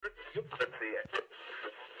They're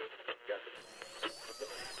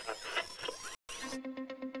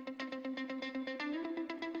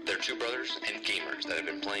two brothers and gamers that have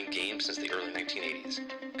been playing games since the early 1980s.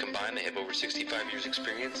 Combined, they have over 65 years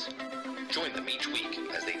experience. Join them each week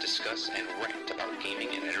as they discuss and rant about gaming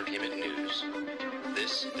and entertainment news.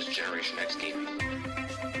 This is Generation X Gaming.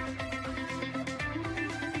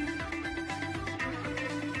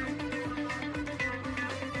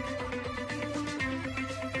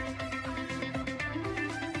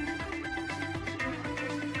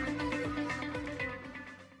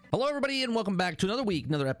 Hello, everybody, and welcome back to another week,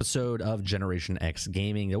 another episode of Generation X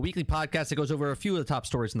Gaming, a weekly podcast that goes over a few of the top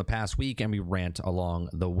stories in the past week, and we rant along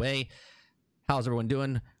the way. How's everyone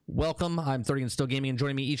doing? Welcome. I'm 30 and still gaming, and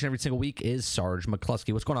joining me each and every single week is Sarge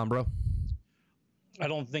McCluskey. What's going on, bro? I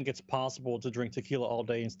don't think it's possible to drink tequila all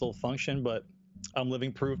day and still function, but I'm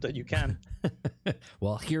living proof that you can.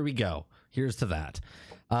 Well, here we go. Here's to that.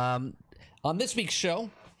 On this week's show,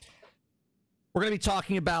 we're going to be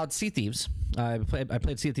talking about Sea Thieves. I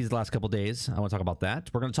played Sea Thieves the last couple days. I want to talk about that.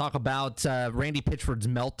 We're going to talk about Randy Pitchford's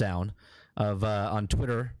meltdown of on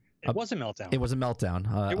Twitter. It was a meltdown. It was a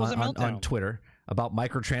meltdown. It was a meltdown on Twitter about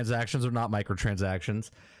microtransactions or not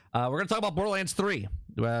microtransactions. We're going to talk about Borderlands 3.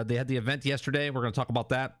 They had the event yesterday. We're going to talk about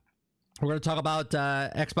that. We're going to talk about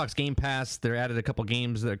Xbox Game Pass. They added a couple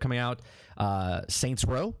games that are coming out. Saints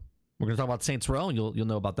Row. We're going to talk about Saints Row, and you'll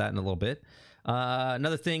know about that in a little bit.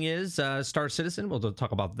 Another thing is Star Citizen. We'll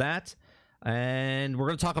talk about that. And we're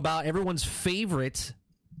going to talk about everyone's favorite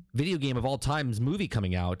video game of all time's movie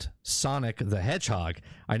coming out, Sonic the Hedgehog.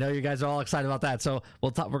 I know you guys are all excited about that, so we're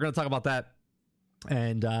going to talk about that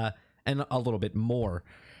and a little bit more.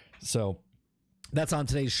 So that's on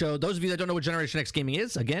today's show. Those of you that don't know what Generation X Gaming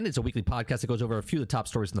is, again, it's a weekly podcast that goes over a few of the top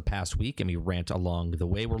stories in the past week, and we rant along the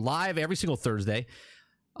way. We're live every single Thursday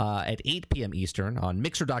at 8 p.m. Eastern on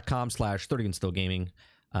mixer.com/30 and still gaming.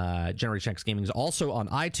 Generation X Gaming is also on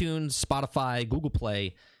iTunes, Spotify, Google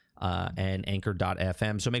Play, and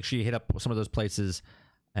Anchor.fm. So make sure you hit up some of those places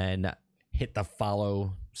and hit the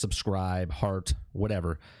follow, subscribe, heart,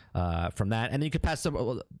 whatever from that. And then you can pass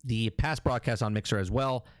the past broadcast on Mixer as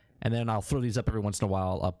well. And then I'll throw these up every once in a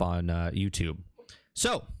while up on YouTube.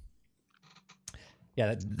 So,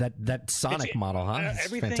 yeah, that Sonic model, huh? It's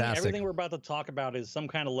fantastic. Everything we're about to talk about is some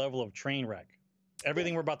kind of level of train wreck.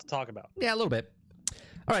 Everything we're about to talk about. Yeah, a little bit.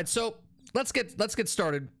 All right, so let's get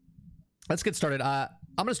started. I'm going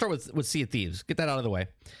to start with Sea of Thieves. Get that out of the way.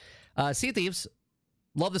 Sea of Thieves,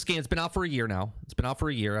 love this game. It's been out for a year now.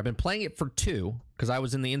 I've been playing it for 2 because I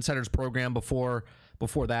was in the Insiders program before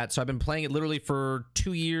that. So I've been playing it literally for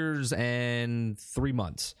 2 years and 3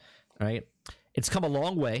 months. All right, it's come a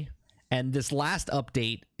long way, and this last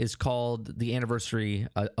update is called the anniversary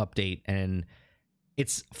update, and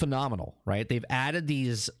it's phenomenal. Right, they've added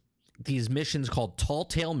these missions called Tall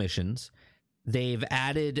Tale missions. They've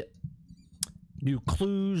added new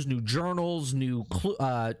clues, new journals, new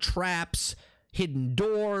traps, hidden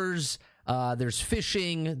doors. There's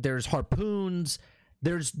fishing. There's harpoons.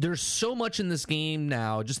 There's so much in this game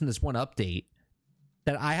now, just in this one update,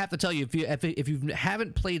 that I have to tell you, if you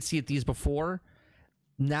haven't played Sea of Thieves before,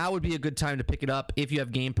 now would be a good time to pick it up if you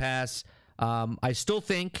have Game Pass. I still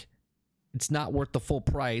think it's not worth the full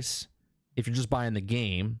price if you're just buying the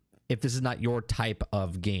game, if this is not your type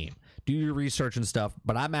of game. Do your research and stuff,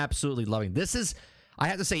 but I'm absolutely loving this. I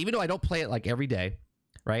have to say, even though I don't play it like every day,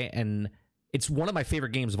 right? And it's one of my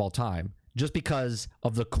favorite games of all time, just because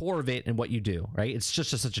of the core of it and what you do, right? It's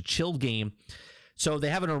just such a chilled game. So they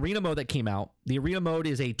have an arena mode that came out. The arena mode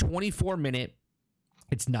is a 24-minute.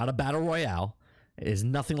 It's not a battle royale. It is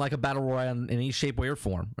nothing like a battle royale in any shape, way, or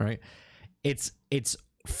form, right? It's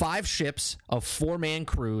 5 ships of 4-man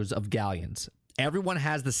crews of galleons. Everyone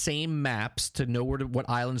has the same maps to know what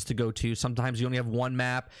islands to go to. Sometimes you only have 1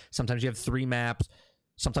 map. Sometimes you have 3 maps.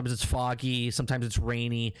 Sometimes it's foggy. Sometimes it's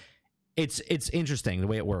rainy. It's interesting the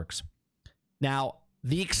way it works. Now,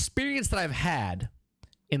 the experience that I've had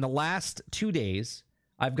in the last 2 days,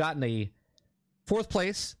 I've gotten a 4th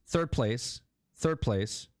place, 3rd place, 3rd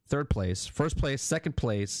place, 3rd place, 1st place, 2nd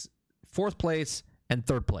place, 4th place, and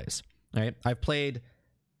 3rd place. Right? I've played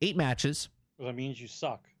 8 matches. Well, that means you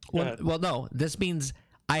suck. Well, no. This means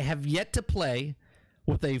I have yet to play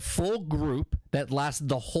with a full group that lasted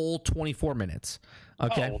the whole 24 minutes.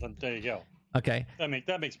 Okay. Oh, well, then there you go. Okay.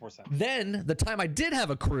 That makes more sense. Then the time I did have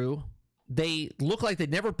a crew, they looked like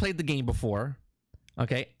they'd never played the game before.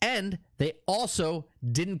 Okay. And they also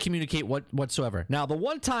didn't communicate whatsoever. Now, the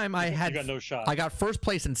one time I got no shot. I got 1st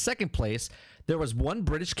place and 2nd place. There was one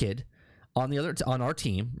British kid on our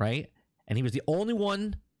team, right? And he was the only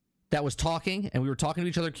one that was talking, and we were talking to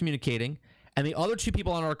each other, communicating. and the other 2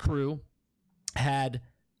 people on our crew had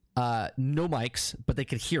no mics, but they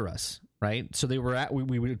could hear us. Right, so they were at.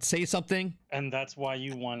 We would say something, and that's why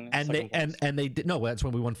you won. And they did no. That's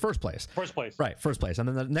when we won first place. First place, right? First place, and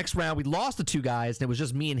then the next round we lost the 2 guys, and it was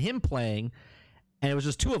just me and him playing, and it was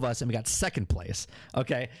just 2 of us, and we got second place.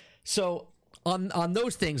 Okay, so on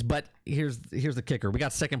those things, but here's the kicker: we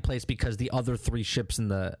got second place because the other 3 ships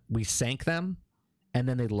we sank them, and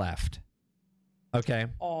then they left. Okay.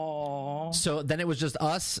 Aww. So then it was just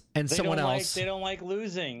us and someone else. They don't like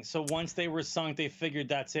losing. So once they were sunk, they figured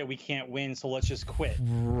that's it. We can't win, so let's just quit.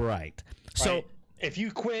 Right. So if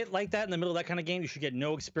you quit like that in the middle of that kind of game, you should get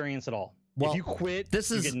no experience at all. Well, if you quit,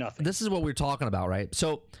 you get nothing. This is what we're talking about, right?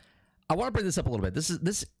 So I want to bring this up a little bit.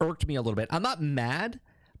 This irked me a little bit. I'm not mad,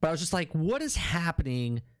 but I was just like, what is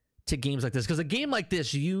happening to games like this? Because a game like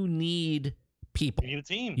this, you need people. You need a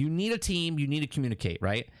team. You need a team. You need to communicate,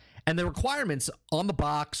 right? And the requirements on the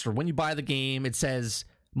box or when you buy the game, it says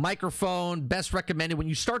microphone, best recommended. When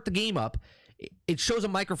you start the game up, it shows a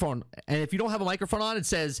microphone. And if you don't have a microphone on, it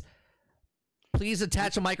says, please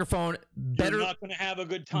attach a microphone. Better, you're not going to have a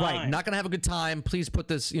good time. Right, not going to have a good time. Please put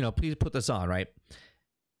this, please put this on, right?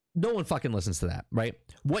 No one fucking listens to that, right?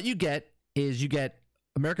 What you get is you get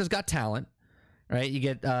America's Got Talent, right? You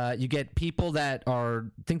get people that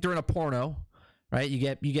think they're in a porno, right? You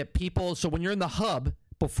get people. So when you're in the hub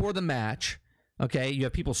before the match, okay, you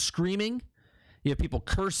have people screaming, you have people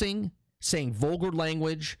cursing, saying vulgar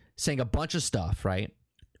language, saying a bunch of stuff, right?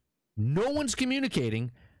 No one's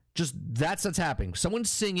communicating. Just that's what's happening.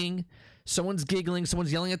 Someone's singing, someone's giggling,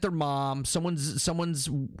 someone's yelling at their mom, someone's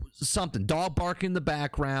something, dog barking in the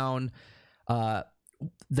background. The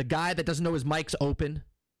guy that doesn't know his mic's open,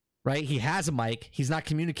 right? He has a mic, he's not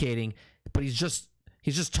communicating, but he's just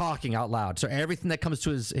talking out loud. So everything that comes to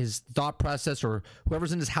his thought process or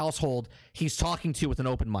whoever's in his household, he's talking to with an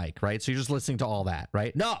open mic, right? So you're just listening to all that,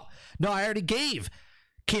 right? No, I already gave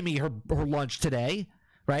Kimmy her lunch today,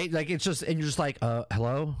 right? Like it's just, and you're just like,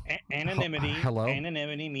 hello? Anonymity. Hello?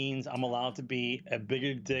 Anonymity means I'm allowed to be a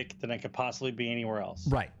bigger dick than I could possibly be anywhere else.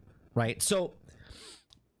 Right. So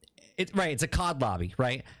it's a COD lobby,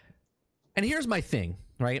 right? And here's my thing,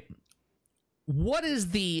 right? What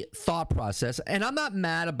is the thought process? And I'm not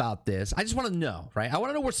mad about this. I just want to know, right? I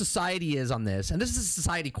want to know where society is on this. And this is a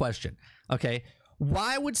society question, okay?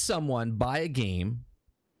 Why would someone buy a game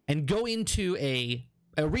and go into a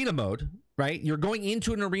arena mode, right? You're going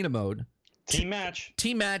into an arena mode. Team match.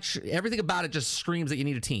 Everything about it just screams that you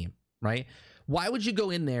need a team, right? Why would you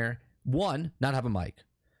go in there, 1, not have a mic,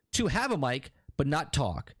 2, have a mic, but not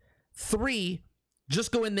talk, 3,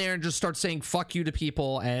 just go in there and just start saying fuck you to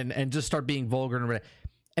people and just start being vulgar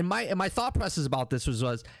and my thought process about this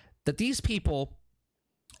was that these people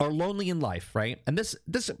are lonely in life, right? And this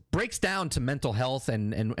breaks down to mental health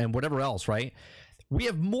and whatever else, right? We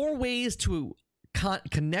have more ways to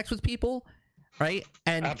connect with people, right?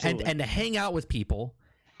 And to hang out with people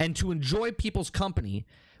and to enjoy people's company,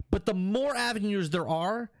 but the more avenues there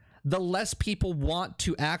are, the less people want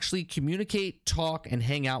to actually communicate, talk, and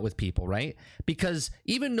hang out with people, right? Because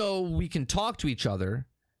even though we can talk to each other,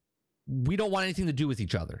 we don't want anything to do with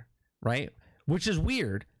each other, right? Which is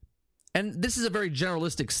weird. And this is a very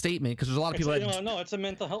generalistic statement because there's a lot of people No, it's a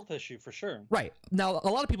mental health issue for sure. Right. Now, a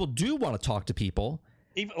lot of people do want to talk to people.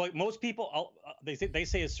 Even like most people, they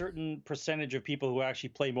say a certain percentage of people who actually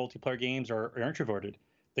play multiplayer games are introverted.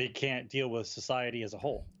 They can't deal with society as a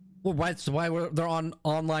whole. Well, why they're on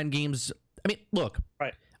online games? I mean, look,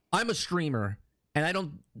 right. I'm a streamer, and I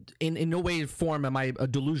don't, in no way or form am I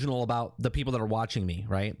delusional about the people that are watching me,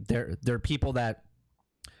 right? They're people that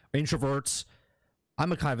are introverts.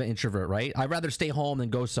 I'm a kind of an introvert, right? I'd rather stay home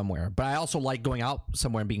than go somewhere, but I also like going out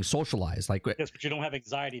somewhere and being socialized. Like, yes, but you don't have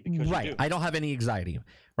anxiety because right. You do. I don't have any anxiety,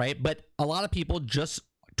 right? But a lot of people just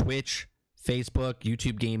Twitch, Facebook,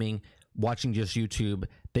 YouTube gaming, watching just YouTube.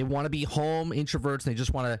 They want to be home introverts. And they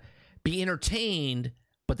just want to be entertained,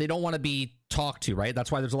 but they don't want to be talked to, right?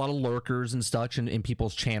 That's why there's a lot of lurkers and such in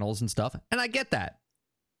people's channels and stuff. And I get that.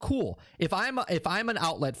 Cool. If I'm an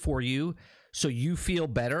outlet for you, so you feel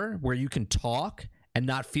better, where you can talk and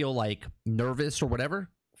not feel like nervous or whatever,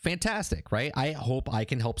 fantastic, right? I hope I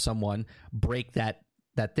can help someone break that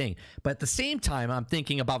thing. But at the same time, I'm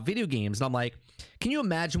thinking about video games, and I'm like, can you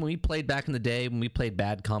imagine when we played back in the day, when we played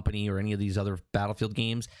Bad Company or any of these other Battlefield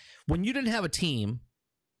games, when you didn't have a team,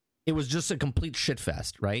 it was just a complete shit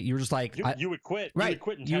fest, right? You were just like... You would quit. Right. You would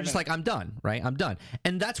quit in 10 you were just minutes. like, I'm done, right? I'm done.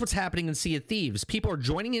 And that's what's happening in Sea of Thieves. People are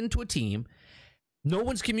joining into a team. No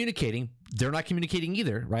one's communicating. They're not communicating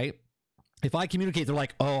either, right? If I communicate, they're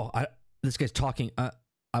like, oh, this guy's talking. I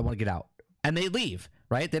want to get out. And they leave,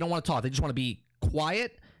 right? They don't want to talk. They just want to be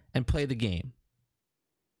quiet and play the game.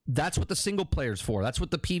 That's what the single player's for. That's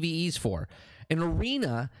what the PvE's for. In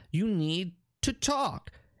Arena, you need to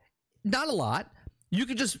talk. Not a lot. You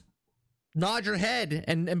could just nod your head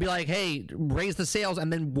and be like, hey, raise the sails,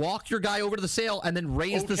 and then walk your guy over to the sail and then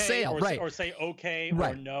raise the sail. Or say okay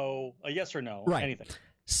or no, a yes or no, anything.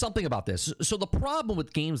 Something about this. So the problem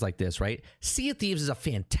with games like this, right? Sea of Thieves is a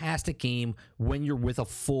fantastic game when you're with a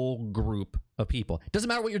full group of people. It doesn't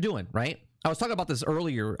matter what you're doing, right? I was talking about this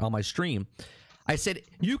earlier on my stream. I said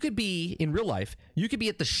you could be, in real life, you could be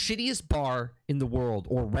at the shittiest bar in the world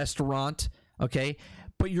or restaurant, okay?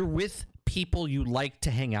 But you're with people you like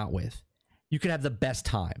to hang out with. You could have the best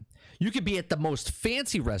time. You could be at the most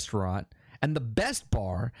fancy restaurant and the best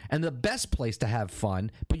bar and the best place to have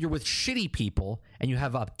fun, but you're with shitty people and you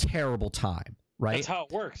have a terrible time, right? That's how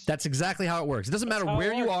it works. That's exactly how it works. It doesn't matter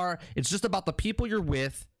where you are. It's just about the people you're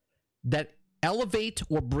with that elevate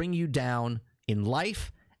or bring you down in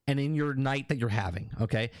life and in your night that you're having,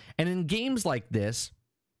 okay? And in games like this,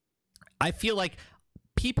 I feel like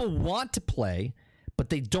people want to play, but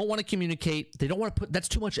they don't want to communicate. They don't want to put, that's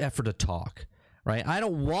too much effort to talk, right? I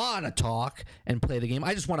don't want to talk and play the game.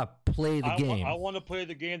 I just want to play the game. I want to play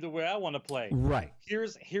the game the way I want to play. Right.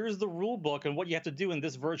 Here's the rule book and what you have to do in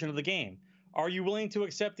this version of the game. Are you willing to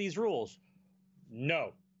accept these rules?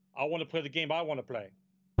 No. I want to play the game I want to play.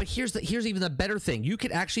 But here's even the better thing. You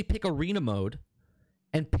could actually pick arena mode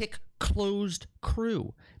and pick closed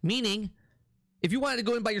crew. Meaning, if you wanted to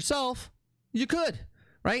go in by yourself, you could,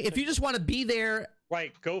 right? If you just want to be there,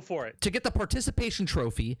 right, go for it. To get the participation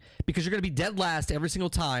trophy, because you're going to be dead last every single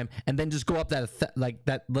time, and then just go up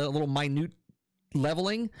that little minute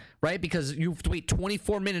leveling, right? Because you have to wait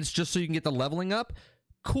 24 minutes just so you can get the leveling up.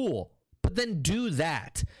 Cool, but then do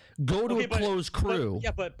that. Go to a closed crew.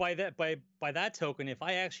 But by that token, if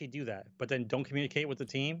I actually do that, but then don't communicate with the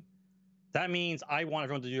team, that means I want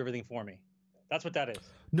everyone to do everything for me. That's what that is.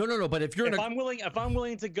 No. But if I'm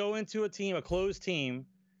willing to go into a team, a closed team,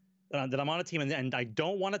 that I'm on a team, and I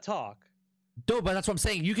don't want to talk. No, but that's what I'm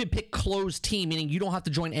saying. You can pick closed team, meaning you don't have to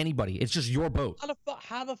join anybody. It's just your boat.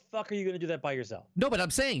 How the fuck are you going to do that by yourself? No, but I'm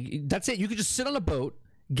saying that's it. You could just sit on a boat,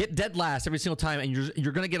 get dead last every single time, and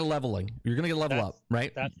you're going to get a leveling. You're going to get a level up,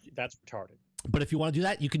 right? That's retarded. But if you want to do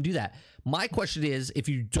that, you can do that. My question is, if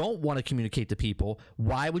you don't want to communicate to people,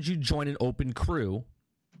 why would you join an open crew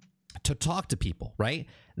to talk to people, right?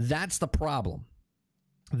 That's the problem.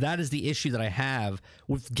 That is the issue that I have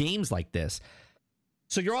with games like this.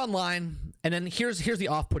 So you're online, and then here's the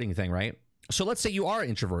off-putting thing, right? So let's say you are an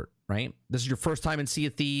introvert, right? This is your first time in Sea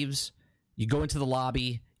of Thieves. You go into the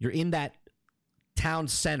lobby. You're in that town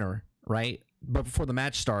center, right? But before the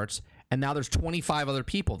match starts, and now there's 25 other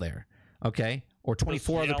people there. Okay, or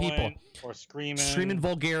 24 other people, or screaming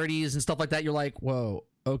vulgarities and stuff like that. You're like, whoa,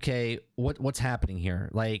 okay, what's happening here?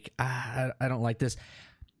 Like, I don't like this.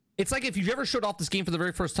 It's like if you ever showed off this game for the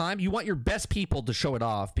very first time, you want your best people to show it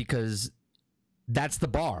off because that's the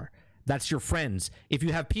bar, that's your friends. If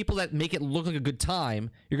you have people that make it look like a good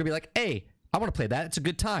time, you're gonna be like, hey, I want to play that. It's a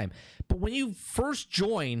good time. But when you first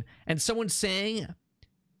join and someone's saying,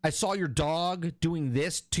 I saw your dog doing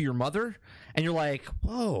this to your mother, and you're like,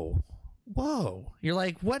 whoa. You're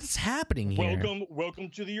like, what's happening here? Welcome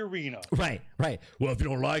to the arena. Right. Well, if you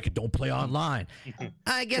don't like it, don't play online.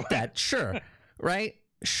 I get that. Sure. Right?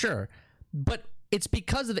 Sure. But it's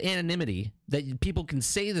because of anonymity that people can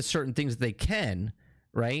say the certain things that they can,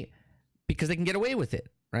 right? Because they can get away with it,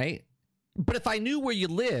 right? But if I knew where you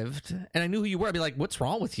lived and I knew who you were, I'd be like, what's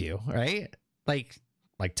wrong with you, right? Like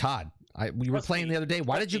Todd. We were playing the other day.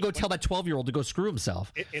 Why did you go tell that 12-year-old to go screw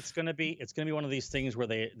himself? It's gonna be one of these things where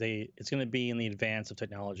it's gonna be in the advance of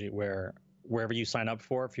technology where wherever you sign up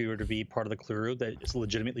for, if you were to be part of the crew, that it's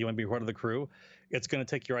legitimately you want to be part of the crew, it's gonna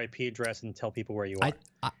take your IP address and tell people where you are.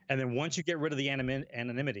 And then once you get rid of the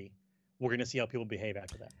anonymity, we're gonna see how people behave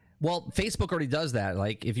after that. Well, Facebook already does that.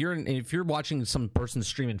 Like if you're watching some person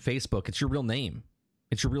streaming Facebook, it's your real name,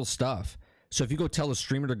 it's your real stuff. So if you go tell a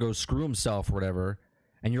streamer to go screw himself or whatever,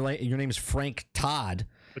 and your name is Frank Todd.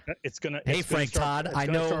 It's gonna. Hey, Frank Todd. I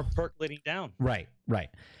know. Start percolating down. Right.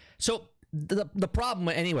 So the problem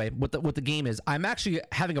anyway with the game is I'm actually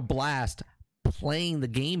having a blast playing the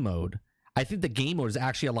game mode. I think the game mode is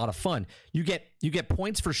actually a lot of fun. You get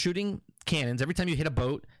points for shooting cannons. Every time you hit a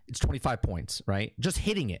boat, it's 25 points. Right. Just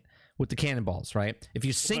hitting it with the cannonballs. Right. If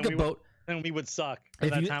you sink a boat. Then we would suck.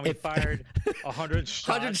 That time we fired 100 shots.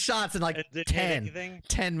 100 shots and like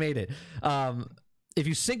 10 made it. If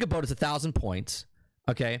you sink a boat, it's 1,000 points.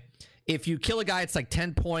 Okay. If you kill a guy, it's like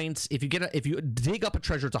 10 points. If you dig up a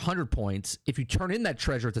treasure, it's 100 points. If you turn in that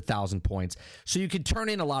treasure, it's 1,000 points. So you can turn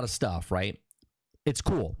in a lot of stuff, right? It's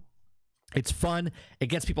cool. It's fun. It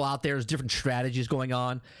gets people out there. There's different strategies going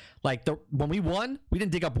on. Like when we won, we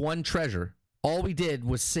didn't dig up one treasure. All we did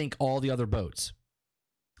was sink all the other boats,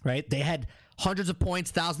 right? They had hundreds of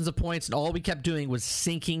points, thousands of points, and all we kept doing was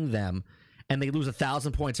sinking them, and they lose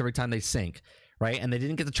 1,000 points every time they sink, right? And they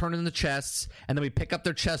didn't get to turn in the chests, and then we pick up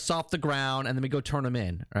their chests off the ground, and then we go turn them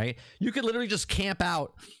in, right? You could literally just camp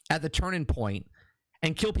out at the turn-in point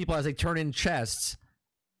and kill people as they turn in chests,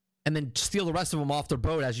 and then steal the rest of them off their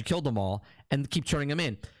boat as you killed them all, and keep turning them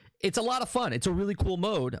in. It's a lot of fun. It's a really cool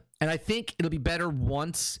mode, and I think it'll be better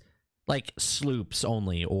once, like, sloops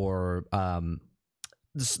only, or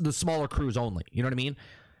the smaller crews only. You know what I mean?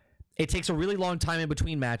 It takes a really long time in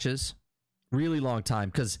between matches. Really long time,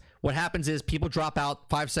 because what happens is people drop out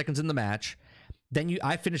 5 seconds in the match. Then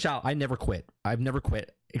I finish out. I never quit. I've never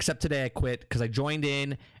quit. Except today I quit because I joined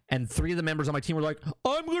in, and 3 of the members on my team were like,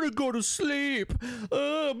 I'm going to go to sleep.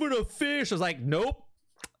 I'm going to fish. I was like, nope.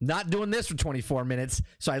 Not doing this for 24 minutes.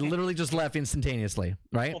 So I literally just left instantaneously,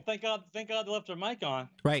 right? Well, thank God they left their mic on.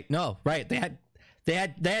 Right. No, right. They had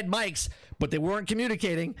mics, but they weren't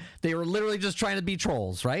communicating. They were literally just trying to be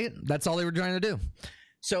trolls, right? That's all they were trying to do.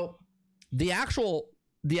 So the actual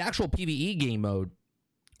PvE game mode,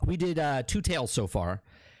 we did 2 tails so far.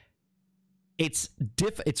 It's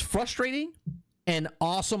frustrating and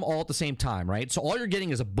awesome all at the same time, right? So all you're getting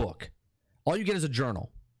is a book. All you get is a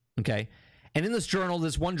journal, okay? And in this journal,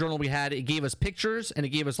 this one journal we had, it gave us pictures, and it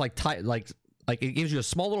gave us like it gives you a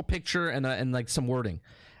small little picture and like some wording,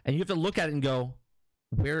 and you have to look at it and go,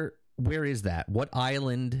 where is that? What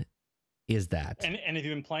island is that? And if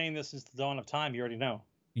you've been playing this since the dawn of time, you already know.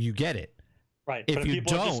 You get it, right? If but if you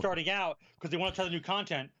people don't, are just starting out because they want to try the new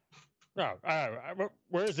content.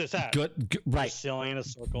 Where is this at? Good, right? Just sailing in a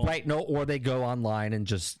circle, right? No, or they go online and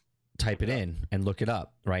just type it in and look it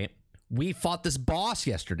up, right? We fought this boss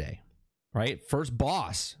yesterday. Right? First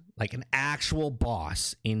boss, like an actual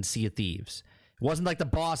boss in Sea of Thieves. It wasn't like the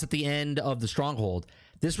boss at the end of the Stronghold.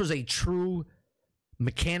 This was a true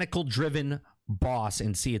mechanical-driven boss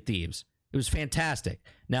in Sea of Thieves. It was fantastic.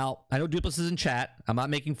 Now, I know Dupless is in chat. I'm not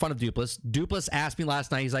making fun of Dupless. Dupless asked me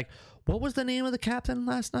last night, he's like, what was the name of the captain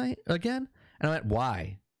last night again? And I went,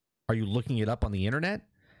 why? Are you looking it up on the internet?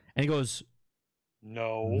 And he goes,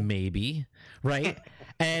 no. Maybe. Right?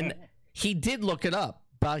 And he did look it up.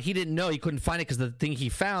 But he didn't know. He couldn't find it because the thing he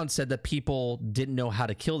found said that people didn't know how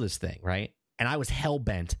to kill this thing, right? And I was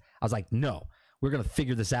hell-bent. I was like, no, we're going to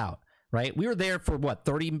figure this out, right? We were there for, what,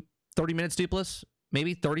 30 minutes, Dupless?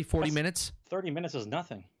 Maybe 30, 40 minutes? 30 minutes is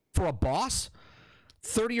nothing. For a boss?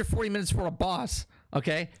 30 or 40 minutes for a boss,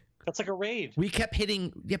 okay? That's like a raid. We kept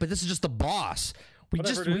hitting... Yeah, but this is just the boss. We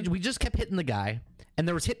just kept hitting the guy, and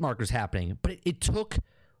there was hit markers happening. But it took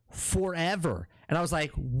forever. And I was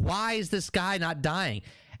like, why is this guy not dying?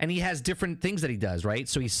 And he has different things that he does, right?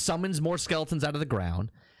 So he summons more skeletons out of the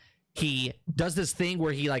ground. He does this thing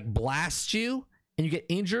where he like blasts you and you get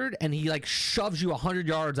injured, and he like shoves you 100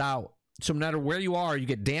 yards out. So no matter where you are, you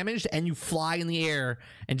get damaged, and you fly in the air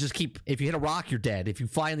and just keep, if you hit a rock, you're dead. If you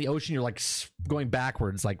fly in the ocean, you're like going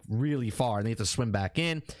backwards, like really far, and then you have to swim back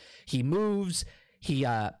in. He moves. He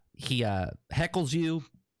heckles you.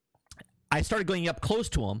 I started going up close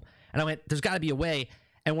to him, and I went, there's got to be a way.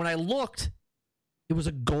 And when I looked, it was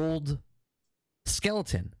a gold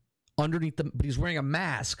skeleton underneath the, but he's wearing a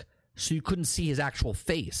mask, so you couldn't see his actual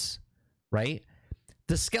face, right?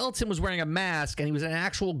 The skeleton was wearing a mask, and he was an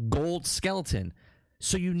actual gold skeleton.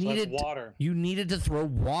 So you needed water. You needed to throw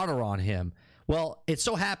water on him. Well, it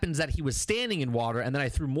so happens that he was standing in water, and then I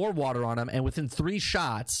threw more water on him, and within 3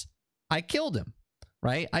 shots, I killed him.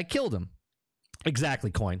 Right? I killed him. Exactly,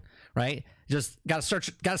 Coin. Right? Just gotta search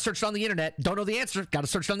it on the internet. Don't know the answer. Gotta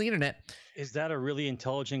search it on the internet. Is that a really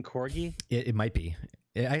intelligent corgi? It might be.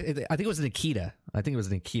 I think it was an Akita.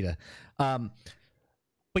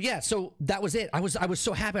 But yeah, so that was it. I was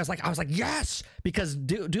so happy. I was like yes, because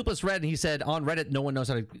Dupless read and he said on Reddit no one knows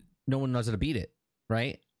how to beat it.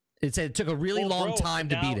 Right? It said it took a really long time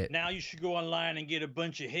to beat it. Now you should go online and get a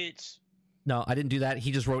bunch of hits. No, I didn't do that.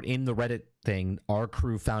 He just wrote in the Reddit thing, our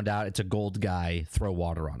crew found out it's a gold guy, throw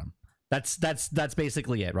water on him. That's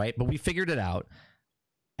basically it, right? But we figured it out,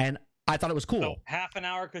 and I thought it was cool. So half an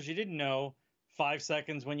hour because you didn't know, 5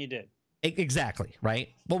 seconds when you did. Exactly, right?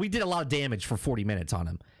 Well, we did a lot of damage for 40 minutes on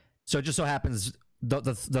him. So it just so happens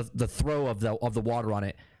the throw of the water on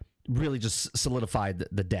it really just solidified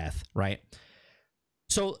the death, right?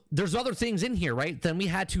 So there's other things in here, right? Then we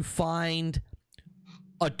had to find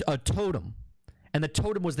a totem, and the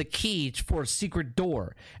totem was the key for a secret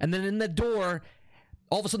door. And then in the door,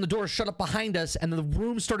 all of a sudden the door shut up behind us, and the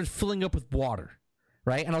room started filling up with water,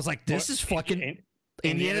 right? And I was like, this is fucking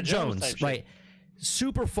Indiana Jones, right?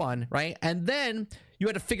 Super fun, right? And then you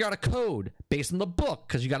had to figure out a code based on the book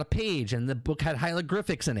because you got a page and the book had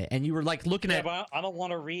hieroglyphics in it. And you were like looking at... But I don't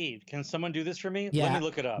want to read. Can someone do this for me? Yeah, Let me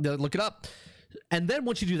look it up. Look it up. And then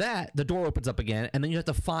once you do that, the door opens up again. And then you have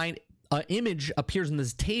to find an image appears in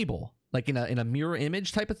this table, like in a mirror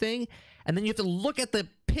image type of thing. And then you have to look at the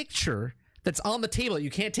picture that's on the table that you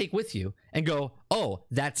can't take with you and go, oh,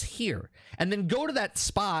 that's here. And then go to that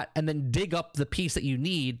spot and then dig up the piece that you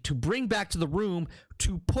need to bring back to the room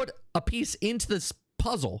to put a piece into this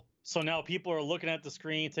puzzle. So now people are looking at the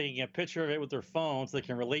screen, taking a picture of it with their phones. So they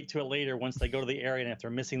can relate to it later once they go to the area. And if they're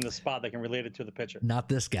missing the spot, they can relate it to the picture. Not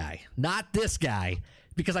this guy. Not this guy.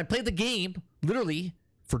 Because I played the game literally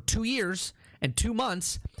for 2 years and 2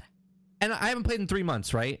 months. And I haven't played in 3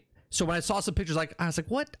 months, right? So when I saw some pictures, I was like,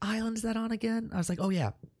 what island is that on again? I was like, oh,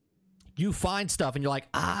 yeah. You find stuff and you're like,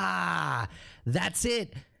 that's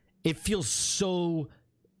it. It feels so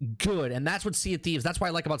good. And that's what Sea of Thieves, that's what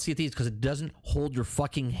I like about Sea of Thieves, because it doesn't hold your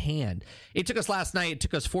fucking hand. It took us last night, it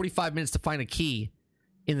took us 45 minutes to find a key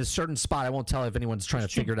in a certain spot. I won't tell if anyone's trying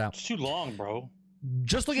to figure it out. It's too long, bro.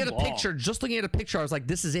 Just looking at a picture, I was like,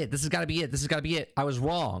 this is it. This has got to be it. This has got to be it. I was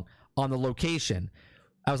wrong on the location.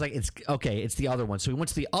 I was like, it's okay. It's the other one. So we went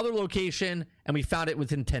to the other location and we found it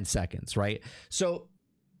within 10 seconds, right? So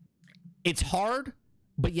it's hard,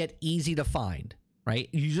 but yet easy to find, right?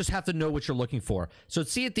 You just have to know what you're looking for. So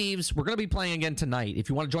it's Sea of Thieves. We're going to be playing again tonight. If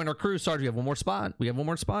you want to join our crew, Sarge, we have one more spot.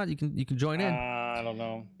 You can join in. I don't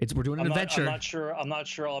know. We're doing an adventure. I'm not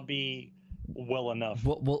sure I'll be well enough.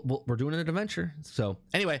 We're doing an adventure. So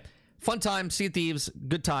anyway, fun time. Sea of Thieves.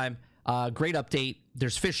 Good time. Great update.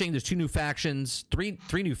 There's fishing. There's 2 new factions, three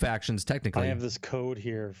new factions technically. I have this code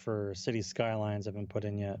here for City Skylines I haven't put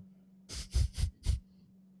in yet.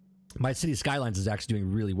 My City Skylines is actually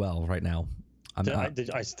doing really well right now.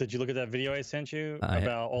 Did you look at that video I sent you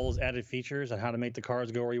about all those added features and how to make the cars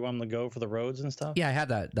go where you want them to go for the roads and stuff? Yeah, I had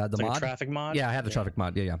that. The mod, like a traffic mod. Yeah, I have the traffic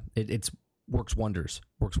mod. Yeah. It's works wonders.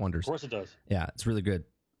 Of course it does. Yeah, it's really good.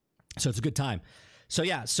 So it's a good time. So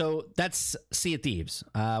yeah, so that's Sea of Thieves.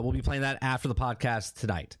 We'll be playing that after the podcast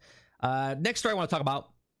tonight. Next story I want to talk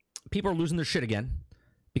about, people are losing their shit again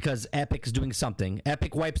because Epic is doing something.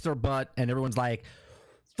 Epic wipes their butt and everyone's like,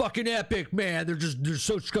 fucking Epic, man, they're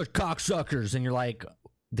such cocksuckers. And you're like,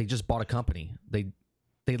 they just bought a company. They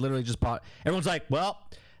literally just bought. Everyone's like, well,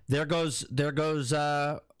 there goes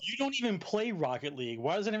you don't even play Rocket League.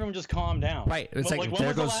 Why doesn't everyone just calm down? Right. It's like when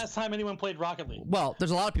was the last time anyone played Rocket League? Well, there's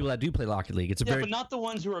a lot of people that do play Rocket League. But not the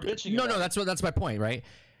ones who are bitching. No, that's my point, right?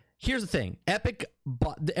 Here's the thing. Epic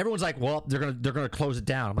everyone's like, well, they're gonna close it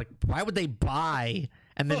down. I'm like, why would they buy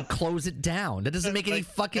and then close it down? That doesn't make any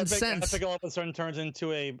fucking sense. Epic all of a sudden turns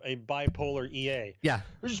into a bipolar EA. Yeah.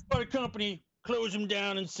 We just bought a company, close them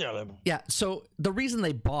down and sell them. Yeah, so the reason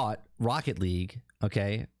they bought Rocket League,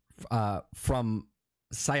 okay, from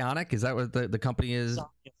Psyonix, is that what the company is?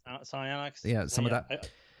 Psyonix. Yeah, of that.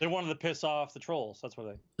 They wanted to piss off the trolls. That's what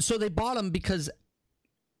they. So they bought them because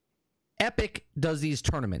Epic does these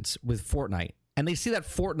tournaments with Fortnite, and they see that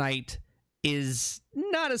Fortnite is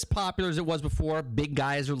not as popular as it was before. Big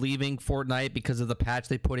guys are leaving Fortnite because of the patch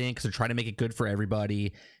they put in, because they're trying to make it good for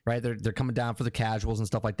everybody, right? They're coming down for the casuals and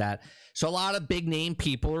stuff like that. So a lot of big name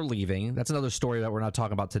people are leaving. That's another story that we're not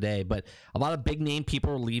talking about today, but a lot of big name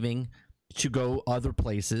people are leaving to go other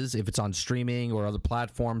places, if it's on streaming or other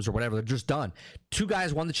platforms or whatever. They're just done. 2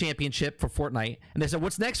 guys won the championship for Fortnite, and they said,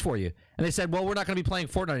 what's next for you? And they said, well, we're not going to be playing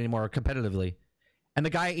Fortnite anymore competitively. And the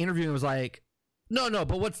guy interviewing was like, no,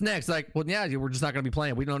 but what's next? Like, well, yeah, we're just not going to be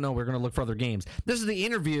playing. We don't know. We're going to look for other games. This is the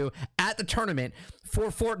interview at the tournament for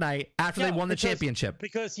Fortnite after they won the championship.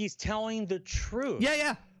 Because he's telling the truth.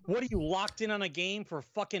 Yeah. What are you, locked in on a game for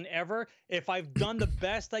fucking ever? If I've done the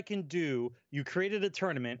best I can do, you created a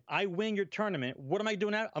tournament, I win your tournament, what am I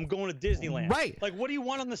doing now? I'm going to Disneyland. Right. Like, what do you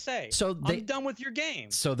want them to say? So I'm done with your game.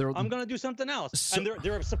 So I'm going to do something else. And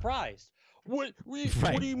they're surprised. What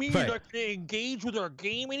do you mean you're not going to engage with our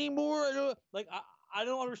game anymore? I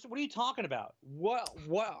don't understand. What are you talking about? What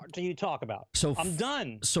do you talk about? So I'm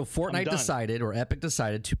done. So Fortnite decided, or Epic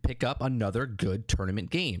decided, to pick up another good tournament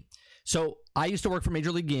game. So I used to work for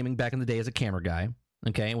Major League Gaming back in the day as a camera guy.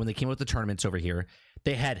 Okay, when they came with the tournaments over here,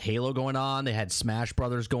 they had Halo going on, they had Smash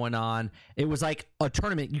Brothers going on. It was like a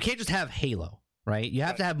tournament. You can't just have Halo, right? You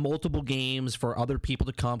have to have multiple games for other people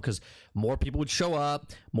to come, because more people would show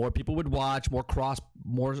up, more people would watch, more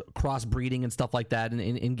cross breeding and stuff like that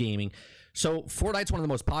in gaming. So Fortnite's one of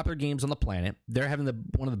the most popular games on the planet. They're having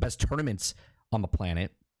one of the best tournaments on the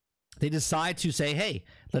planet. They decide to say, hey,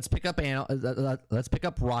 let's pick up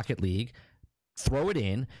Rocket League, throw it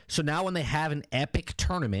in. So now when they have an Epic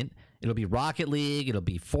tournament, it'll be Rocket League, it'll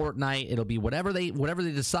be Fortnite, it'll be whatever they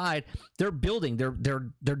decide. They're building, they're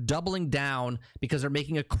doubling down because they're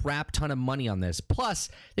making a crap ton of money on this. Plus,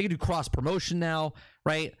 they can do cross promotion now,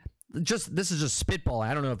 right? This is just spitballing.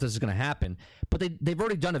 I don't know if this is going to happen, but they've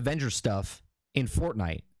already done Avengers stuff in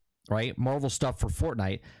Fortnite, right? Marvel stuff for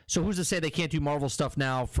Fortnite. So who's to say they can't do Marvel stuff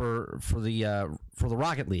now for the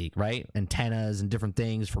Rocket League, right? Antennas and different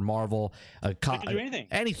things for Marvel. They can do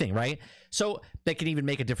anything, right? So they can even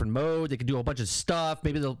make a different mode. They can do a bunch of stuff.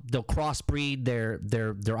 Maybe they'll crossbreed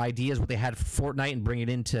their ideas, what they had for Fortnite, and bring it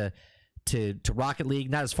into to Rocket League.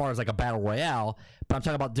 Not as far as like a battle royale, but I'm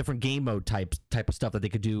talking about different game mode type of stuff that they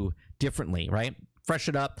could do differently, right? Fresh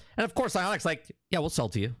it up. And of course, Psyonic's like, yeah, we'll sell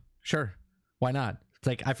to you, sure. Why not? It's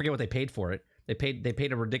like, I forget what they paid for it. They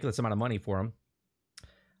paid a ridiculous amount of money for them.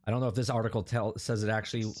 I don't know if this article says it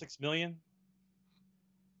actually. $6 million.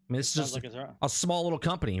 I mean, it's just like a small little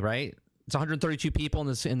company, right? It's 132 people in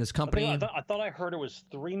this company. I thought I heard it was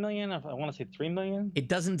 $3 million. I want to say $3 million. It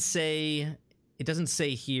doesn't say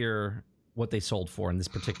here what they sold for in this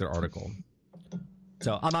particular article.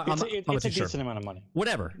 So it's a decent amount of money.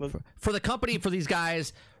 Whatever for the company, for these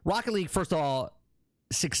guys, Rocket League. First of all,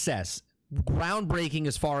 success. Groundbreaking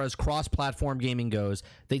as far as cross-platform gaming goes.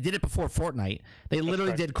 They did it before Fortnite. They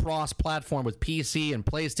literally did cross-platform with PC and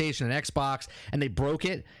PlayStation and Xbox, and they broke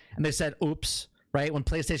it. And they said, "Oops!" Right when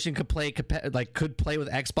PlayStation could play with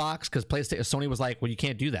Xbox, because Sony was like, "Well, you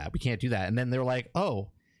can't do that. We can't do that." And then they were like,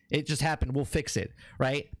 "Oh, it just happened. We'll fix it."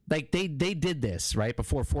 Right? Like they did this right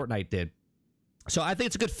before Fortnite did. So I think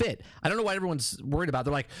it's a good fit. I don't know why everyone's worried about it.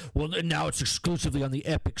 They're like, "Well, now it's exclusively on the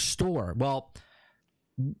Epic Store." Well,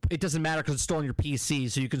 it doesn't matter because it's still on your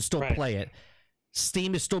PC, so you can still play it.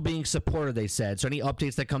 Steam is still being supported, they said. So any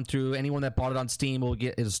updates that come through, anyone that bought it on Steam will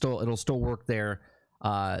get it'll still work there.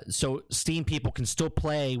 So Steam people can still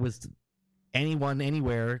play with anyone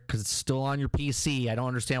anywhere because it's still on your PC. I don't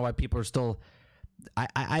understand why people are still.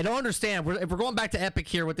 I don't understand. If we're going back to Epic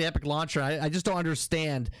here with the Epic launcher, I just don't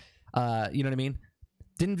understand. You know what I mean?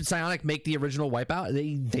 Didn't Psyonic make the original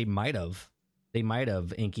Wipeout? They might have. They might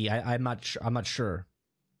have, Inky. I'm not sure.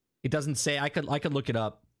 It doesn't say. I could look it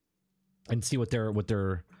up and see what their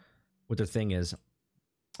thing is.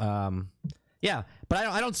 Yeah, but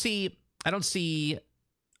I don't see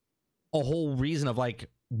a whole reason of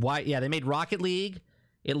like why. Yeah, they made Rocket League.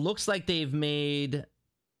 It looks like they've made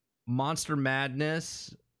Monster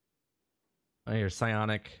Madness. Oh, here's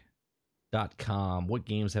Psyonic.com. What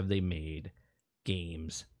games have they made?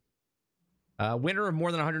 Games. Winner of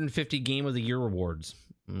more than 150 Game of the Year awards.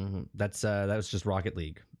 That was just Rocket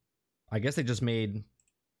League. I guess they just made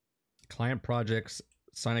client projects,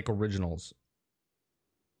 Psyonic Originals.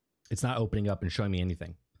 It's not opening up and showing me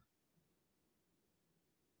anything.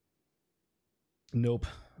 Nope.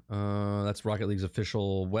 That's Rocket League's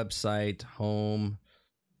official website, home.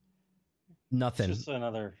 Nothing. It's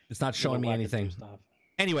not showing me anything.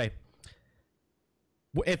 Anyway,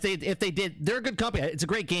 if they did, they're a good company. It's a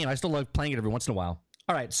great game. I still love playing it every once in a while.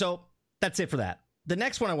 All right, so that's it for that. The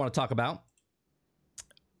next one I want to talk about.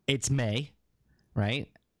 It's May, right?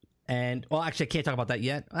 And, well, actually, I can't talk about that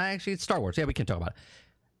yet. Actually, it's Star Wars. Yeah, we can talk about it.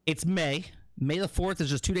 It's May. May the 4th is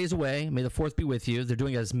just 2 days away. May the 4th be with you. They're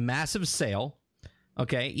doing a massive sale.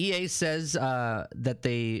 Okay, EA says that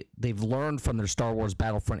they've learned from their Star Wars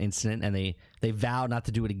Battlefront incident, and they vow not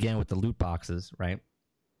to do it again with the loot boxes, right?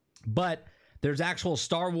 But there's actual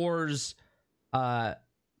Star Wars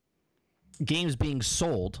games being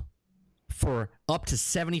sold for up to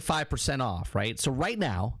 75% off, right? So right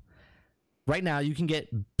now you can get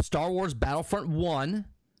Star Wars Battlefront 1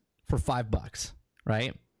 for $5,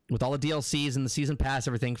 right? With all the DLCs and the season pass,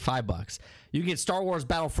 everything, $5. You can get Star Wars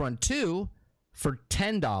Battlefront 2 for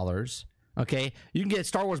 $10, okay? You can get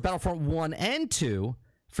Star Wars Battlefront 1 and 2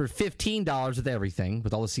 for $15 with everything,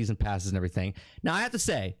 with all the season passes and everything. Now, I have to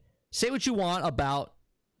say what you want about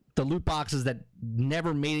the loot boxes that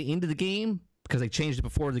never made it into the game because they changed it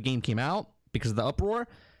before the game came out because of the uproar.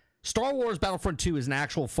 Star Wars Battlefront 2 is an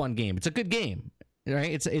actual fun game. It's a good game,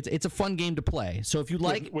 right? It's a fun game to play. So if you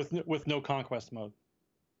like... With no conquest mode.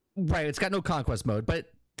 Right, it's got no conquest mode,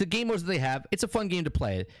 but the game modes that they have, it's a fun game to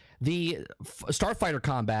play. The Starfighter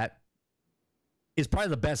combat is probably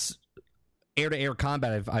the best air-to-air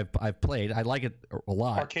combat I've played. I like it a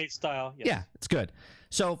lot. Arcade style, yes. Yeah, it's good.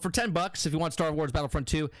 So for $10, if you want Star Wars Battlefront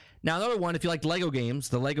 2. Now another one, if you like Lego games,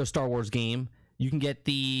 the Lego Star Wars game, you can get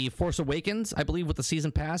the Force Awakens, I believe, with the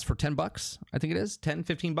season pass for $10. I think it is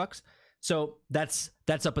 $10-15. So that's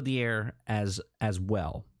up in the air as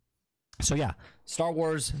well. So yeah, Star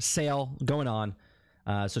Wars sale going on.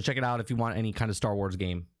 So check it out if you want any kind of Star Wars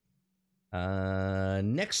game.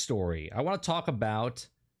 Next story, I want to talk about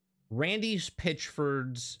Randy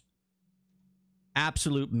Pitchford's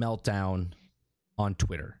absolute meltdown on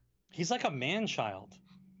Twitter. He's like a man child.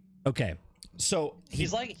 Okay, so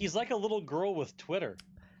He's like a little girl with Twitter.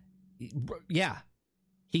 yeah,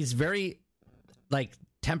 he's very like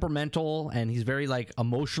temperamental and he's very like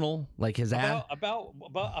emotional. Like his About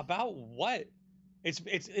what?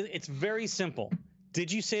 It's very simple.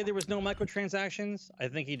 Did you say there was no microtransactions? I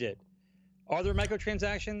think he did. Are there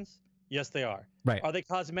microtransactions? Yes, they are. Right. Are they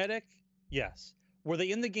cosmetic? Yes. Were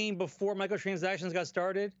they in the game before microtransactions got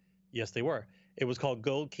started? Yes, they were. It was called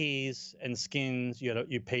gold keys and skins.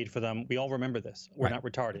 You paid for them. We all remember this. We're not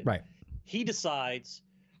retarded. Right. He decides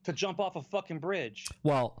to jump off a fucking bridge.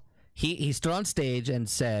 Well, he stood on stage and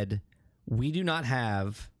said, "We do not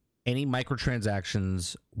have any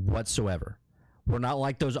microtransactions whatsoever. We're not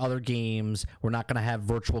like those other games. We're not going to have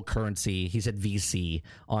virtual currency." He said VC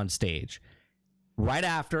on stage. Right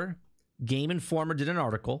after, Game Informer did an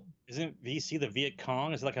article. Isn't VC the Viet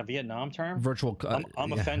Cong? Is it like a Vietnam term? Virtual.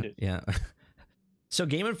 I'm yeah, offended. Yeah. So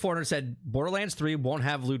Game Informer said Borderlands 3 won't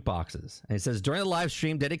have loot boxes. And it says, during the live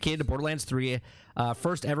stream dedicated to Borderlands 3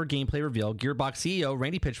 first ever gameplay reveal, Gearbox CEO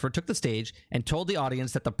Randy Pitchford took the stage and told the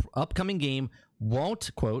audience that the upcoming game won't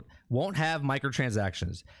have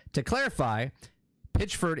microtransactions. To clarify,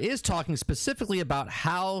 Pitchford is talking specifically about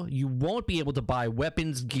how you won't be able to buy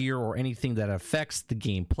weapons, gear, or anything that affects the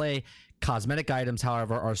gameplay. Cosmetic items,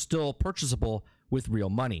 however, are still purchasable with real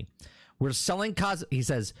money. We're selling he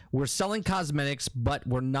says, we're selling cosmetics, but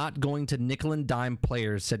we're not going to nickel and dime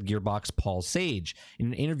players, said Gearbox Paul Sage in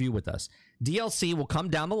an interview with us. DLC will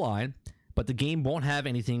come down the line, but the game won't have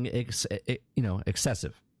anything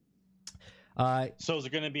excessive. So is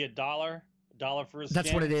it going to be $1 for a skin?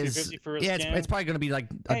 That's what it is. $2.50 for a yeah, skin? it's probably going to be like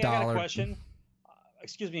 $1. I got a question.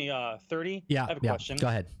 Excuse me, 30. Yeah, I have a question. Go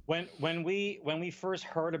ahead. When we first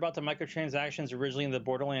heard about the microtransactions originally in the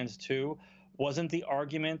Borderlands 2, wasn't the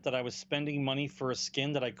argument that I was spending money for a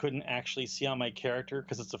skin that I couldn't actually see on my character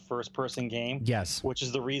because it's a first-person game? Yes. Which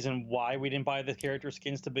is the reason why we didn't buy the character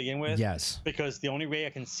skins to begin with? Yes. Because the only way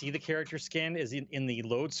I can see the character skin is in the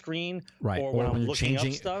load screen, right? Or when I'm looking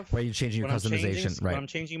up stuff. Where you're changing your customization, right? When I'm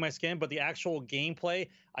changing my skin, but the actual gameplay,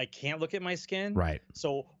 I can't look at my skin. Right.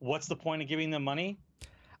 So what's the point of giving them money?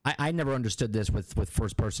 I never understood this with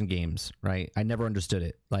first-person games, right? I never understood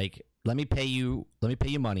it. Like, let me pay you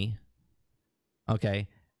money. Okay,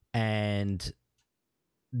 and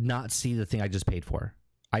not see the thing I just paid for.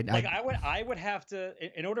 I would have to,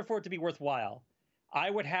 in order for it to be worthwhile, I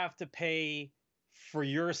would have to pay for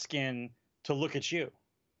your skin to look at you.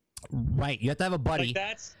 Right, you have to have a buddy.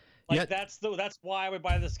 That's why I would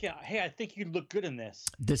buy the skin. Hey, I think you look good in this.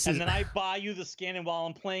 Then I buy you the skin, and while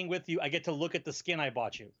I'm playing with you, I get to look at the skin I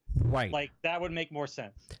bought you. Right, like that would make more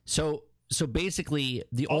sense. So basically,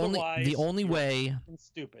 the only way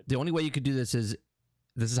you could do this is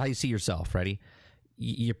how you see yourself. Ready?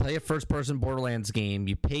 You play a first-person Borderlands game.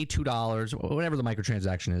 You pay $2, whatever the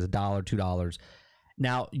microtransaction is, $1, $2.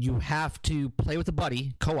 Now you have to play with a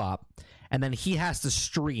buddy, co-op, and then he has to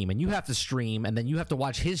stream, and you have to stream, and then you have to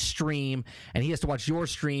watch his stream, and he has to watch your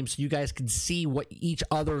stream, so you guys can see what each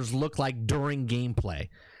other's look like during gameplay.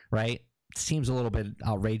 Right? Seems a little bit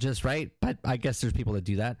outrageous, right? But I guess there's people that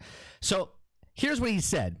do that. So here's what he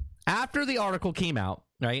said. After the article came out,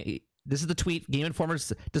 right? This is the tweet. Game Informer,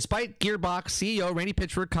 despite Gearbox CEO Randy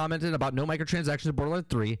Pitchford commented about no microtransactions in Borderlands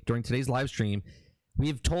 3 during today's live stream, we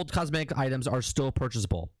have told cosmetic items are still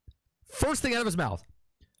purchasable. First thing out of his mouth.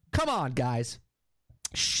 Come on, guys.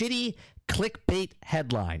 Shitty clickbait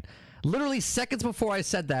headline. Literally seconds before I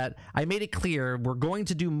said that, I made it clear we're going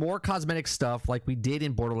to do more cosmetic stuff like we did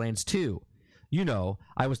in Borderlands 2. You know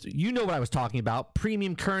what I was talking about,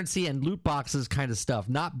 premium currency and loot boxes kind of stuff,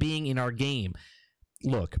 not being in our game.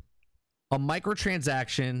 Look, a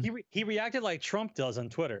microtransaction... He reacted like Trump does on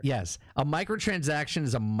Twitter. Yes, a microtransaction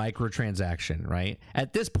is a microtransaction, right?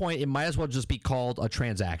 At this point, it might as well just be called a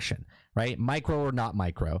transaction, right? Micro or not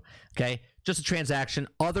micro, okay? Just a transaction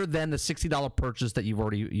other than the $60 purchase that you've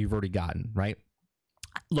already gotten, right?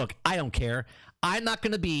 Look, I don't care. I'm not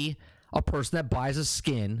going to be a person that buys a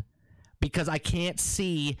skin because I can't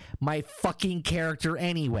see my fucking character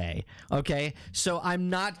anyway, okay? So I'm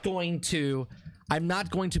not going to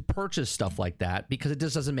purchase stuff like that because it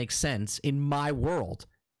just doesn't make sense in my world.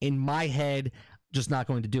 In my head, just not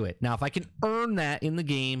going to do it. Now, if I can earn that in the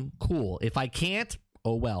game, cool. If I can't,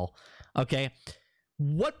 oh well, okay?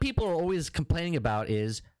 What people are always complaining about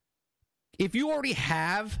is if you already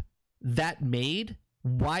have that made,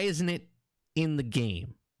 why isn't it in the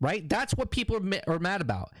game, right? That's what people are mad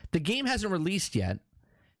about. The game hasn't released yet.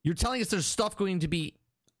 You're telling us there's stuff going to be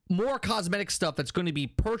more cosmetic stuff that's going to be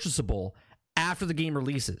purchasable after the game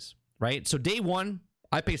releases. right? So day one,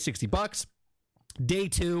 I pay $60. Day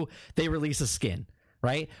two, they release a skin,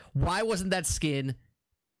 right? Why wasn't that skin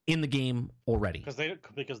in the game already? Because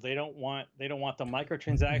they don't want the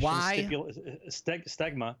microtransaction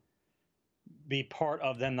stigma be part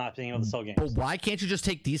of them not being able to sell games. But why can't you just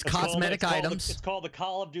take these cosmetic items? It's called the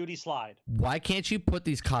Call of Duty slide. Why can't you put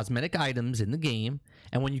these cosmetic items in the game,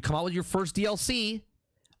 and when you come out with your first DLC,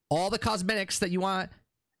 all the cosmetics that you want,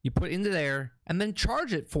 you put into there, and then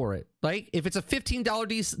charge it for it? Like, if it's a $15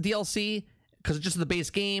 DLC, because it's just the base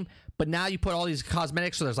game, but now you put all these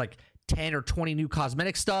cosmetics, so there's like 10 or 20 new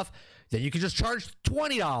cosmetic stuff, then you can just charge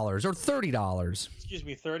 $20 or $30. Excuse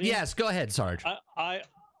me, 30? Yes, go ahead, Sarge.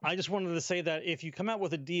 I just wanted to say that if you come out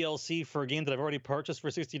with a DLC for a game that I've already purchased for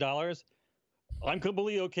 $60, I'm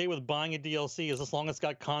completely okay with buying a DLC as long as it's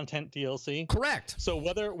got content DLC. Correct. So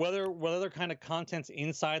whether kind of content's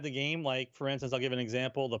inside the game, like for instance, I'll give an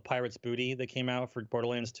example, the Pirate's Booty that came out for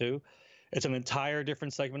Borderlands 2. It's an entire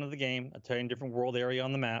different segment of the game, a entire different world area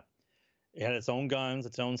on the map. It had its own guns,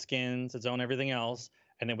 its own skins, its own everything else,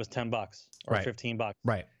 and it was $10 or Right. $15.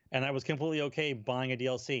 Right. And I was completely okay buying a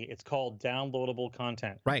DLC. It's called downloadable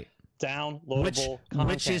content. Right. Downloadable content.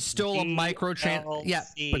 Which is still a microtransaction. Yeah,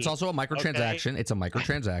 but it's also a microtransaction. Okay. It's a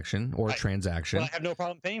microtransaction or a transaction. Well, I have no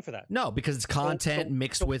problem paying for that. No, because it's content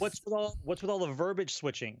mixed with. What's with all the verbiage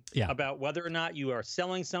switching about whether or not you are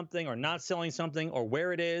selling something or not selling something, or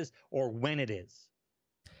where it is or when it is?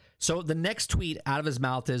 So the next tweet out of his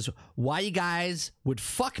mouth is, "Why you guys would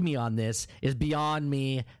fuck me on this is beyond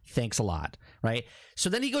me. Thanks a lot." Right. So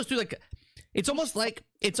then he goes through like, it's almost like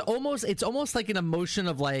an emotion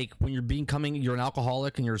of like when you're an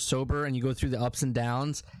alcoholic and you're sober and you go through the ups and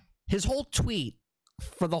downs. His whole tweet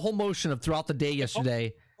for the whole motion of throughout the day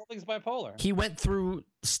yesterday, Thing's bipolar. he went through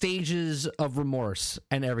stages of remorse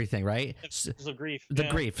and everything. Right. The grief. The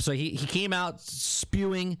grief. So he came out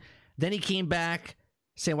spewing. Then he came back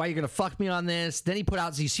saying, "Why are you going to fuck me on this?" Then he put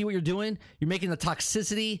out, "So you see what you're doing? You're making the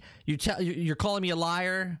toxicity. You're calling me a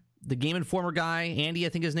liar." The Game Informer guy, Andy, I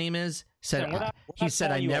think his name is, said he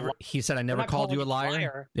said I never called you a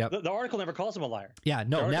liar. Yep. The article never calls him a liar. Yeah,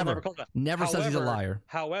 no, never says he's a liar.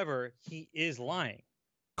 However, he is lying.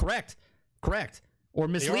 Correct. Or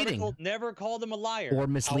misleading. The article never called him a liar. Or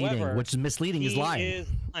misleading, however, which is misleading is lying. He is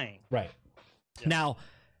lying. Right. Yeah. Now,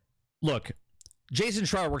 look, Jason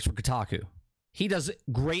Schreier works for Kotaku. He does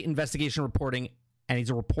great investigation reporting, and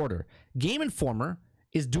he's a reporter. Game Informer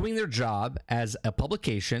is doing their job as a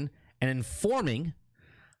publication and informing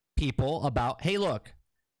people about, hey, look,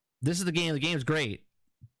 this is the game. The game's great.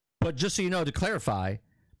 But just so you know, to clarify,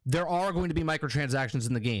 there are going to be microtransactions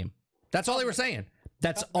in the game. That's all they were saying.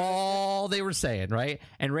 That's all they were saying, right?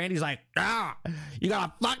 And Randy's like, you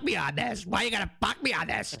gotta fuck me on this. Why you gotta fuck me on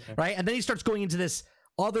this? Right? And then he starts going into this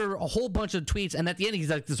a whole bunch of tweets, and at the end he's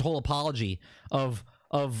like this whole apology of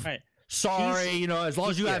right. Sorry, as long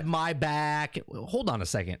as you have my back. Hold on a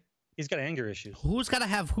second. He's got anger issues. Who's got to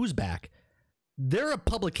have whose back? They're a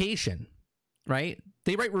publication, right?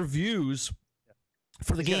 They write reviews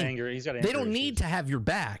for the game. He's got anger they don't need to have your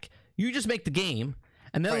back. You just make the game,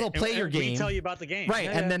 and then they'll play your game. We tell you about the game. Right,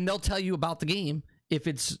 and then they'll tell you about the game if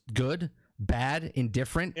it's good, bad,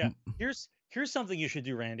 indifferent. Yeah. Here's something you should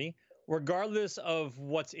do, Randy. Regardless of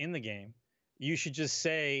what's in the game, you should just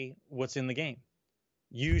say what's in the game.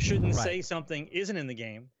 You shouldn't say something isn't in the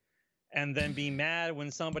game and then be mad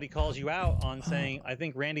when somebody calls you out on saying, I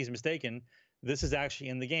think Randy's mistaken. This is actually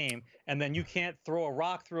in the game. And then you can't throw a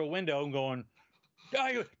rock through a window and going,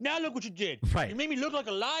 now look what you did. Right. You made me look like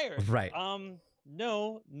a liar. Right.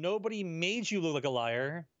 No, nobody made you look like a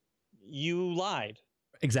liar. You lied.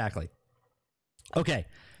 Exactly. Okay.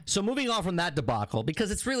 So moving on from that debacle,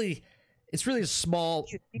 because it's really a small.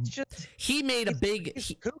 He made a big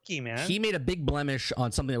kooky, man. He made a big blemish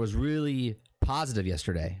on something that was really positive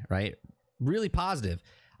yesterday, right? Really positive.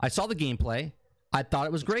 I saw the gameplay. I thought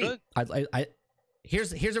it was great.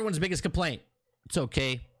 Here's everyone's biggest complaint. It's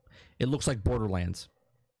okay. It looks like Borderlands.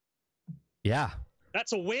 Yeah.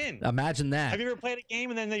 That's a win. Imagine that. Have you ever played a game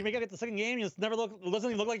and then you make it the second game and it doesn't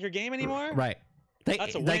even look like your game anymore? Right.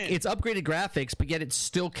 That's a win. Like, it's upgraded graphics, but yet it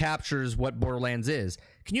still captures what Borderlands is.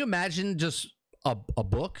 Can you imagine just a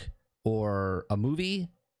book or a movie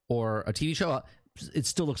or a TV show? It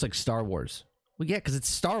still looks like Star Wars. Well, yeah, because it's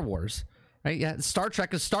Star Wars, right? Yeah, Star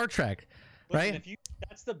Trek is Star Trek, right? If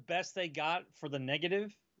that's the best they got for the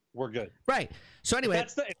negative, we're good. Right. So anyway,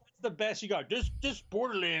 if that's the best you got. This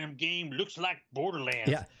Borderlands game looks like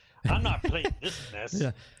Borderlands. Yeah. I'm not playing this mess.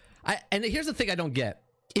 Yeah. And here's the thing I don't get.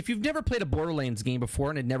 If you've never played a Borderlands game before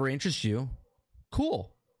and it never interests you,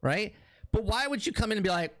 cool, right? But why would you come in and be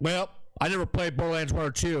like, well, I never played Borderlands 1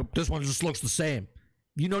 or 2. This one just looks the same.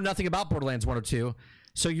 You know nothing about Borderlands 1 or 2,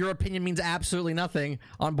 so your opinion means absolutely nothing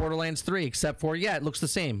on Borderlands 3, except for, yeah, it looks the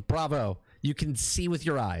same. Bravo. You can see with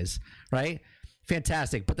your eyes, right?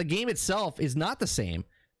 Fantastic. But the game itself is not the same.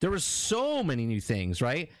 There were so many new things,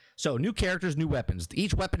 right? So new characters, new weapons.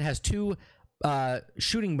 Each weapon has 2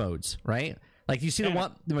 shooting modes, right? Like you see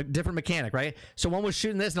the different mechanic, right? So one was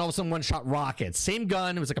shooting this, and all of a sudden one shot rockets. Same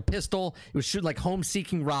gun. It was like a pistol. It was shooting like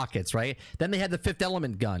home-seeking rockets, right? Then they had the Fifth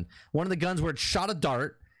Element gun. One of the guns where it shot a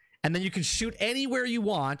dart, and then you can shoot anywhere you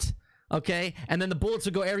want, okay? And then the bullets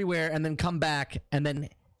would go everywhere, and then come back, and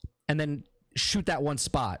then shoot that one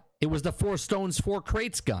spot. It was the 4 stones, 4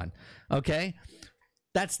 crates gun, okay?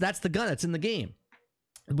 That's the gun that's in the game.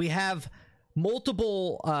 We have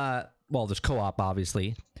multiple. There's co-op,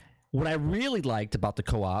 obviously. What I really liked about the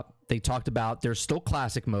co-op, they talked about there's still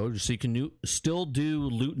classic mode, so you can still do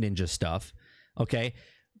loot ninja stuff, okay?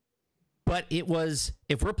 But it was,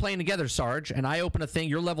 if we're playing together, Sarge, and I open a thing,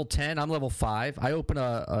 you're level 10, I'm level 5, I open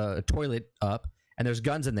a toilet up, and there's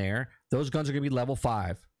guns in there, those guns are going to be level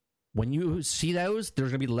 5. When you see those,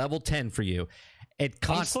 there's going to be level 10 for you. I'm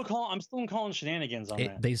still calling shenanigans on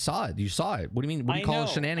that. They saw it. You saw it. What do you mean? What are you calling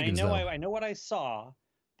shenanigans, I know what I saw,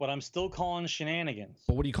 but I'm still calling shenanigans.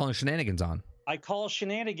 But what are you calling shenanigans on? I call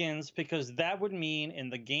shenanigans because that would mean in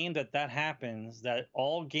the game that happens, that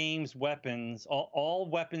all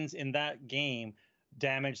weapons in that game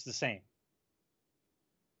damage the same.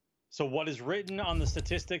 So what is written on the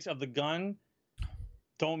statistics of the gun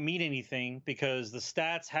don't mean anything because the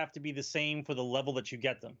stats have to be the same for the level that you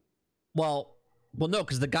get them. Well, no,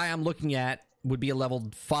 because the guy I'm looking at would be a level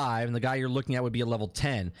 5, and the guy you're looking at would be a level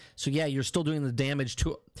 10. So yeah, you're still doing the damage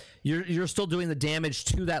to you're still doing the damage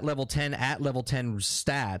to that level 10 at level 10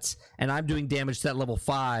 stats, and I'm doing damage to that level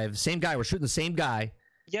 5. Same guy, we're shooting the same guy.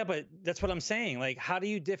 Yeah, but that's what I'm saying. Like, how do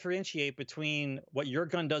you differentiate between what your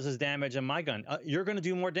gun does as damage and my gun? You're going to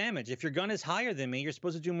do more damage. If your gun is higher than me, you're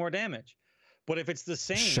supposed to do more damage. But if it's the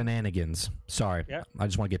same, shenanigans. Sorry, yeah, I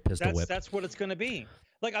just want to get pistol whipped. That's what it's going to be.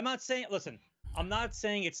 Like, I'm not saying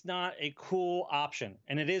it's not a cool option,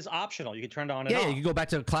 and it is optional. You can turn it on and off. Yeah, you can go back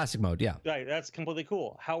to classic mode. Yeah, right. That's completely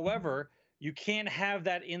cool. However, you can't have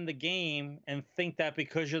that in the game and think that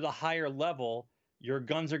because you're the higher level, your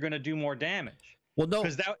guns are going to do more damage. Well, no,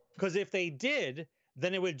 because if they did,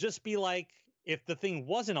 then it would just be like if the thing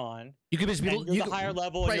wasn't on, you could just be you're the higher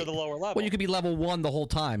level and you're the lower level. Well, you could be level 1 the whole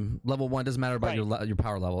time. Level 1 doesn't matter about your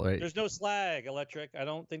power level. Right? There's no slag, Electric. I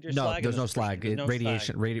don't think there's slag. There's no slag.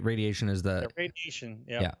 Radiation. Radiation is the radiation.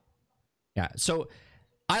 Yeah. Yeah. So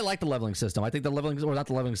I like the leveling system. I think the leveling, or not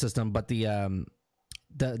the leveling system, but the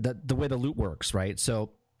way the loot works. Right.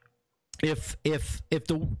 So if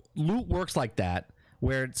the loot works like that,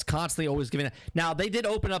 where it's constantly always giving it. Now, they did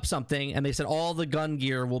open up something, and they said all the gun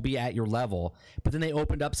gear will be at your level. But then they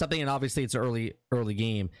opened up something, and obviously it's an early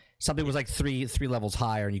game. Something was like three levels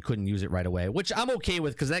higher, and you couldn't use it right away, which I'm okay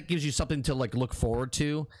with because that gives you something to like look forward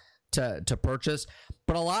to purchase.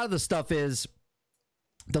 But a lot of the stuff that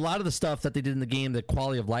they did in the game, the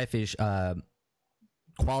quality of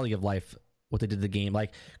life, what they did in the game,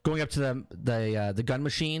 like going up to the gun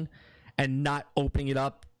machine and not opening it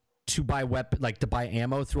up to buy to buy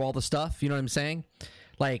ammo through all the stuff. You know what I'm saying?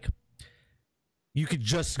 Like, you could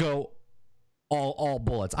just go all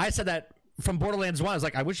bullets. I said that from Borderlands 1. I was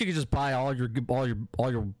like, I wish you could just buy all your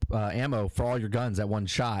ammo for all your guns at one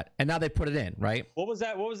shot. And now they put it in, right? What was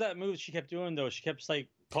that move she kept doing though? She kept like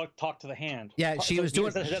talk to the hand. Yeah, she was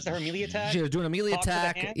doing. That's her melee attack. She was doing a melee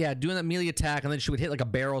attack. Yeah, doing that melee attack, and then she would hit like a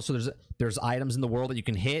barrel. So there's items in the world that you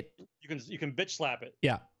can hit. You can bitch slap it.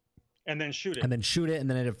 Yeah. And then shoot it. And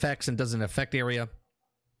then it affects and does an effect area.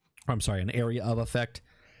 Or, I'm sorry, an area of effect.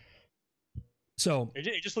 So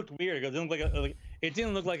it just looked weird. It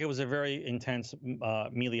didn't look like it was a very intense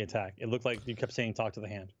melee attack. It looked like you kept saying "talk to the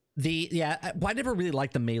hand." I never really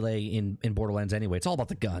liked the melee in Borderlands anyway. It's all about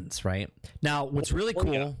the guns, right? Now, what's really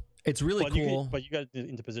cool. Yeah. It's really cool. But you got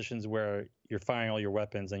into positions where you're firing all your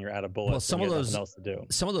weapons and you're out of bullets. Well, some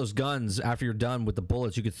of those guns, after you're done with the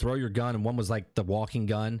bullets, you could throw your gun, and one was like the walking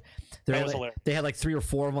gun. They had like 3 or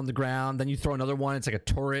 4 of them on the ground. Then you throw another one, it's like a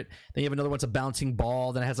turret. Then you have another one, it's a bouncing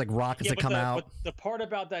ball. Then it has like rockets that come out. But the part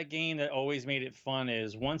about that game that always made it fun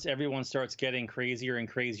is once everyone starts getting crazier and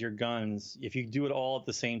crazier guns, if you do it all at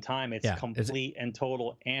the same time, it's complete and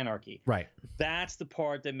total anarchy. Right. That's the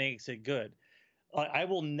part that makes it good. I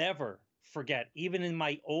will never forget, even in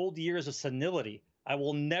my old years of senility, I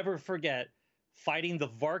will never forget fighting the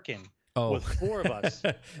Varkin with 4 of us.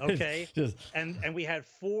 Okay. And we had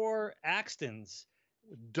 4 Axtons,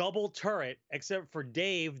 double turret, except for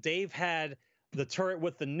Dave. Dave had the turret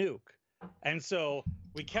with the nuke. And so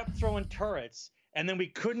we kept throwing turrets, and then we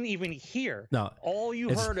couldn't even hear. No, all you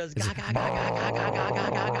heard is ga ga ga ga ga ga ga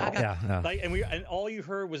ga ga. Yeah. Like, and all you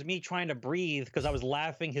heard was me trying to breathe because I was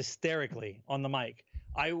laughing hysterically on the mic.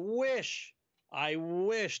 I wish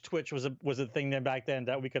Twitch was a thing there back then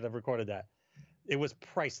that we could have recorded that. It was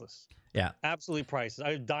priceless. Yeah, absolutely priceless.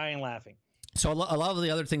 I was dying laughing. So a lot of the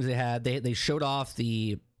other things they had, they showed off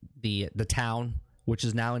the town, which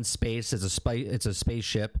is now in space. It's a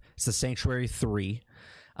spaceship. It's the Sanctuary 3.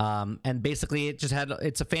 And basically it's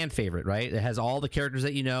a fan favorite, right? It has all the characters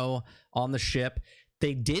that you know on the ship.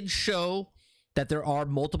 They did show that there are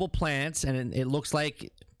multiple planets, and it looks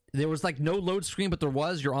like there was like no load screen, but there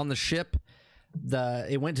was. You're on the ship.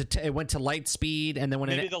 It went to light speed, and then when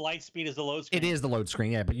maybe the light speed is the load screen. It is the load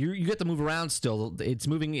screen, yeah. But you get to move around still. It's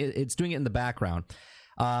moving. It's doing it in the background.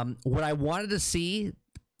 What I wanted to see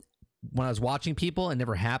when I was watching people, and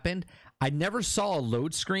never happened. I never saw a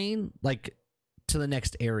load screen like to the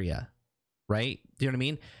next area, right? Do you know what I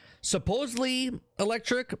mean? Supposedly,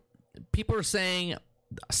 Electric, people are saying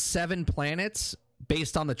 7 planets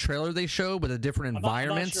based on the trailer they showed with a different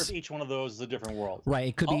environments. I'm not sure if each one of those is a different world. Right,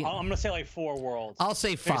 it could be. I'm going to say like 4 worlds. I'll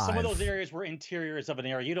say 5. Some of those areas were interiors of an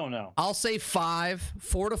area. You don't know. I'll say 4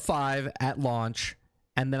 to 5 at launch.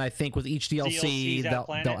 And then I think with each DLC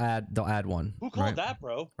they'll add one. Who called that,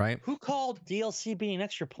 bro? Right? Who called DLC being an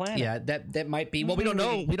extra planet? Yeah, that might be. Well, we don't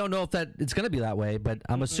know. We don't know if it's going to be that way, but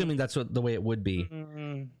I'm assuming that's the way it would be.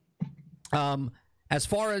 As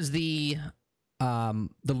far as the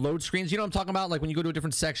load screens, you know what I'm talking about? Like when you go to a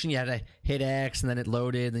different section, you had to hit X and then it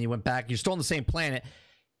loaded, and then you went back. You're still on the same planet.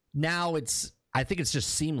 Now I think it's just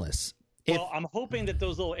seamless. Well, I'm hoping that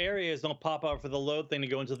those little areas don't pop up for the load thing to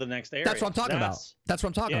go into the next area. That's what I'm talking about. That's what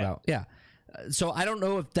I'm talking about. Yeah. So I don't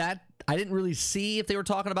know if I didn't really see if they were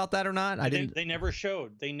talking about that or not. They never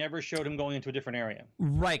showed. They never showed him going into a different area.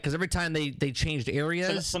 Right, because every time they changed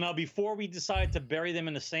areas. So now, before we decide to bury them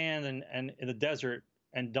in the sand and in the desert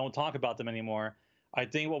and don't talk about them anymore, I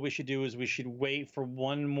think what we should do is we should wait for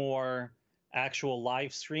one more actual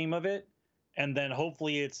live stream of it, and then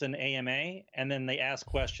hopefully it's an AMA, and then they ask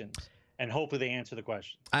questions. And hopefully they answer the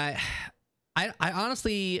question. I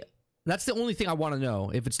honestly, that's the only thing I want to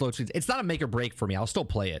know. If it's load screens, it's not a make or break for me. I'll still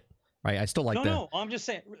play it, right? I still like. No. I'm just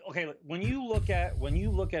saying. Okay, when you look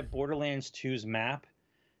at Borderlands 2's map,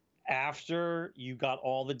 after you got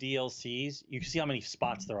all the DLCs, you can see how many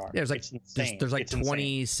spots there are. Yeah, there's like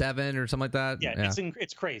 27 or something like that. Yeah.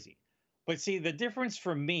 It's crazy. But see, the difference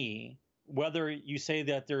for me, whether you say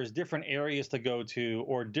that there's different areas to go to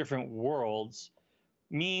or different worlds,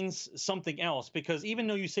 means something else, because even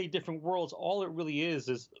though you say different worlds, all it really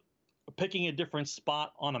is picking a different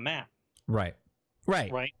spot on a map. Right.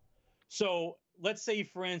 So let's say,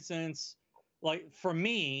 for instance, like for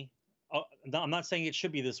me, I'm not saying it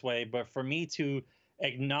should be this way, but for me to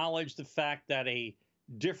acknowledge the fact that a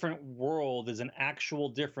different world is an actual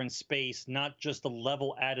different space, not just a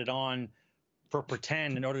level added on for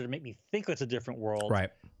pretend in order to make me think it's a different world. Right.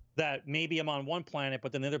 That maybe I'm on one planet,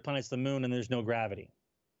 but then the other planet's the moon and there's no gravity.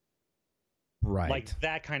 Right. Like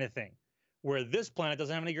that kind of thing, where this planet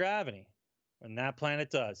doesn't have any gravity and that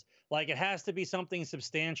planet does. Like it has to be something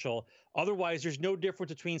substantial. Otherwise, there's no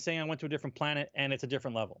difference between saying I went to a different planet and it's a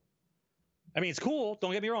different level. I mean, it's cool.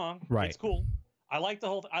 Don't get me wrong. Right. It's cool. I like the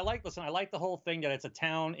whole thing that it's a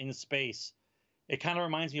town in space. It kind of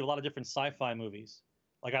reminds me of a lot of different sci-fi movies.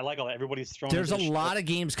 Like I like all that. Everybody's thrown. There's a lot of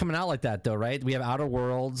games coming out like that, though, right? We have Outer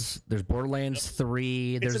Worlds. There's Borderlands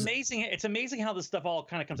 3. It's amazing. It's amazing how this stuff all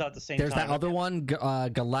kind of comes out at the same time. There's that other one,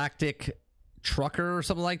 Galactic Trucker or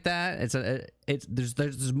something like that.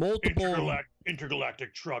 There's multiple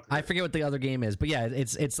Intergalactic Trucker. I forget what the other game is, but yeah,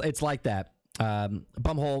 it's like that.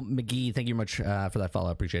 Bumhole McGee, thank you much for that follow.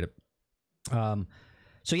 I appreciate it.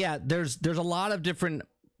 So yeah, there's a lot of different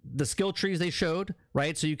the skill trees they showed,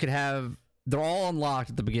 right? So you could have. They're all unlocked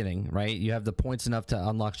at the beginning, right? You have the points enough to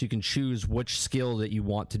unlock, so you can choose which skill that you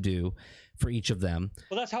want to do for each of them.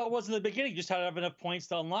 Well, that's how it was in the beginning. You just had to have enough points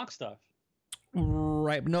to unlock stuff.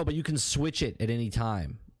 Right. No, but you can switch it at any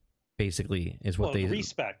time, basically, is what they...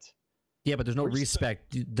 Respect. Yeah, but there's no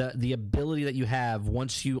respect. The ability that you have,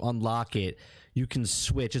 once you unlock it, you can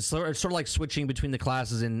switch. It's sort of like switching between the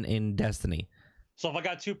classes in Destiny. So if I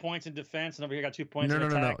got 2 points in defense and over here I got 2 points in No.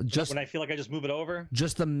 attack, just when I feel like I just move it over?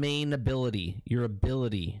 Just the main ability, your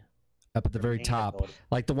ability up at the very top.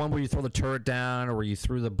 Like the one where you throw the turret down or where you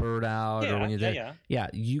threw the bird out. Yeah, or when you did. Yeah,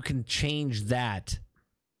 you can change that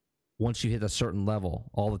once you hit a certain level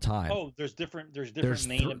all the time. Oh, there's different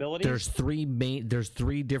main abilities. There's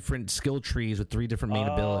three different skill trees with three different main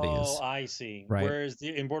abilities. Oh, I see. Right. Whereas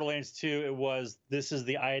in Borderlands 2, it was this is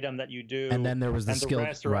the item that you do, and then there was the skill.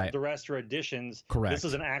 The rest are additions. Correct. This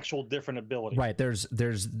is an actual different ability. Right. There's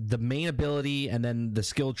the main ability and then the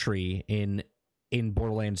skill tree in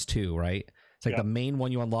Borderlands 2. Right. It's like the main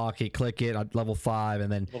one you unlock it, click it at level 5,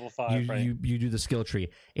 and then level 5, you do the skill tree.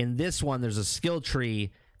 In this one, there's a skill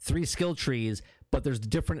tree. 3 skill trees, but there's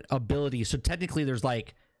different abilities. So technically there's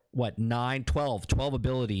like, 12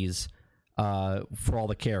 abilities for all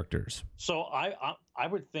the characters. So I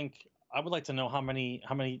would think, I would like to know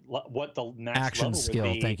what the max action level skill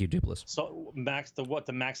would be. Thank you, Dupless. So what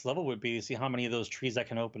the max level would be to see how many of those trees that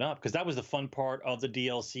can open up, because that was the fun part of the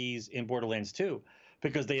DLCs in Borderlands 2,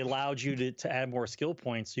 because they allowed you to add more skill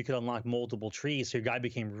points so you could unlock multiple trees, so your guy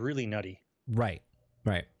became really nutty. Right.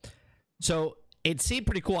 So it seemed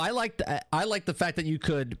pretty cool. I liked the fact that you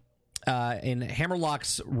could, in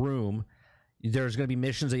Hammerlock's room, there's going to be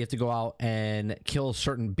missions that you have to go out and kill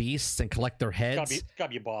certain beasts and collect their heads. Gotta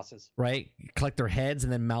be bosses, right? Collect their heads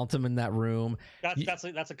and then mount them in that room.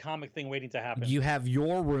 That's a comic thing waiting to happen. You have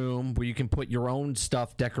your room where you can put your own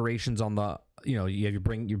stuff, decorations on the. You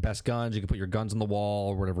bring your best guns. You can put your guns on the wall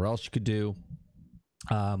or whatever else you could do.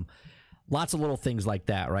 Lots of little things like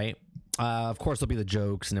that, right? Of course, there'll be the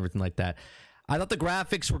jokes and everything like that. I thought the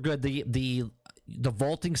graphics were good. The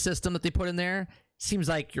vaulting system that they put in there seems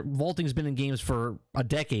like vaulting's been in games for a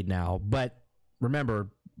decade now. But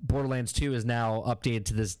remember, Borderlands 2 is now updated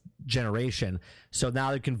to this generation. So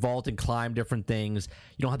now you can vault and climb different things.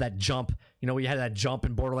 You don't have that jump. We had that jump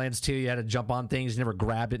in Borderlands 2. You had to jump on things. You never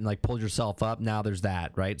grabbed it and like pulled yourself up. Now there's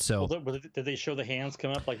that, right? So did they show the hands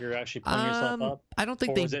come up like you're actually pulling yourself up? I don't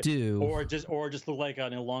think they do. Or just look like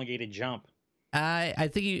an elongated jump. I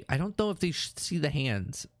think I don't know if they see the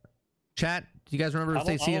hands. Chat, do you guys remember if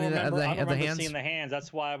they see any of the hands? I remember seeing the hands.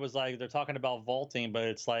 That's why I was like, they're talking about vaulting, but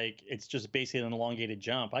it's like it's just basically an elongated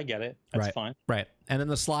jump. I get it. That's fine. Right. And then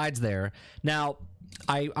the slides there. Now,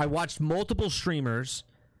 I watched multiple streamers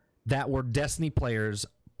that were Destiny players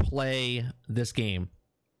play this game,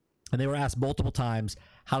 and they were asked multiple times,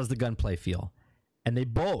 how does the gunplay feel? And they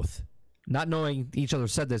both, not knowing each other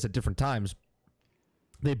said this at different times,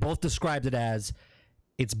 they both described it as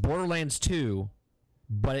it's Borderlands 2,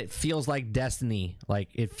 but it feels like Destiny. Like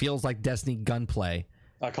it feels like Destiny gunplay.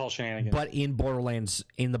 I call shenanigans. But in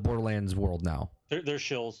the Borderlands world now. They're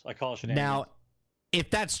shills. I call shenanigans. Now,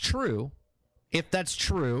 if that's true,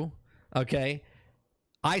 okay,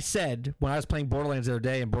 I said when I was playing Borderlands the other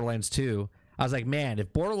day in Borderlands 2, I was like, man,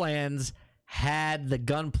 if Borderlands had the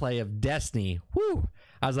gunplay of Destiny, whoo,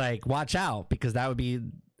 I was like, watch out, because that would be...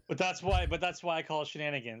 But that's why I call it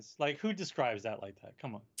shenanigans. Like, who describes that like that?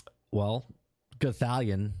 Come on. Well,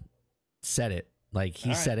 Gothalion said it. Like,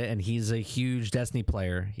 he said it, and he's a huge Destiny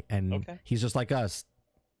player, and he's just like us.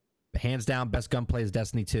 Hands down, best gunplay is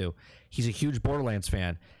Destiny 2. He's a huge Borderlands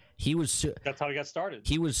fan. That's how he got started.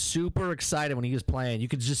 He was super excited when he was playing. You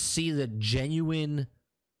could just see the genuine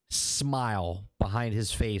smile behind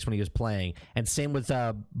his face when he was playing. And same with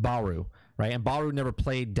Baru, right? And Baru never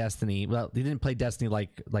played Destiny. Well, he didn't play Destiny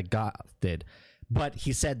like Goth did. But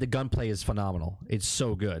he said the gunplay is phenomenal. It's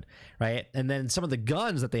so good, right? And then some of the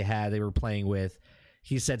guns that they were playing with,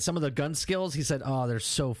 he said some of the gun skills, he said, oh, they're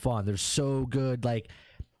so fun. They're so good. Like,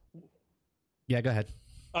 yeah, go ahead.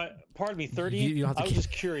 Pardon me, 30. I was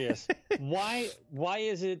just curious. Why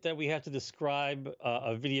is it that we have to describe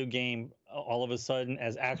a video game all of a sudden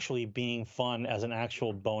as actually being fun as an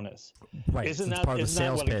actual bonus? Right. Isn't that what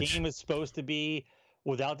a game is supposed to be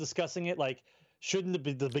without discussing it? Like, shouldn't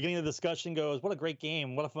the beginning of the discussion goes, what a great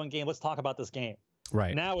game, what a fun game, let's talk about this game.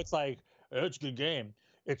 Right. Now it's like, oh, it's a good game,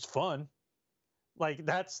 it's fun. Like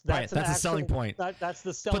that's right. That's a selling point. That's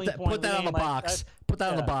the selling point. Put that on the box. Put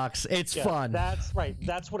that on the box. It's fun. That's right.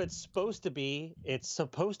 That's what it's supposed to be. It's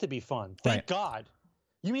supposed to be fun. Thank God.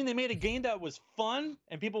 You mean they made a game that was fun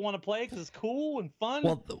and people want to play because it's cool and fun?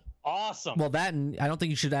 Well, awesome. Well, and I don't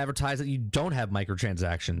think you should advertise that you don't have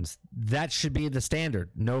microtransactions. That should be the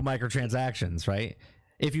standard. No microtransactions, right?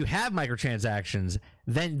 If you have microtransactions,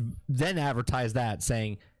 then advertise that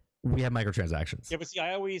saying we have microtransactions. Yeah, but see,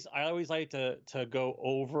 I always like to go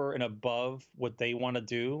over and above what they want to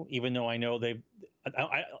do, even though I know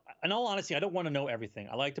in all honesty, I don't want to know everything.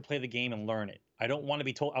 I like to play the game and learn it. I don't want to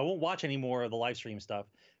be told. I won't watch any more of the live stream stuff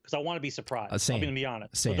because I want to be surprised. I'm going to be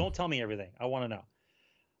honest. Same. So don't tell me everything. I want to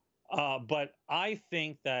know. But I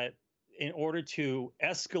think that in order to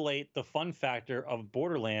escalate the fun factor of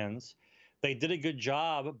Borderlands, they did a good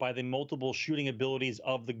job by the multiple shooting abilities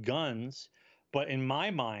of the guns But in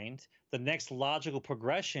my mind, the next logical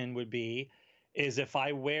progression would be is if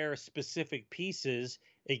I wear specific pieces,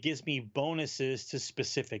 it gives me bonuses to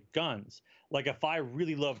specific guns. Like if I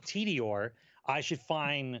really love Tediore, I should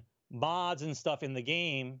find mods and stuff in the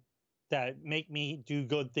game that make me do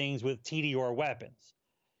good things with Tediore weapons.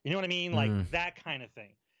 You know what I mean? Like that kind of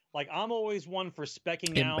thing. Like I'm always one for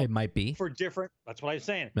specking out. It might be for different. That's what I'm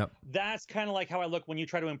saying. Yep. That's kind of like how I look when you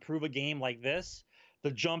try to improve a game like this.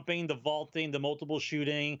 The jumping, the vaulting, the multiple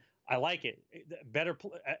shooting. I like it. Better,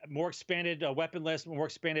 more expanded weapon list, more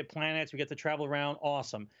expanded planets. We get to travel around.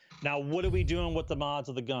 Awesome. Now, what are we doing with the mods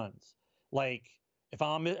of the guns? Like, if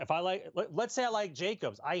I like, let's say I like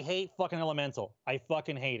Jacobs. I hate fucking Elemental. I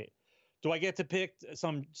fucking hate it. Do I get to pick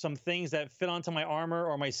some things that fit onto my armor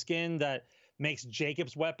or my skin that makes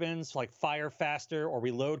Jacobs weapons like fire faster or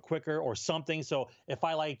reload quicker or something? So if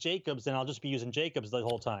I like Jacobs, then I'll just be using Jacobs the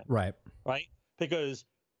whole time. right. Right? Because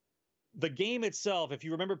the game itself, if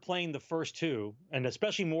you remember playing the first two, and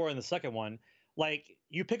especially more in the second one, like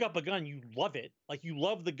you pick up a gun, you love it. Like you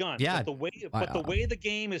love the gun. Yeah. But the way the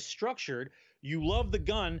game is structured, you love the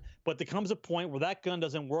gun, but there comes a point where that gun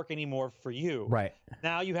doesn't work anymore for you. Right.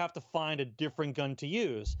 Now you have to find a different gun to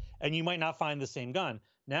use, and you might not find the same gun.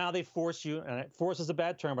 Now they force you, and force is a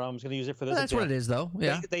bad term, but I'm just going to use it for this. Well, that's what it is, though.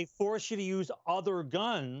 Yeah. They force you to use other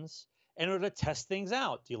guns in order to test things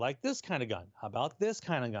out. Do you like this kind of gun? How about this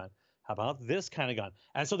kind of gun? How about this kind of gun?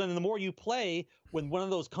 And so then the more you play, when one of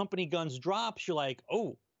those company guns drops, you're like,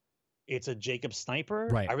 oh, it's a Jacobs sniper?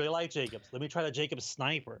 Right. I really like Jacobs. Let me try the Jacobs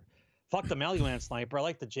sniper. Fuck the Maluan sniper. I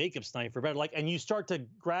like the Jacobs sniper better. Like, and you start to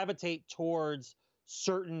gravitate towards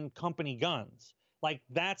certain company guns. Like,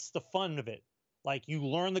 that's the fun of it. Like, you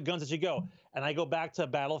learn the guns as you go. And I go back to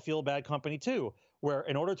Battlefield Bad Company 2, where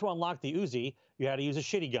in order to unlock the Uzi, you had to use a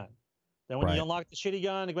shitty gun. Then when you unlocked the shitty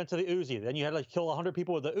gun, it went to the Uzi. Then you had to kill 100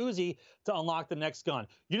 people with the Uzi to unlock the next gun.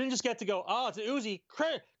 You didn't just get to go, oh, it's an Uzi.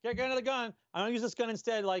 Get another gun. I'm going to use this gun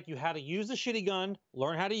instead. Like, you had to use the shitty gun,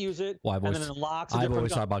 learn how to use it, and then it unlocks a different gun. I've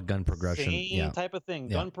always thought about gun progression. Same type of thing,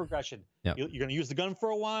 gun progression. Yeah. You're going to use the gun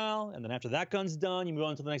for a while, and then after that gun's done, you move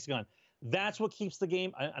on to the next gun. That's what keeps the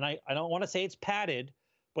game, and I don't want to say it's padded,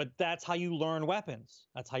 but that's how you learn weapons.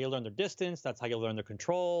 That's how you learn their distance. That's how you learn their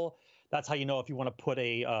control. That's how you know if you want to put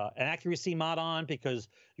an accuracy mod on because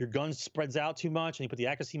your gun spreads out too much, and you put the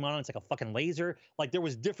accuracy mod on, it's like a fucking laser. Like there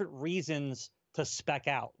was different reasons to spec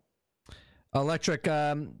out. Electric,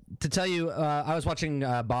 to tell you, I was watching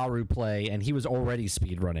Baru play, and he was already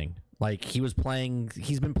speedrunning. Like he's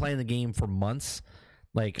been playing the game for months,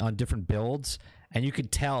 like on different builds. And you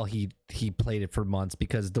could tell he played it for months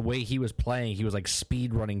because the way he was playing, he was like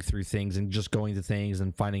speed running through things and just going to things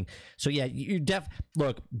and finding. So yeah,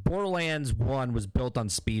 look, Borderlands 1 was built on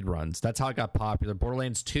speed runs. That's how it got popular.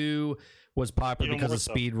 Borderlands 2 was popular because of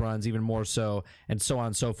speed runs, even more so, and so on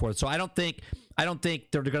and so forth. So I don't think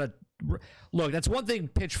they're gonna look. That's one thing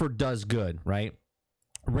Pitchford does good, right?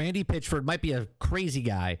 Randy Pitchford might be a crazy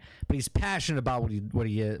guy, but he's passionate about what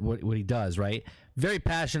he does, right? Very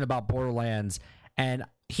passionate about Borderlands. And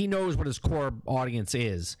he knows what his core audience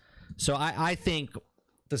is. So I think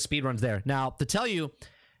the speedrun's there. Now, to tell you,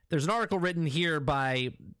 there's an article written here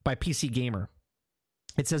by PC Gamer.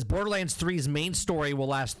 It says Borderlands 3's main story will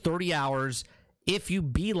last 30 hours if you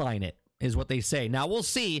beeline it, is what they say. Now, we'll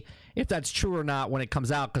see if that's true or not when it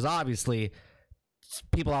comes out, because obviously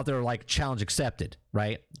people out there are like, challenge accepted,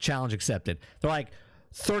 right? Challenge accepted. They're like,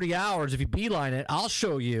 30 hours, if you beeline it, I'll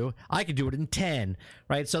show you. I could do it in 10,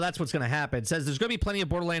 right? So that's what's going to happen. It says there's going to be plenty of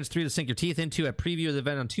Borderlands 3 to sink your teeth into at preview of the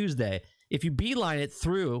event on Tuesday. If you beeline it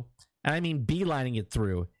through, and I mean beelining it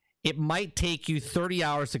through, it might take you 30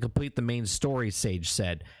 hours to complete the main story, Sage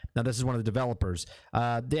said. Now, this is one of the developers.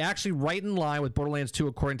 They actually right in line with Borderlands 2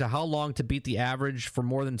 according to how long to beat the average for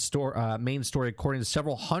more than main story, according to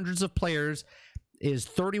several hundreds of players, is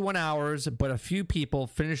 31 hours, but a few people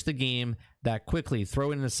finish the game that quickly.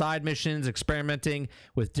 Throw in the side missions, experimenting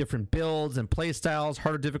with different builds and playstyles,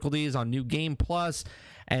 harder difficulties on New Game Plus,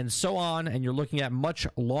 and so on. And you're looking at much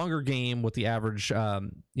longer game with the average,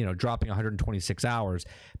 dropping 126 hours.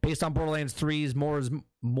 Based on Borderlands 3's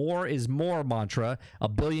more is more mantra, a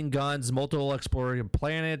billion guns, multiple exploring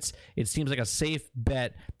planets, it seems like a safe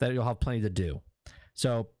bet that you'll have plenty to do.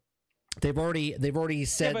 So They've already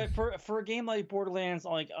said. Yeah, but for a game like Borderlands,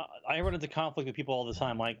 like I run into conflict with people all the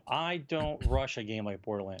time. Like I don't rush a game like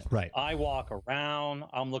Borderlands. Right. I walk around.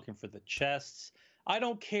 I'm looking for the chests. I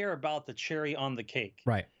don't care about the cherry on the cake.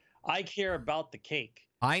 Right. I care about the cake.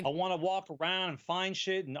 I want to walk around and find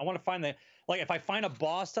shit, and I want to find like if I find a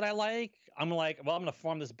boss that I like, I'm like, well, I'm gonna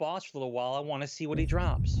farm this boss for a little while. I want to see what he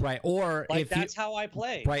drops. Right. Or Like if that's how I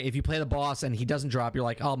play. right, if you play the boss and he doesn't drop, you're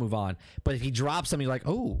like, I'll move on. But if he drops something, you're like,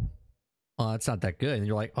 oh, it's not that good, and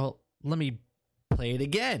you're like, oh, let me play it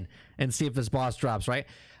again and see if this boss drops. Right.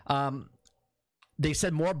 They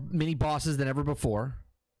said more mini bosses than ever before.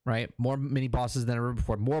 Right, more mini bosses than ever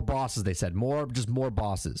before. More bosses, they said. More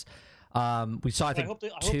bosses. We saw, I think, I hope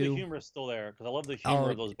the two. humor is still there because I love the humor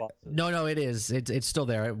of those bosses. No, it is. It's still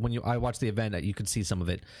there. When I watched the event, you could see some of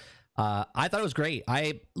it. I thought it was great.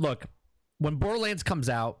 Look, when Borderlands comes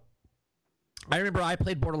out, I remember I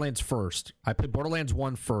played Borderlands first. I played Borderlands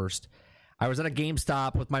 1 first. I was at a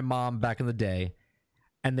GameStop with my mom back in the day,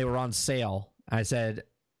 and they were on sale. I said,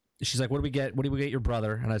 she's like, what do we get? What do we get your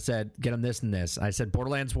brother? And I said, get him this and this. I said,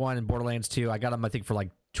 Borderlands 1 and Borderlands 2. I got them, I think, for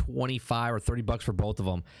like $25 or $30 for both of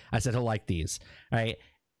them. I said, he'll like these. Right.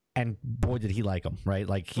 And boy, did he like them. Right.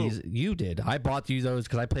 Like you did. I bought you those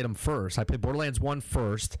because I played them first. I played Borderlands 1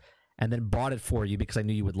 first and then bought it for you because I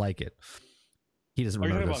knew you would like it. He doesn't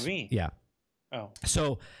remember this. About me? Yeah. Oh.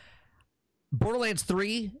 So Borderlands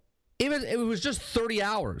 3, it was just 30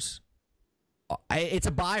 hours. It's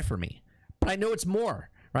a buy for me, but I know it's more.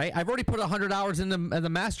 Right, I've already put 100 hours in the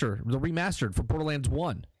remastered for Borderlands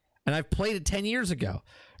 1, and I've played it 10 years ago.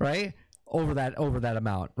 Right, over that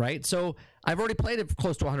amount. Right, so I've already played it for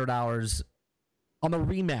close to 100 hours on the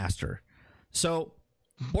remaster. So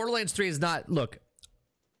Borderlands 3 is not. Look,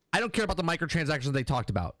 I don't care about the microtransactions they talked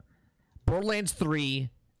about. Borderlands 3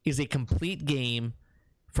 is a complete game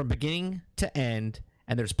from beginning to end,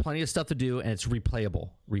 and there's plenty of stuff to do, and it's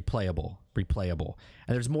replayable,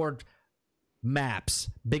 and there's more maps,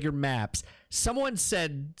 bigger maps. Someone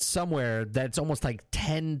said somewhere that it's almost like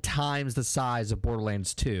 10 times the size of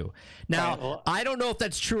Borderlands 2. Now, right, well, I don't know if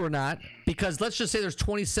that's true or not, because let's just say there's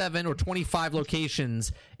 27 or 25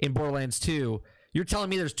 locations in Borderlands 2. You're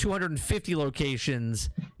telling me there's 250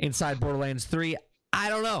 locations inside Borderlands 3. I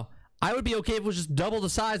don't know. I would be okay if it was just double the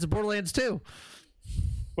size of Borderlands 2.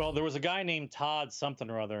 Well, there was a guy named Todd something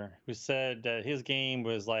or other who said that his game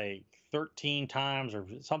was like 13 times or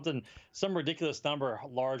something, some ridiculous number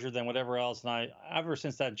larger than whatever else. And ever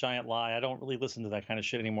since that giant lie, I don't really listen to that kind of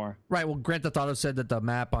shit anymore. Right. Well, Grand Theft Auto said that the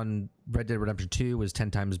map on Red Dead Redemption 2 was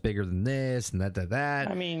 10 times bigger than this and that.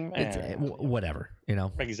 I mean, whatever, you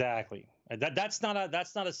know. Exactly. That's not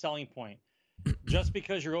a selling point. Just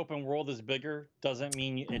because your open world is bigger doesn't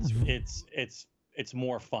mean it's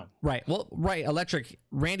more fun. Right. Well, right. Electric.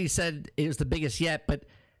 Randy said it was the biggest yet, but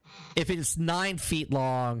if it's 9 feet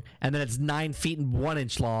long and then it's 9 feet and 1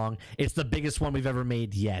 inch long, it's the biggest one we've ever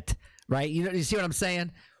made yet. Right? You see what I'm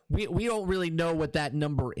saying? We don't really know what that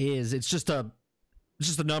number is. It's just a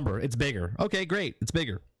number. It's bigger. Okay, great. It's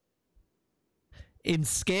bigger. In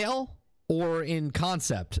scale or in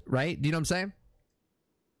concept, right? Do you know what I'm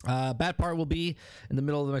saying? Bad part will be in the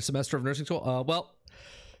middle of my semester of nursing school. Well,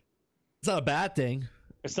 it's not a bad thing.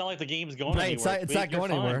 It's not like the game's going right, anywhere. It's not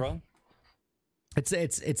going anywhere. Bro. It's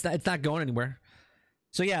not going anywhere.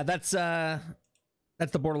 So yeah, that's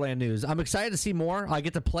the Borderland news. I'm excited to see more. I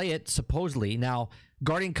get to play it supposedly. Now,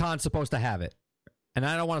 Guardian Con's supposed to have it. And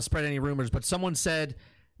I don't want to spread any rumors, but someone said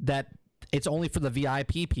that it's only for the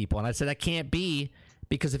VIP people. And I said that can't be,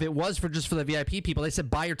 because if it was just for the VIP people, they said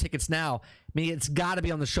buy your tickets now. I mean, it's got to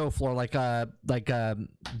be on the show floor like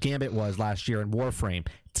Gambit was last year in Warframe.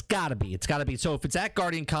 It's got to be. So if it's at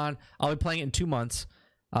Guardian Con, I'll be playing it in 2 months.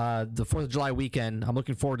 The 4th of July weekend. I'm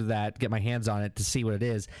looking forward to that. Get my hands on it to see what it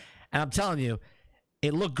is. And I'm telling you,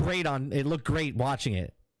 it looked great watching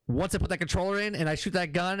it. Once I put that controller in and I shoot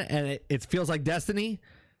that gun and it feels like Destiny,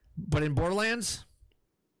 but in Borderlands,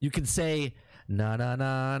 you can say na na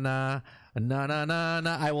na na na na na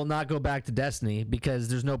na. I will not go back to Destiny because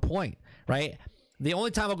there's no point, right? The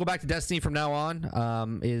only time I'll go back to Destiny from now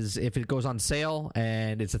on is if it goes on sale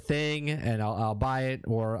and it's a thing and I'll buy it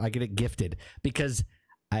or I get it gifted, because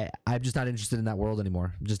I'm just not interested in that world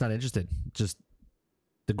anymore. I'm just not interested. Just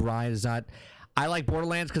the grind is not. I like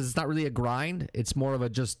Borderlands because it's not really a grind. It's more of a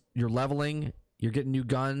just you're leveling, you're getting new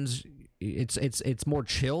guns. It's more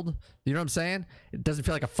chilled. You know what I'm saying? It doesn't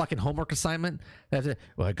feel like a fucking homework assignment.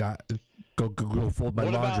 I got go fold my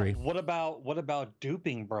laundry. What about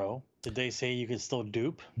duping, bro? Did they say you could still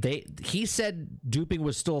dupe? He said duping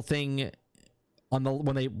was still a thing on the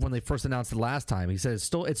when they first announced it last time. He said it's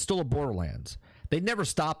still a Borderlands. They never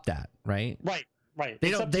stopped that, right? Right.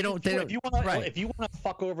 They don't. If you want to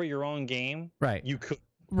fuck over your own game, right? You could.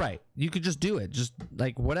 Right. You could just do it. Just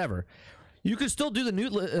like whatever. You could still do the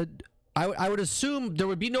new. I would assume there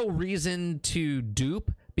would be no reason to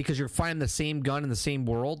dupe because you're finding the same gun in the same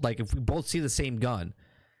world. Like if we both see the same gun,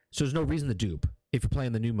 so there's no reason to dupe if you're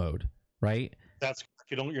playing the new mode. right? That's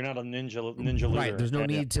you're not a ninja looter. Right. There's no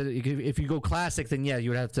need to. If you go classic, then yeah, you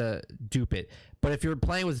would have to dupe it. But if you're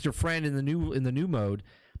playing with your friend in the new mode,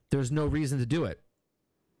 there's no reason to do it.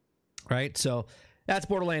 Right. So that's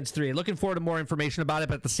Borderlands 3. Looking forward to more information about it,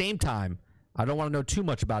 but at the same time, I don't want to know too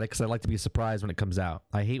much about it because I like to be surprised when it comes out.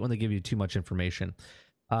 I hate when they give you too much information.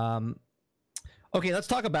 Okay, let's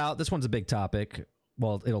talk about this. One's a big topic.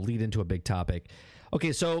 Well, it'll lead into a big topic.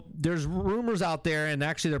 Okay, so there's rumors out there, and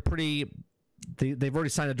actually they're pretty. They've already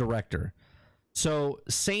signed a director. So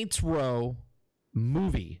Saints Row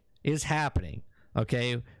movie is happening.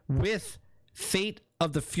 Okay, with Fate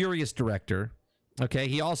of the Furious director. Okay,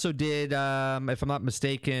 he also did, if I'm not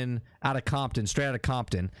mistaken, Straight Outta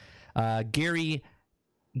Compton. Gary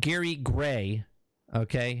Gray,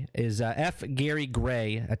 okay, is F. Gary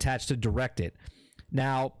Gray attached to direct it.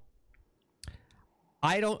 Now,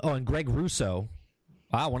 and Greg Russo.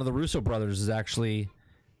 Wow, one of the Russo brothers is actually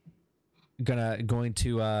going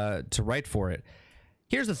to write for it.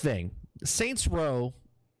 Here's the thing: Saints Row.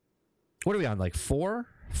 What are we on? Like 4,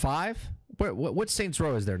 5? What Saints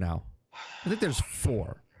Row is there now? I think there's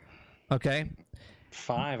 4. Okay,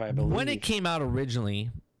 5, I believe. When it came out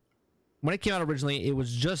originally, it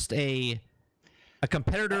was just a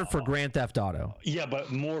competitor for Grand Theft Auto. Yeah,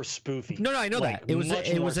 but more spoofy. No, I know that. It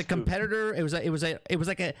was a competitor. It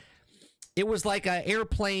was like a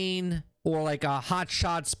airplane or like a Hot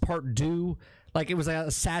Shots Part 2. Like it was like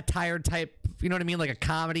a satire type, you know what I mean? Like a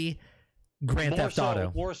comedy Grand Theft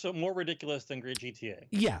Auto. More ridiculous than GTA.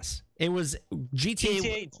 Yes. It was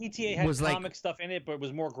GTA had comic stuff in it, but it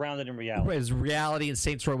was more grounded in reality. It was reality, and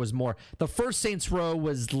Saints Row was more. The first Saints Row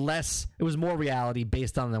was less. It was more reality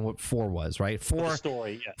based on than what 4 was, right? 4 the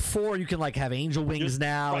story. Yeah. 4, you can like have angel wings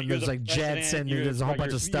now, and there's like jets, and there's a whole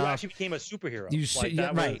bunch of stuff. You actually became a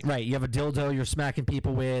superhero. Right. You have a dildo you're smacking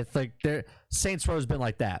people with. Like Saints Row has been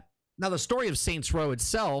like that. Now the story of Saints Row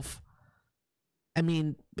itself, I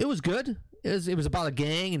mean, it was good. It was about a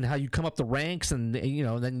gang and how you come up the ranks, and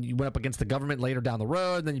then you went up against the government later down the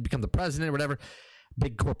road, and then you become the president or whatever.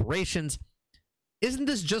 Big corporations. Isn't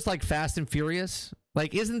this just like Fast and Furious?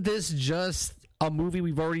 Like, isn't this just a movie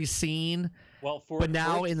we've already seen? Well,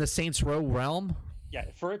 now in the Saints Row realm. Yeah,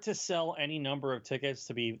 for it to sell any number of tickets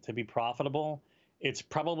to be profitable, it's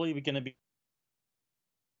probably going to be.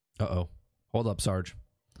 Uh-oh. Hold up, Sarge.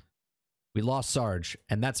 We lost Sarge,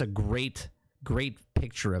 and that's a great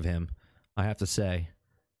picture of him. I have to say.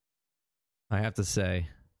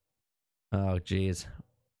 Oh, geez.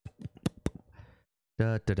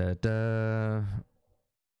 Da, da, da, da.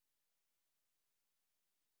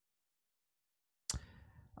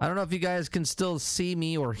 I don't know if you guys can still see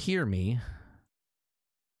me or hear me.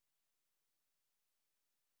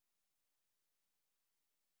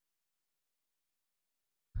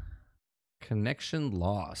 Connection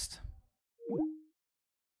lost.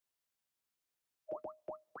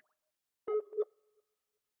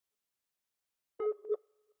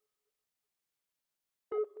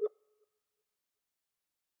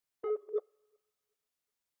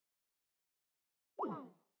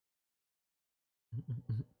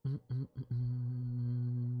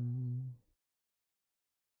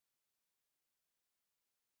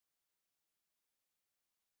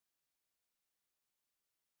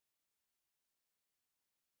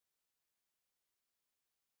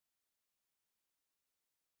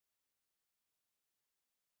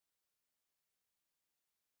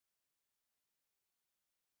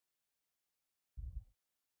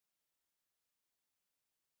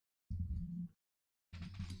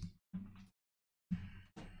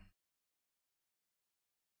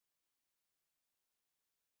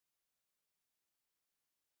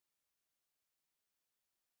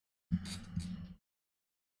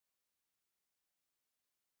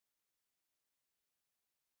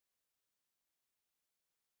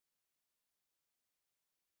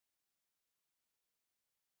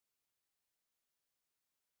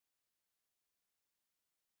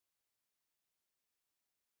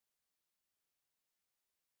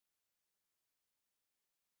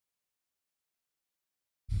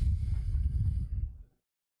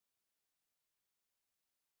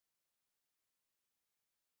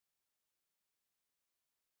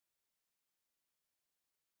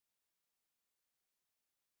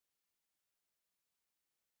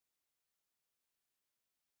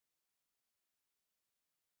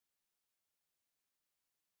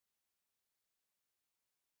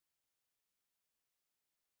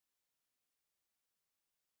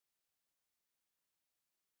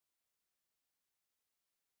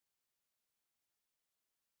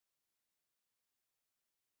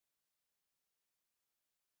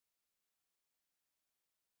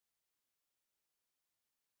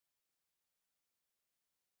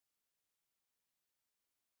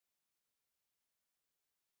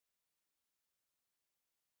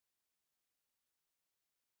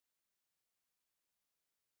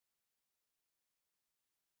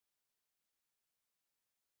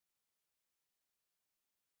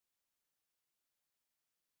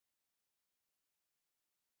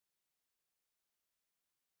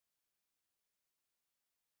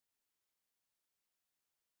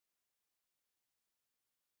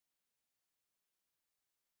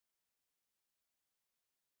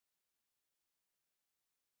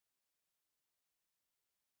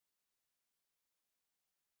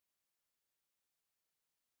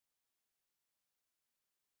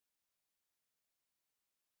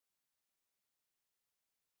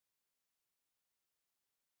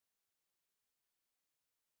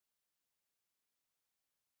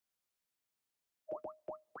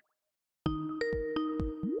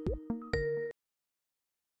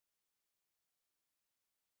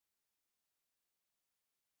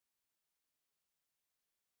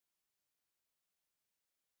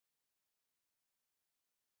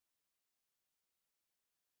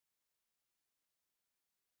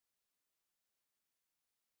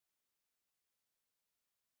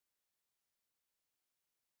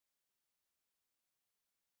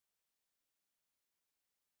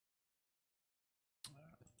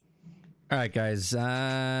 All right, guys.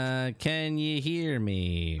 Can you hear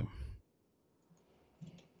me?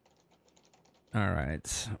 All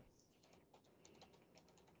right.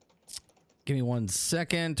 Give me 1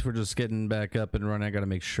 second. We're just getting back up and running. I got to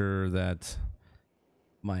make sure that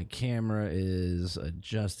my camera is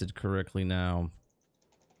adjusted correctly now.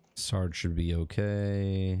 Sarge should be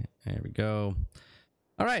okay. There we go.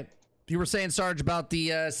 All right. You were saying, Sarge, about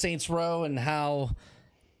the Saints Row and how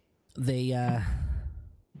they...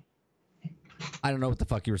 I don't know what the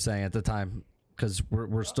fuck you were saying at the time, because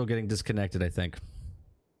we're still getting disconnected, I think.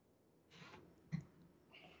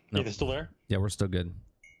 Nope. They're still there? Yeah, we're still good.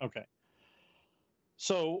 Okay.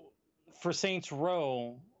 So for Saints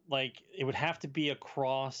Row, like, it would have to be a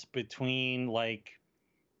cross between like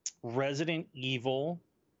Resident Evil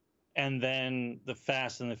and then the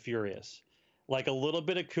Fast and the Furious. Like a little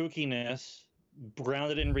bit of kookiness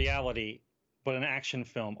grounded in reality, but an action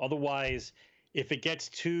film. Otherwise, if it gets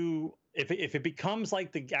too... If it becomes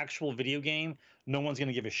like the actual video game, no one's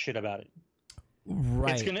gonna give a shit about it.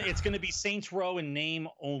 Right. It's gonna be Saints Row in name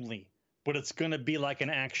only, but it's gonna be like an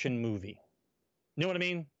action movie. You know what I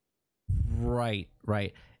mean? Right.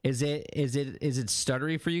 Is it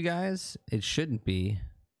stuttery for you guys? It shouldn't be.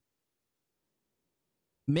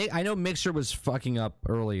 I know Mixer was fucking up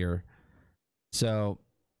earlier, so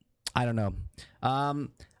I don't know.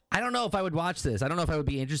 I don't know if I would watch this. I don't know if I would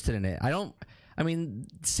be interested in it. I mean,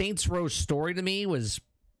 Saints Row's story to me was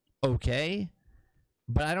okay,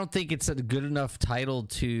 but I don't think it's a good enough title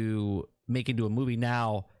to make into a movie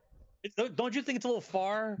now. Don't you think it's a little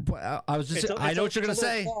far? I was just. I know what you're gonna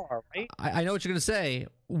say. Far, right? I know what you're gonna say.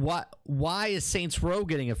 Why is Saints Row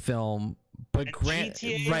getting a film, but Grand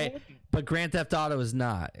Theft Auto is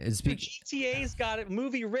not? GTA's got a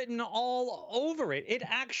movie written all over it. It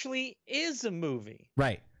actually is a movie.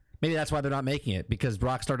 Right. Maybe that's why they're not making it, because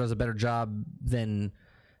Rockstar does a better job than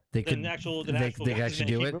they could actually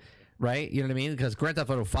do it, right? You know what I mean? Because Grand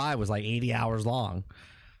Theft Auto 5 was like 80 hours long,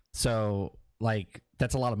 so like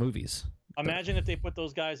that's a lot of movies. Imagine if they put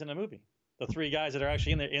those guys in a movie, the three guys that are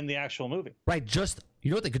actually in the actual movie. Right. Just,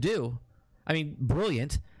 you know what they could do? I mean,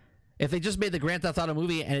 brilliant. If they just made the Grand Theft Auto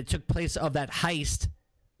movie and it took place of that heist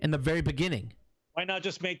in the very beginning. Why not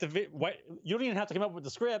just make you don't even have to come up with the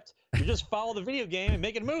script. You just follow the video game and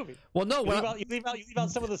make it a movie. Well, no, you leave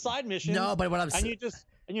out some of the side missions. No, but what I'm saying,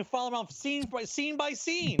 and you follow them around scene by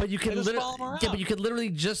scene. But you can literally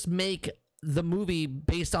just make the movie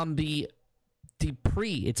based on the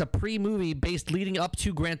it's a pre-movie based leading up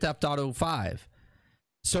to Grand Theft Auto 5.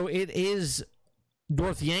 So it is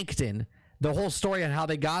North Yankton, the whole story on how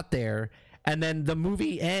they got there, and then the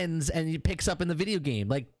movie ends and it picks up in the video game.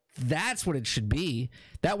 Like, that's what it should be.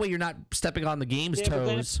 That way you're not stepping on the game's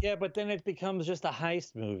toes. But then it becomes just a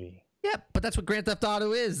heist movie. Yeah, but that's what Grand Theft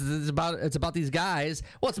Auto is. It's about these guys.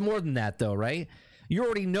 Well, it's more than that, though, right? You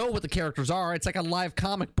already know what the characters are. It's like a live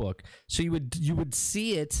comic book. So you would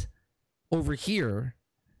see it over here,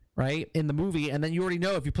 right, in the movie, and then you already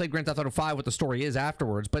know if you play Grand Theft Auto 5 what the story is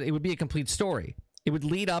afterwards, but it would be a complete story. It would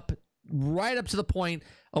lead up right up to the point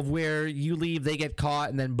of where you leave, they get caught,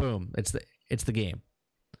 and then boom, it's the game.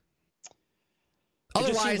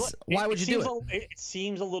 Otherwise, why would you do it? It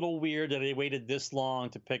seems a little weird that they waited this long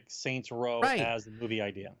to pick Saints Row as the movie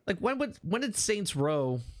idea. Like, when did Saints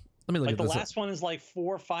Row... Let me look at this. The last one is like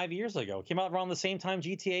 4 or 5 years ago. It came out around the same time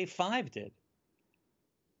GTA 5 did.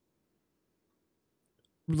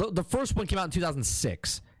 The first one came out in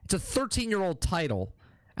 2006. It's a 13-year-old title,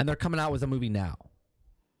 and they're coming out with a movie now.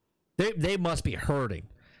 They must be hurting.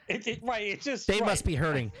 They must be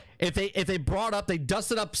hurting. If they brought up, they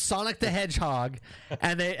dusted up Sonic the Hedgehog,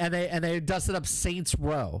 and they dusted up Saints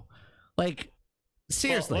Row. Like,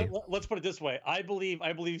 seriously. Well, let's put it this way. I believe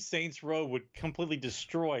Saints Row would completely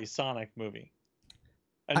destroy Sonic movie,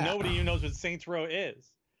 and nobody even knows what Saints Row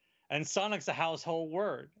is. And Sonic's a household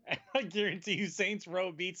word. I guarantee you, Saints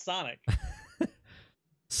Row beats Sonic.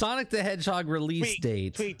 Sonic the Hedgehog release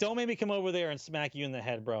date. Tweet, don't make me come over there and smack you in the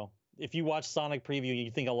head, bro. If you watch Sonic preview and you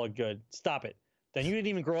think I'll look good, stop it. Then you didn't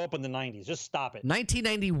even grow up in the 90s. Just stop it.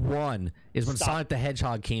 1991 is when Sonic the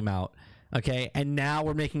Hedgehog came out. Okay, and now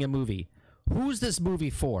we're making a movie. Who's this movie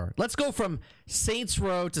for? Let's go from Saints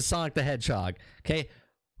Row to Sonic the Hedgehog. Okay,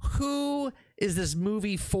 who is this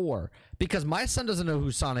movie for? Because my son doesn't know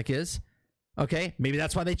who Sonic is. Okay, maybe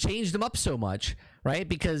that's why they changed him up so much, right?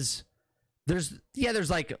 Because there's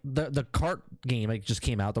like the kart game that just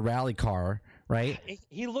came out, the rally car, right?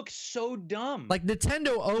 He looks so dumb. Like,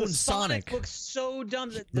 Nintendo owns Sonic. Looks so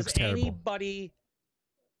dumb. Looks terrible. Anybody?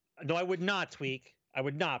 No, I would not, Tweak. I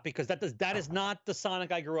would not, because that is not the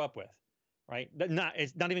Sonic I grew up with, right?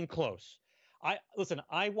 It's not even close.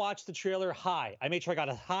 I watched the trailer high. I made sure I got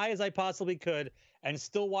as high as I possibly could and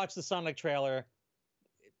still watched the Sonic trailer.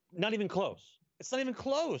 Not even close. It's not even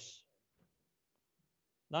close.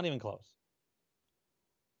 Not even close.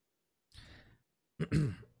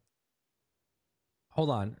 Hold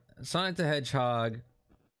on. Sonic the Hedgehog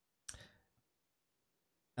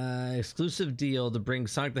exclusive deal to bring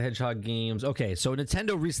Sonic the Hedgehog games. Okay, so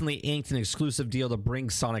Nintendo recently inked an exclusive deal to bring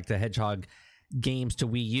Sonic the Hedgehog games to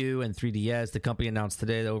Wii U and 3DS. The company announced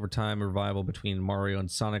today that over time, a revival between Mario and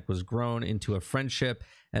Sonic was grown into a friendship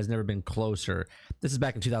has never been closer. This is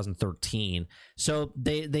back in 2013. So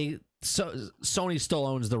Sony still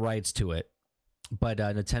owns the rights to it, but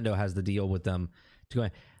Nintendo has the deal with them to go.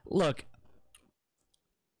 Look,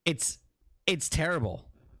 it's terrible.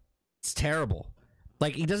 It's terrible.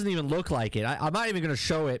 Like, he doesn't even look like it. I'm not even going to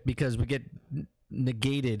show it because we get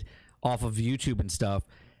negated off of YouTube and stuff.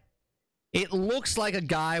 It looks like a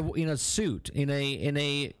guy in a suit, in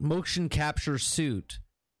a motion capture suit.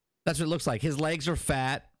 That's what it looks like. His legs are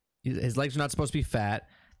fat. His legs are not supposed to be fat.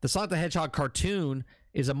 The Sonic the Hedgehog cartoon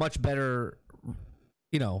is a much better,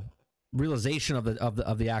 realization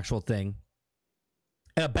of the actual thing.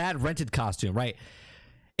 And a bad rented costume, right?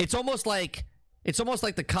 It's almost like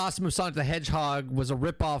the costume of Sonic the Hedgehog was a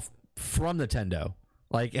ripoff from Nintendo,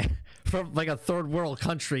 like from like a third world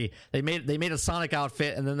country. They made a Sonic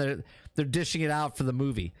outfit and then they're dishing it out for the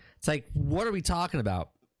movie. It's like, what are we talking about?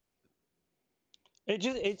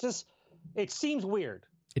 It seems weird.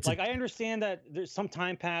 I understand that there's some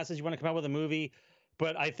time passes. You want to come out with a movie,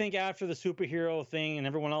 but I think after the superhero thing and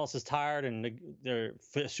everyone else is tired and they're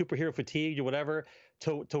superhero fatigued or whatever,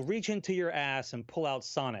 to reach into your ass and pull out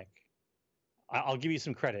Sonic. I'll give you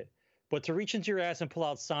some credit, but to reach into your ass and pull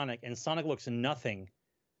out Sonic, and Sonic looks nothing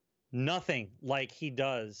like he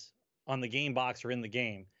does on the game box or in the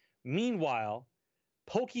game. Meanwhile,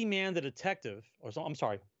 Pokemon the detective,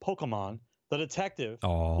 Pokemon the detective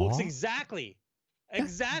looks exactly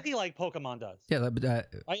like Pokemon does. Yeah,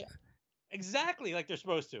 exactly like they're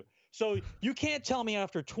supposed to. So you can't tell me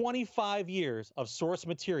after 25 years of source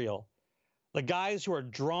material, the guys who are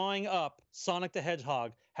drawing up Sonic the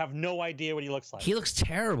Hedgehog have no idea what he looks like. He looks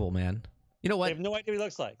terrible, man. You know what? They have no idea what he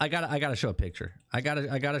looks like. I gotta show a picture. I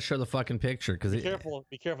gotta show the fucking picture because be careful.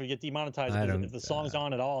 You get demonetized if the song's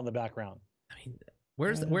on at all in the background. I mean,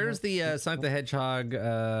 where's the Sonic the Hedgehog?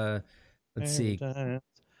 Let's see. Do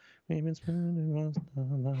they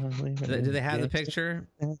have the picture?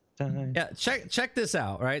 Yeah, check this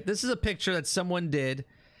out. Right, this is a picture that someone did.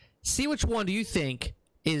 See which one do you think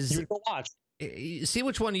is? You go watch. See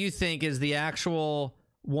which one do you think is the actual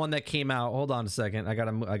one that came out. Hold on a second. I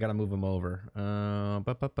gotta move him over. Where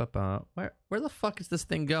the fuck is this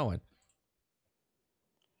thing going?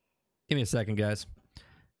 Give me a second, guys.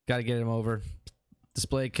 Gotta get him over.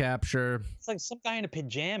 Display capture. It's like some guy in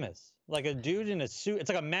pajamas, like a dude in a suit. It's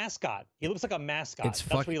like a mascot. He looks like a mascot. That's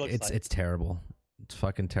what he looks like. It's terrible. It's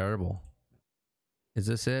fucking terrible. Is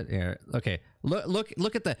this it? Yeah. Okay.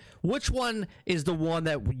 Look at the. Which one is the one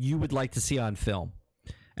that you would like to see on film?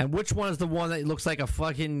 And which one is the one that looks like a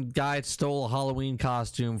fucking guy stole a Halloween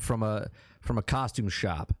costume from a costume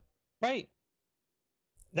shop? Right.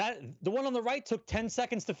 The one on the right took 10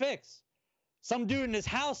 seconds to fix. Some dude in his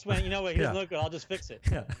house went, he doesn't look good, I'll just fix it.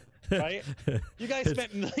 Yeah. Right? You guys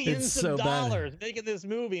spent millions of dollars making this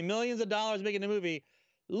movie, millions of dollars making the movie.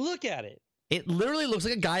 Look at it. It literally looks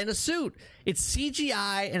like a guy in a suit. It's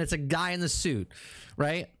CGI and it's a guy in the suit,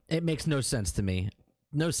 right? It makes no sense to me.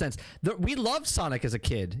 No sense. We loved Sonic as a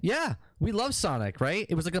kid. Yeah, we loved Sonic, right?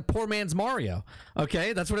 It was like a poor man's Mario.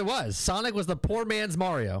 Okay, that's what it was. Sonic was the poor man's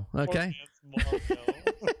Mario. Okay.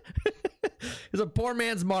 It was a poor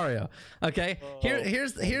man's Mario. Okay.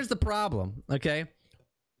 Here's the problem. Okay.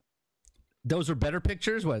 Those are better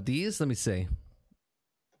pictures. What, these? Let me see.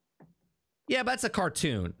 Yeah, but that's a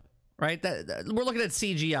cartoon, right? We're looking at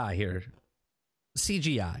CGI here.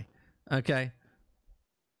 CGI. Okay.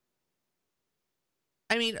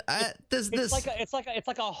 I mean, it's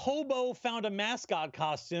like a hobo found a mascot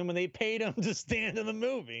costume and they paid him to stand in the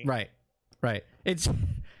movie. Right. I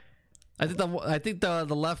think the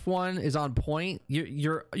left one is on point.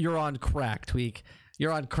 You're on crack, Tweak.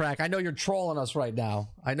 You're on crack. I know you're trolling us right now.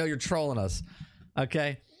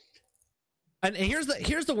 Okay. And here's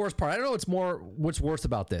the worst part. I don't know what's worse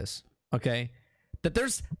about this. Okay, that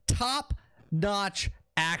there's top-notch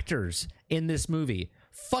actors in this movie.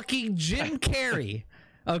 Fucking Jim Carrey.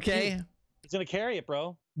 Okay, he's gonna carry it,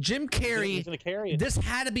 bro. Jim Carrey. He's gonna carry it. This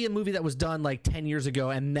had to be a movie that was done like 10 years ago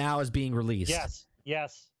and now is being released.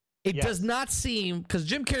 Yes. It does not seem, because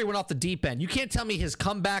Jim Carrey went off the deep end. You can't tell me his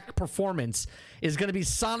comeback performance is going to be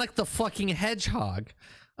Sonic the fucking Hedgehog.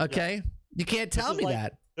 Okay? You can't tell me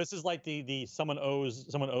that. This is like the someone owes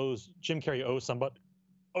Jim Carrey owes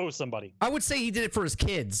somebody. I would say he did it for his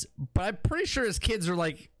kids, but I'm pretty sure his kids are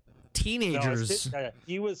like teenagers. No,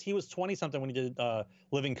 he was 20 something when he did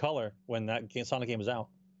Living Color when that Sonic game was out.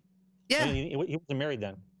 Yeah, he wasn't married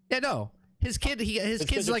then. Yeah, no. His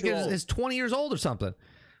kid's like is 20 years old or something.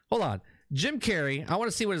 Hold on. Jim Carrey, I want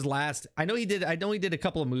to see what his last. I know he did a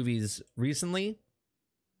couple of movies recently.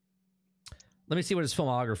 Let me see what his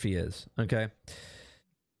filmography is.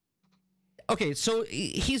 Okay, so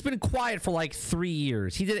he's been quiet for like 3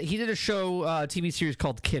 years. He did a show, TV series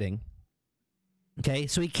called Kidding. Okay,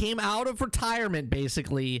 so he came out of retirement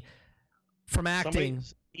basically from acting.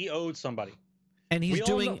 He owed somebody, and he's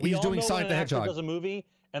doing Sonic the Hedgehog. Does a movie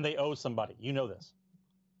and they owe somebody. You know this.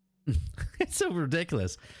 It's so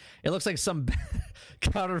ridiculous. It looks like some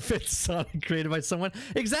counterfeit Sonic created by someone.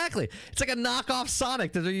 Exactly. It's like a knockoff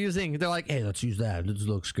Sonic that they're using. They're like, hey, let's use that. This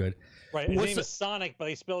looks good. Right. His name is Sonic, but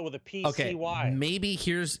they spell it with a P-C-Y. Okay. Maybe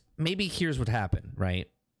here's what happened, right?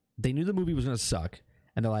 They knew the movie was going to suck,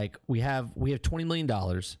 and they're like, we have $20 million.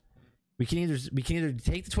 We can either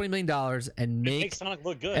take the $20 million and make Sonic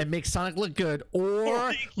look good,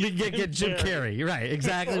 or we can get Jim Carrey. Right,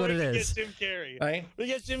 exactly what it is. Get Jim Carrey. Right, we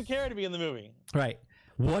get Jim Carrey to be in the movie. Right.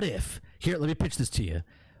 What if? Here, let me pitch this to you.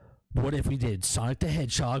 What if we did Sonic the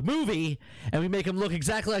Hedgehog movie and we make him look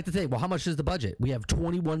exactly like the thing? Well, how much is the budget? We have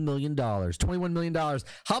 $21 million. $21 million.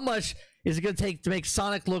 How much is it going to take to make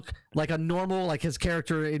Sonic look like a normal, like his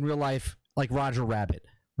character in real life, like Roger Rabbit?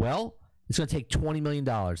 Well, it's going to take $20 million.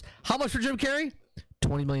 How much for Jim Carrey?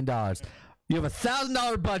 $20 million. You have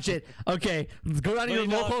 $1,000 budget. Okay, go down to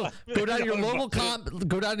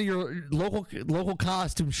your local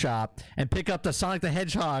costume shop and pick up the Sonic the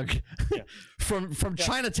Hedgehog from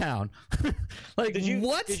Chinatown. Like,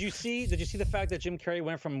 what? Did you see the fact that Jim Carrey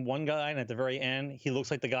went from one guy and at the very end he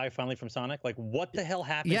looks like the guy finally from Sonic? Like, what the hell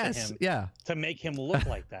happened to him? Yeah. To make him look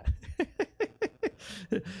like that?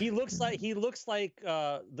 He looks like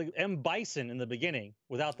the M. Bison in the beginning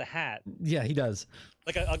without the hat. Yeah, he does.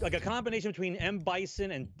 Like a combination between M.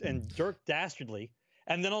 Bison and Dirk Dastardly,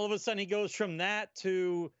 and then all of a sudden he goes from that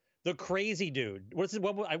to the crazy dude. What's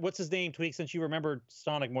his name, Tweak? Since you remember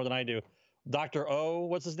Sonic more than I do, Dr. O.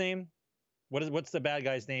 What's his name? What's the bad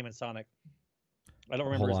guy's name in Sonic? I don't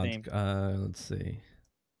remember his name. Let's see.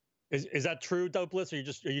 Is that true, Dopeless? Or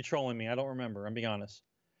are you trolling me? I don't remember. I'm being honest.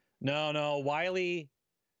 No,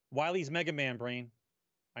 Wily's Mega Man, Brain.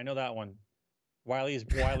 I know that one.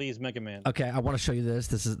 Wily's Mega Man. Okay, I want to show you this.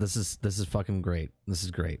 This is fucking great. This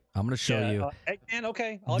is great. I'm going to show you. Eggman,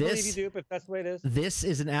 okay. I'll believe you, Dupe, if that's the way it is. This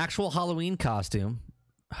is an actual Halloween costume.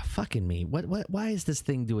 Oh, fucking me. What? Why is this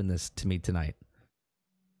thing doing this to me tonight?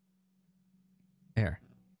 Here.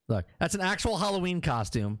 Look, that's an actual Halloween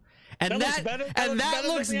costume. And that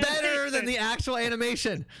looks better than the actual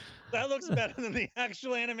animation. That looks better than the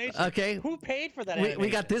actual animation. Okay. Who paid for that we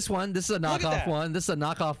got this one. This is a knockoff one. This is a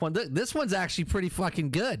knockoff one. This one's actually pretty fucking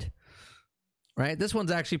good. Right? This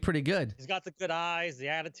one's actually pretty good. He's got the good eyes, the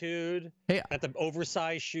attitude. Hey, got the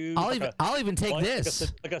oversized shoes. I'll even take this.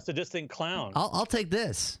 Like a sadistic clown. I'll take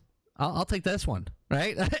this. I'll take this one.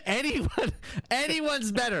 Right?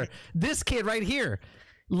 Anyone's better. This kid right here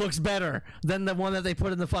looks better than the one that they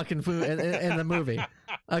put in the fucking food in the movie.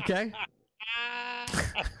 Okay?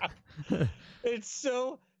 It's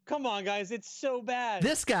so, come on, guys, it's so bad.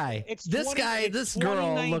 This girl looks good. It's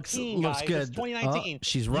 2019.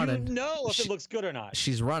 She's running. You know if it looks good or not.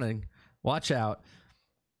 She's running. Watch out.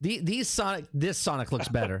 This Sonic looks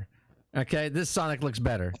better. Okay, this Sonic looks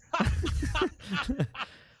better.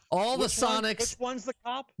 All the Sonics. Which one's the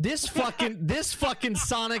cop? This fucking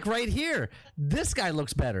Sonic right here. This guy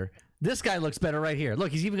looks better. This guy looks better right here.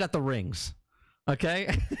 Look, he's even got the rings.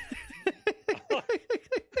 Okay. Oh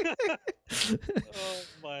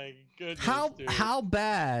my goodness! How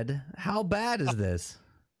bad is this?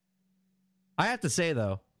 I have to say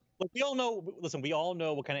though. Look, we all know. Listen, we all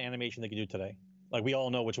know what kind of animation they can do today. Like we all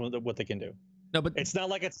know what they can do. No, but it's not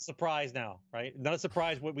like it's a surprise now, right? Not a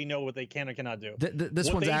surprise what we know what they can or cannot do.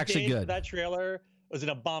 This one's actually good. That trailer was an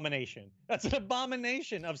abomination. That's an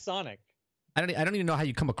abomination of Sonic. I don't even know how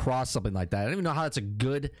you come across something like that. I don't even know how that's a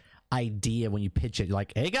good idea when you pitch it. You're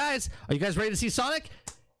like, hey guys, are you guys ready to see Sonic?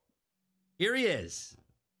 Here he is.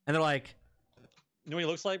 And they're like, you know what he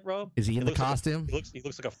looks like, bro? Is he in the costume? He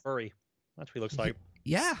looks like a furry. That's what he looks like.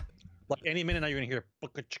 Yeah. Like any minute now you're gonna hear.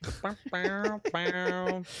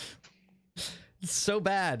 It's so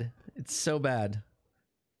bad. It's so bad.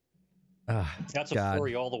 That's a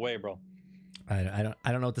furry all the way, bro. I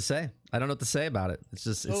don't know what to say. I don't know what to say about it. It's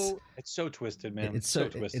just it's so twisted, man. It's so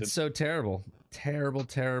twisted. It's so terrible. Terrible.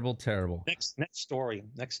 Next story.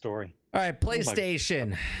 All right,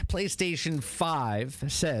 PlayStation. PlayStation 5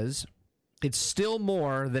 says it's still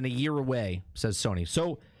more than a year away, says Sony.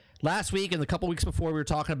 So last week and a couple weeks before, we were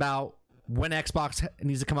talking about when Xbox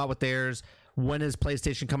needs to come out with theirs. When is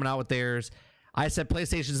PlayStation coming out with theirs? I said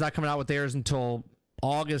PlayStation's not coming out with theirs until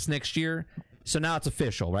August next year. So now it's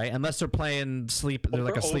official, right? Unless they're playing they're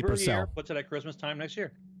like a sleeper cell. What's it at Christmas time next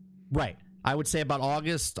year? Right. I would say about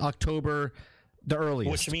August, October, the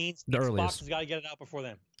earliest. Which means the Xbox earliest. has got to get it out before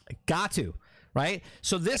then. Got to, right?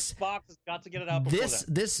 So Xbox has got to get it out before then.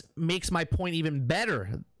 This makes my point even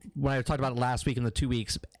better when I talked about it last week in the 2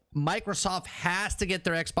 weeks. Microsoft has to get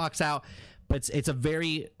their Xbox out, but it's a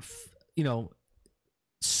very,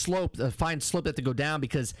 a fine slope that to go down,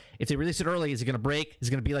 because if they release it early, is it going to break? Is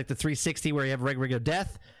it going to be like the 360 where you have regular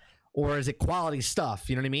death, or is it quality stuff?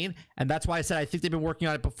 You know what I mean? And that's why I said I think they've been working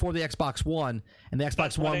on it before the Xbox One, and the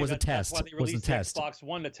Xbox One was a test. That's why they released the Xbox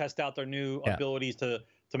One to test out their new abilities to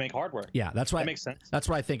make hardware. Yeah, that's right. That makes sense. That's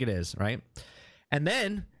what I think it is, right? And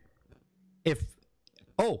then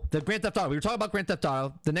the Grand Theft Auto. We were talking about Grand Theft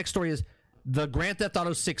Auto. The next story is the Grand Theft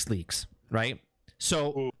Auto 6 leaks, right?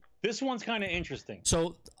 So this one's kind of interesting.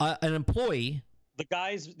 So an employee, the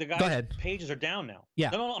guys' pages are down now.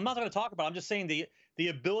 Yeah. No, I'm not going to talk about it. I'm just saying the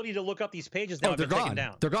ability to look up these pages now they're been gone. taken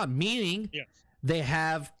down. They're gone, meaning they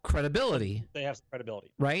have credibility. They have some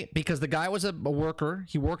credibility, right? Because the guy was a worker.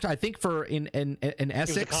 He worked, I think, for in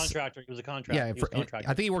Essex. He was a contractor. Yeah,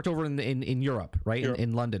 I think he worked over in Europe, right?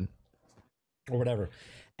 In London or whatever.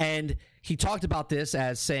 And he talked about this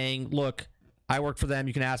as saying, "Look, I work for them.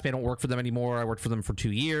 You can ask me. I don't work for them anymore. I worked for them for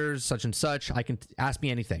 2 years, such and such. I can ask me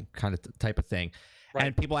anything," kind of type of thing. Right.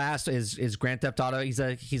 And people asked, "Is Grand Theft Auto?" He's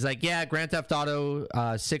like, "Yeah, Grand Theft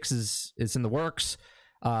Auto 6 is in the works.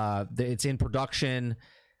 It's in production."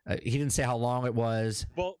 He didn't say how long it was.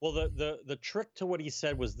 Well, the trick to what he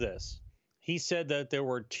said was this. He said that there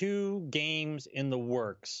were 2 games in the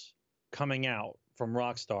works coming out from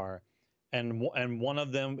Rockstar, and one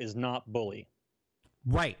of them is not Bully.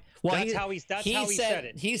 Right. Well, that's how he said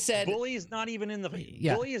it. He said Bully is not even in the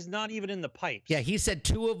Bully is not even in the pipes. Yeah, he said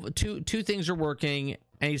two things are working,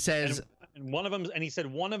 and he says and one of them, and he said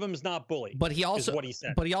one of them's not Bully. But he also is what he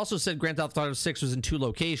said. But he also said Grand Theft Auto 6 was in 2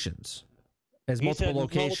 locations. As multiple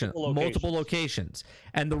locations.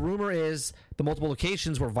 And the rumor is the multiple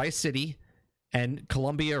locations were Vice City and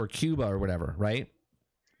Colombia or Cuba or whatever, right?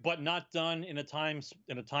 But not done in a time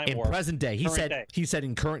in warp. Present day. He said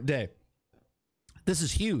in current day. This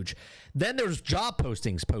is huge. Then there's job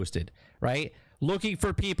postings posted, right? Looking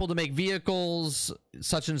for people to make vehicles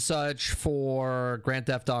such and such for Grand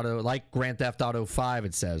Theft Auto, like Grand Theft Auto 5,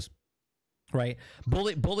 it says. Right?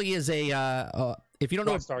 Bully is a if you don't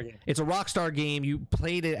know, it's a Rockstar game. You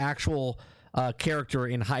played an actual character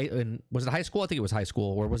was it high school? I think it was high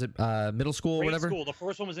school, or was it middle school or whatever? School. The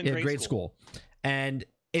first one was in grade school. And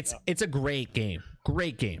it's a great game,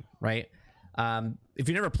 right? If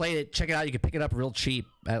you never played it, check it out. You can pick it up real cheap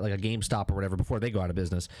at like a GameStop or whatever before they go out of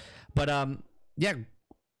business. But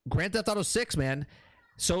Grand Theft Auto 6, man.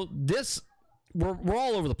 So this we're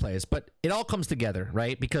all over the place, but it all comes together,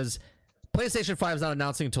 right? Because PlayStation 5 is not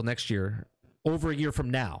announcing until next year, over a year from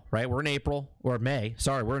now, right? We're in April or May.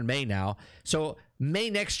 Sorry, we're in May now. So May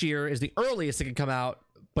next year is the earliest it can come out,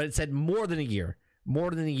 but it said more than a year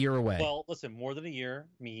away. Well, listen, more than a year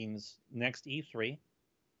means next E3.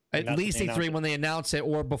 At least E3 when they announce it,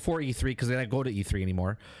 or before E3, because they don't go to E3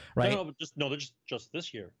 anymore, right? They're just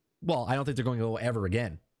this year. Well, I don't think they're going to go ever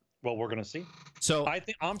again. Well, we're going to see. So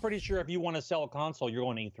I'm pretty sure if you want to sell a console, you're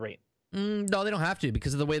going to E3. No, they don't have to,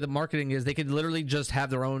 because of the way the marketing is. They could literally just have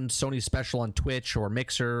their own Sony special on Twitch or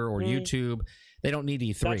Mixer or YouTube. They don't need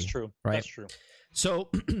E3. That's true. Right? That's true. So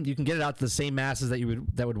you can get it out to the same masses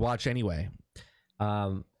that would watch anyway.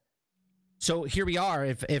 So here we are.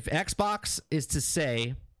 If Xbox is to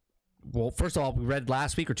say, well, first of all, we read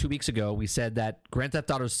last week or 2 weeks ago, we said that Grand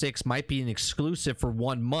Theft Auto 6 might be an exclusive for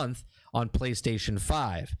 1 month on PlayStation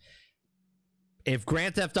 5. If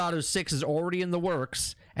Grand Theft Auto 6 is already in the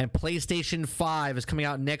works and PlayStation 5 is coming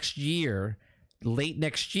out next year, late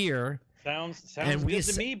next year, sounds good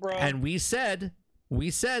to me, bro. And we said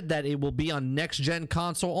that it will be on next gen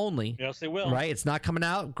console only. Yes, it will. Right? It's not coming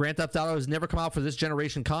out. Grand Theft Auto has never come out for this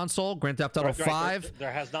generation console. Grand Theft Auto 5.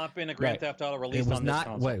 There has not been a Grand Theft Auto release on this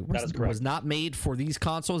console. That is correct. It was not made for these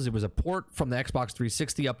consoles. It was a port from the Xbox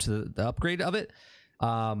 360 up to the upgrade of it.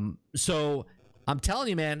 So I'm telling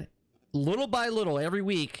you, man, little by little, every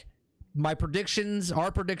week, my predictions,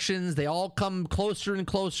 our predictions, they all come closer and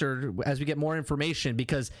closer as we get more information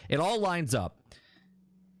because it all lines up.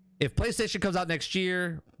 If PlayStation comes out next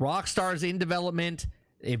year, Rockstar's in development,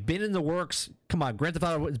 they've been in the works. Come on, Grand Theft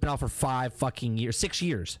Auto has been out for 5 fucking years. 6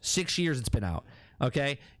 years. 6 years it's been out.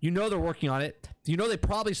 Okay? You know they're working on it. You know they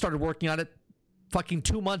probably started working on it fucking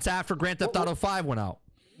 2 months after Grand Theft Auto 5 went out.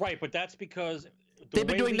 Right, but that's because they've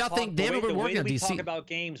been doing nothing. They haven't been working on DC. The way we talk about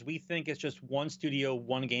games, we think it's just one studio,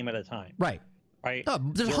 one game at a time. Right. Right. Oh,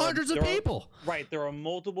 there's hundreds of people. Right. There are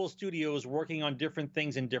multiple studios working on different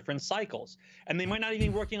things in different cycles, and they might not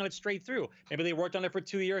even be working on it straight through. Maybe they worked on it for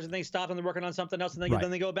 2 years and they stopped and they're working on something else, and then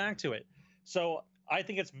they go back to it. So I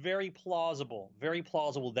think it's very plausible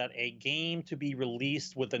that a game to be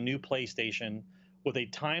released with a new PlayStation with a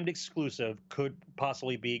timed exclusive could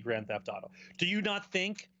possibly be Grand Theft Auto. Do you not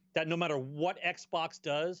think that no matter what Xbox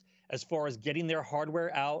does as far as getting their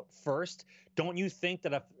hardware out first, don't you think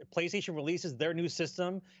that if PlayStation releases their new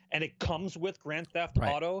system and it comes with Grand Theft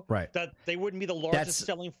Auto, that they wouldn't be the largest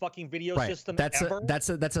selling fucking video system ever?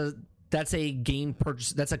 That's a game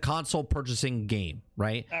purchase. That's a console purchasing game,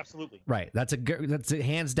 right? Absolutely. Right. That's a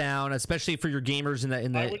hands down, especially for your gamers in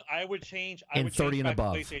the. I would change. 30 and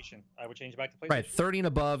above. PlayStation. I would change back to PlayStation. Right. 30 and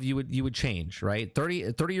above, you would change. Right.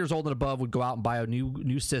 30 years old and above would go out and buy a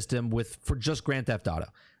new system for just Grand Theft Auto.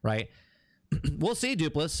 Right. We'll see,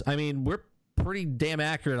 Dupless. I mean, we're pretty damn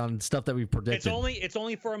accurate on stuff that we've predicted. It's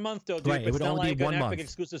only for a month though, dude. Right. It would only be 1 month. Epic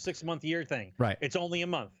exclusive 6-month year thing. Right. It's only a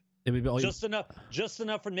month. It would be just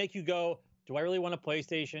enough to make you go, do I really want a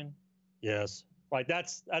PlayStation? Yes. Right.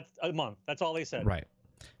 That's a month. That's all they said. Right.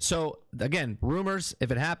 So again, rumors.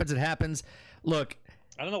 If it happens, it happens. Look,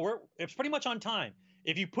 I don't know. It's pretty much on time.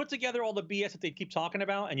 If you put together all the BS that they keep talking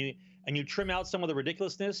about and you trim out some of the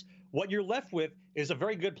ridiculousness, what you're left with is a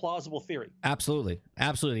very good plausible theory. Absolutely.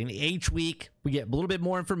 And each week we get a little bit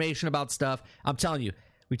more information about stuff. I'm telling you,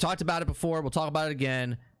 we talked about it before. We'll talk about it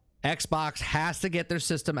again. Xbox has to get their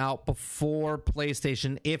system out before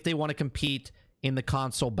PlayStation if they want to compete in the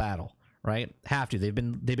console battle, right? Have to. They've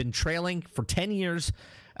been trailing for 10 years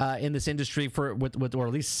in this industry or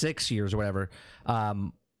at least 6 years or whatever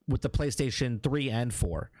with the PlayStation 3 and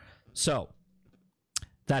 4. So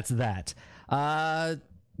that's that.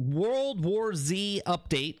 World War Z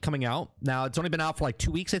update coming out. Now, it's only been out for like 2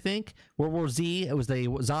 weeks, I think. World War Z, it was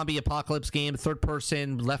the zombie apocalypse game, third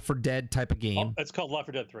person, Left 4 Dead type of game. It's called Left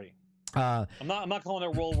 4 Dead 3. I'm not calling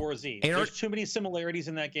it World War Z. There's too many similarities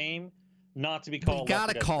in that game not to be called. You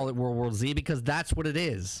gotta call it World War Z because that's what it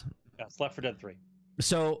is. Yeah, it's Left 4 Dead 3.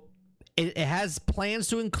 So it has plans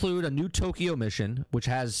to include a new Tokyo mission, which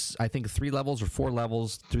has, I think, 3 levels or 4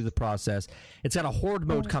 levels through the process. It's got a horde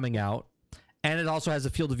mode coming out. And it also has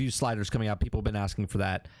a field of view sliders coming out. People have been asking for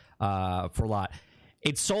that for a lot.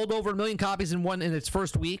 It sold over 1 million copies in its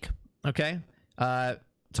first week. Okay,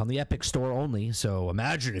 it's on the Epic Store only. So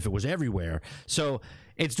imagine if it was everywhere. So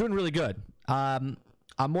it's doing really good. I'm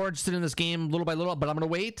more interested in this game little by little, but I'm going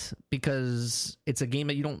to wait because it's a game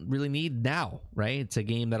that you don't really need now, right? It's a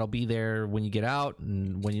game that'll be there when you get out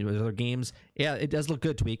and when you have other games. Yeah, it does look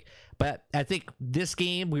good, Tweak. But I think this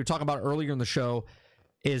game we were talking about earlier in the show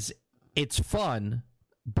it's fun,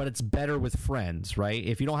 but it's better with friends, right?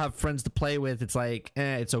 If you don't have friends to play with, it's like,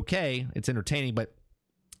 it's okay. It's entertaining, but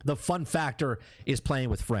the fun factor is playing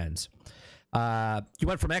with friends. You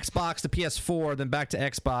went from Xbox to PS4, then back to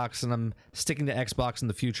Xbox, and I'm sticking to Xbox in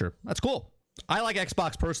the future. That's cool. I like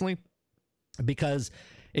Xbox personally because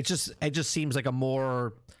it just seems like a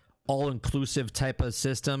more all-inclusive type of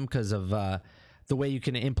system because of the way you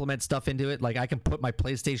can implement stuff into it. Like I can put my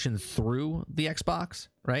PlayStation through the Xbox,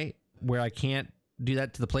 right? Where I can't do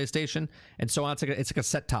that to the PlayStation, and so on. It's like a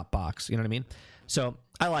set-top box. You know what I mean? So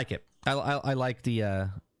I like it. I like the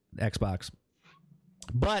Xbox,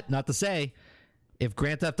 but not to say if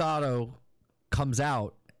Grand Theft Auto comes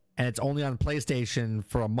out and it's only on PlayStation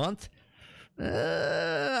for a month,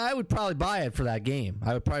 I would probably buy it for that game.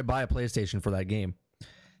 I would probably buy a PlayStation for that game.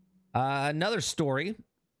 Another story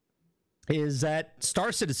is that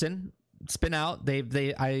Star Citizen. It's been out.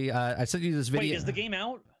 I sent you this video. Wait, is the game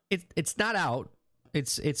out? It's not out.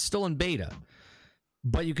 It's still in beta,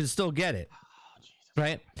 but you can still get it,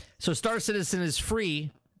 right? So Star Citizen is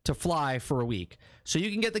free to fly for a week. So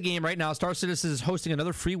you can get the game right now. Star Citizen is hosting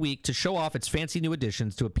another free week to show off its fancy new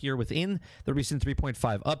additions to appear within the recent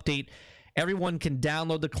 3.5 update. Everyone can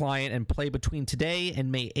download the client and play between today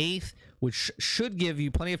and May 8th, which should give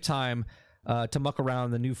you plenty of time to muck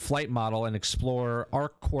around the new flight model and explore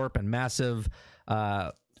ArcCorp and massive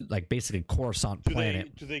like basically Coruscant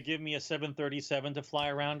planet. Do they give me a 737 to fly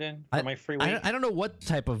around in for my free week? I don't know what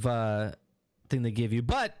type of thing they give you,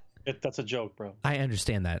 but that's a joke, bro. I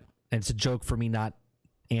understand that. and it's a joke for me not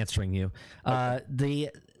answering you.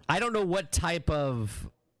 I don't know what type of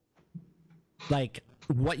like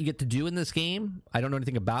what you get to do in this game. I don't know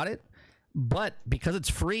anything about it, but because it's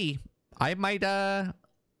free, I might pick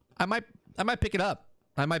it up.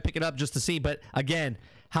 I might pick it up just to see. But again,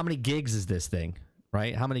 how many gigs is this thing?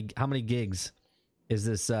 Right? How many gigs is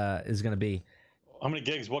this is going to be? How many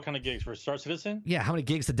gigs? What kind of gigs for Star Citizen? Yeah, how many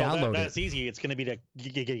gigs to download that's easy. It's going to be the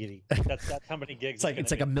giggity. That's how many gigs.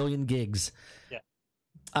 It's like a million gigs. Yeah.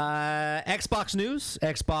 Xbox news.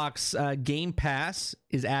 Xbox Game Pass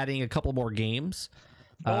is adding a couple more games.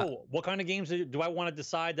 What kind of games do I want to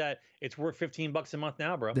decide that it's worth $15 a month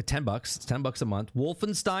now, bro? The $10. It's $10 a month.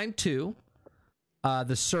 Wolfenstein 2.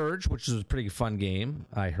 The Surge, which is a pretty fun game,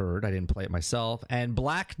 I heard. I didn't play it myself. And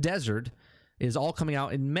Black Desert is all coming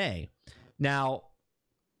out in May. Now,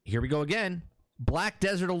 here we go again. Black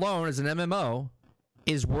Desert alone as an MMO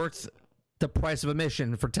is worth the price of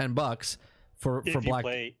admission for $10 for Black.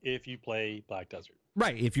 If you play Black Desert,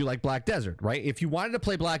 right? If you like Black Desert, right? If you wanted to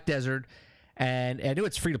play Black Desert, and I know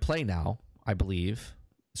it's free to play now, I believe,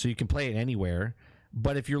 so you can play it anywhere.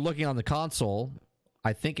 But if you're looking on the console,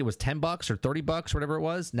 I think it was $10 or $30, whatever it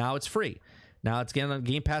was. Now it's free. Now it's getting on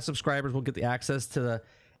Game Pass subscribers will get the access to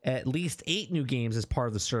at least 8 new games as part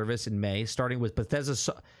of the service in May, starting with Bethesda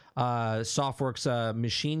Softworks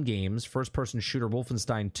Machine Games, first-person shooter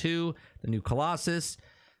Wolfenstein 2, the new Colossus,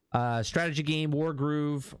 strategy game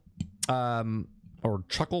Wargroove, or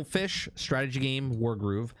Chucklefish strategy game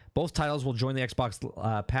Wargroove. Both titles will join the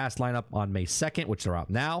Xbox Pass lineup on May 2nd, which they're out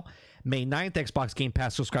now. May 9th, Xbox Game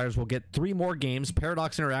Pass subscribers will get 3 more games.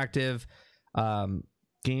 Paradox Interactive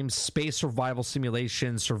games, Space Survival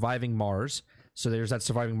Simulation, Surviving Mars. So there's that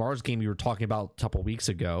Surviving Mars game you were talking about a couple weeks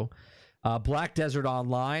ago. Black Desert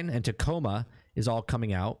Online and Tacoma is all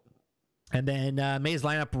coming out. And then May's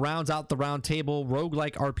lineup rounds out the round table.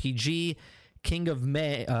 Roguelike RPG, King of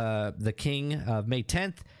May, the King of May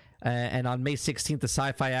 10th. And on May 16th, the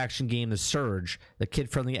sci-fi action game The Surge, the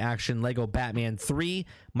kid-friendly action Lego Batman 3.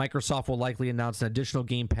 Microsoft will likely announce an additional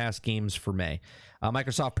Game Pass games for May.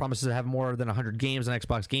 Microsoft promises to have more than 100 games on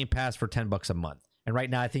Xbox Game Pass for $10 a month. And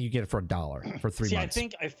right now, I think you get it for $1 for 3 months.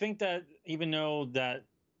 I think that even though that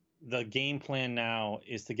the game plan now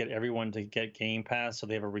is to get everyone to get Game Pass so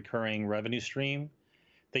they have a recurring revenue stream,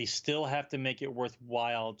 they still have to make it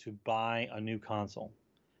worthwhile to buy a new console.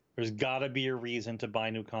 There's got to be a reason to buy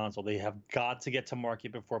a new console. They have got to get to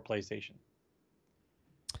market before PlayStation.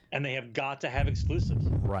 And they have got to have exclusives.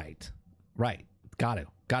 Right. Got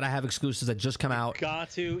to have exclusives that just come out.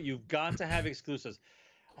 You've got to have exclusives.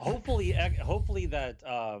 Hopefully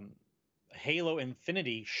that Halo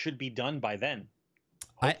Infinity should be done by then.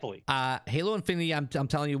 Hopefully. Halo Infinity, I'm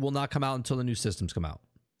telling you, will not come out until the new systems come out.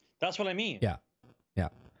 That's what I mean. Yeah.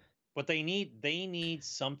 But they need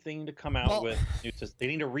something to come out with new systems. You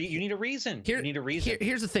need a reason. You need a reason.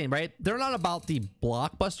 Here's the thing, right? They're not about the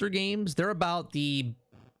blockbuster games. They're about the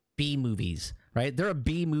B movies, right? They're a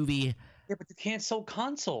B movie. Yeah, but you can't sell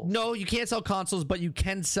consoles. No, you can't sell consoles, but you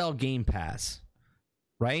can sell Game Pass,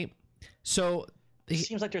 right? So it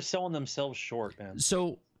seems like they're selling themselves short, man.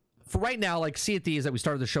 So for right now, like Sea of Thieves that we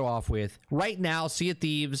started the show off with, right now, Sea of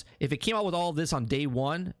Thieves, if it came out with all of this on day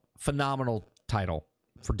one, phenomenal title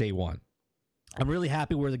for day one. I'm really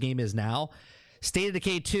happy where the game is now. State of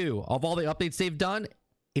Decay 2, of all the updates they've done,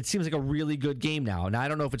 it seems like a really good game now. Now, I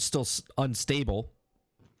don't know if it's still unstable.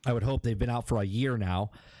 I would hope. They've been out for a year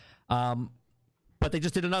now. But they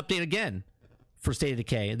just did an update again for State of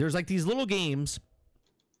Decay. There's like these little games.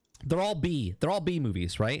 They're all B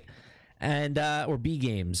movies, right? And or B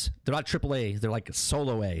games. They're not AAA. They're like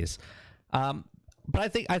solo A's. But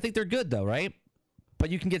I think they're good though, right? But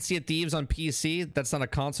you can get Sea of Thieves on PC. That's not a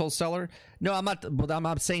console seller. No, I'm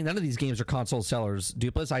not saying none of these games are console sellers,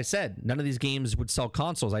 Dupless. I said none of these games would sell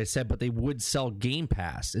consoles. I said, but they would sell Game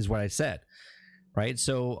Pass, is what I said. Right?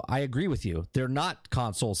 So I agree with you. They're not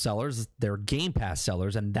console sellers. They're Game Pass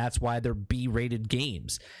sellers, and that's why they're B-rated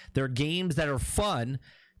games. They're games that are fun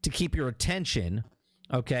to keep your attention,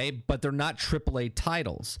 okay? But they're not AAA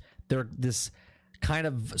titles. They're this kind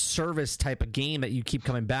of service type of game that you keep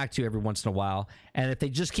coming back to every once in a while. And if they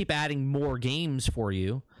just keep adding more games for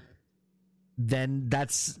you, then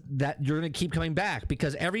you're going to keep coming back,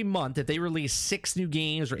 because every month if they release 6 new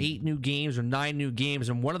games or 8 new games or 9 new games,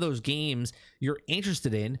 and one of those games you're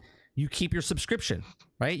interested in, you keep your subscription,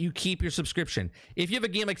 right? You keep your subscription. If you have a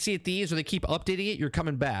game like Sea of Thieves where they keep updating it, you're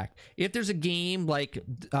coming back. If there's a game like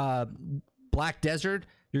Black Desert,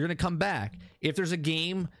 you're going to come back. If there's a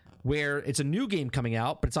game where it's a new game coming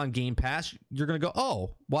out, but it's on Game Pass, you're going to go,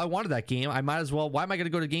 oh, well, I wanted that game. I might as well. Why am I going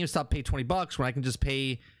to go to GameStop, pay $20 when I can just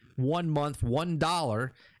pay 1 month, $1,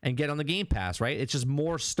 and get on the Game Pass, right? It's just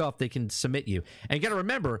more stuff they can submit you. And you got to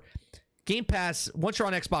remember, Game Pass, once you're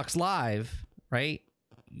on Xbox Live, right?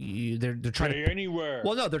 They're trying to anywhere.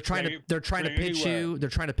 Well, no, they're trying to pitch you. They're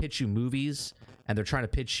trying to pitch you movies, and they're trying to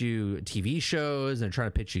pitch you TV shows, and they're trying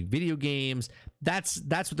to pitch you video games. That's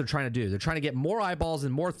what they're trying to do. They're trying to get more eyeballs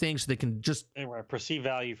and more things so they can just perceive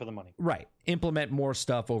value for the money. Right. Implement more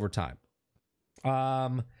stuff over time.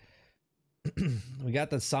 We got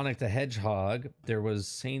the Sonic the Hedgehog. There was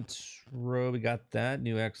Saints Row. We got that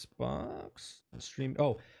new Xbox stream.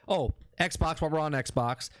 Oh, Xbox. While we're on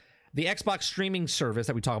Xbox, the Xbox streaming service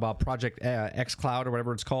that we talk about, Project xCloud or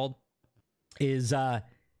whatever it's called, is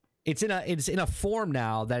it's in a form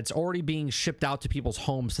now that's already being shipped out to people's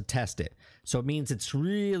homes to test it. So it means it's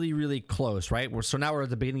really, really close, right? So now we're at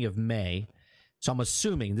the beginning of May. So I'm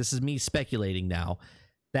assuming, this is me speculating now,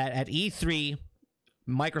 that at E3,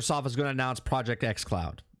 Microsoft is going to announce Project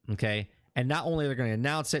xCloud, okay? And not only they're going to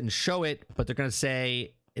announce it and show it, but they're going to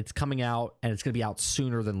say it's coming out and it's going to be out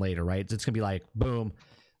sooner than later, right? It's going to be like, boom,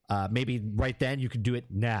 maybe right then you can do it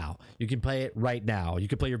now. You can play it right now. You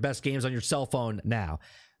can play your best games on your cell phone now.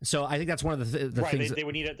 So I think that's one of the right, things they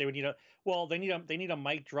would need a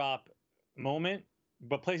mic drop moment,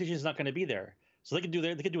 but PlayStation is not going to be there, so they could do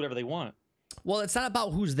whatever they want. Well, it's not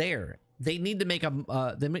about who's there. They need to make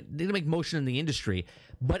they need to make motion in the industry.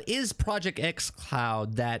 But is Project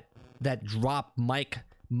xCloud that drop mic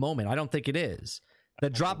moment? I don't think it is. The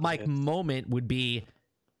drop mic moment would be,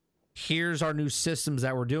 here's our new systems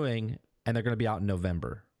that we're doing, and they're going to be out in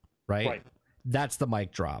November, right? Right. That's the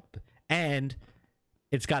mic drop, and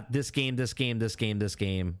it's got this game,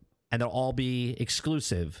 and they'll all be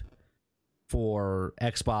exclusive for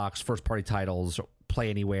Xbox first-party titles. Play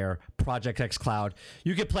Anywhere, Project xCloud.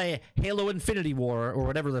 You could play Halo Infinity War or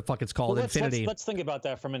whatever the fuck it's called. Well, Infinity. Let's think about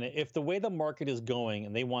that for a minute. If the way the market is going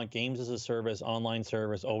and they want games as a service, online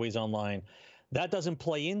service, always online, that doesn't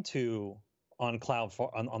play into on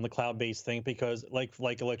the cloud-based thing, because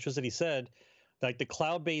like Electricity said, like the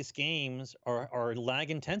cloud-based games are lag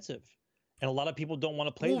intensive. And a lot of people don't want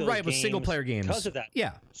to play those games with single player games because of that.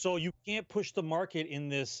 Yeah. So you can't push the market in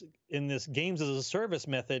this games as a service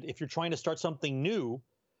method if you're trying to start something new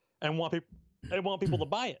and want people to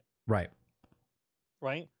buy it. Right.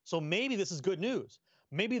 Right. So maybe this is good news.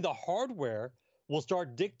 Maybe the hardware will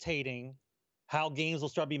start dictating how games will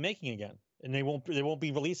start be making again, and they won't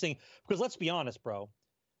be releasing, because let's be honest, bro,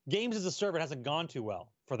 games as a service hasn't gone too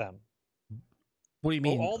well for them. What do you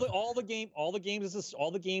mean? All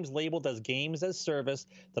the games labeled as games as service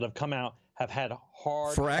that have come out have had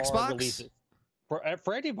hard Xbox releases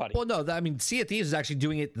for anybody. Well, no, I mean, Sea of Thieves is actually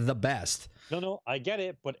doing it the best. No, I get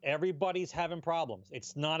it, but everybody's having problems.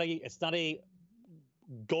 It's not a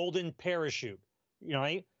golden parachute,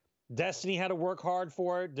 right? Destiny had to work hard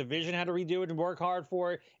for it. Division had to redo it and work hard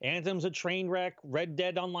for it. Anthem's a train wreck. Red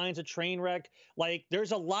Dead Online's a train wreck. Like,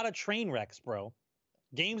 there's a lot of train wrecks, bro.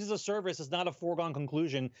 Games as a service is not a foregone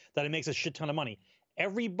conclusion that it makes a shit ton of money.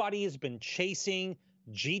 Everybody has been chasing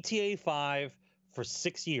GTA 5 for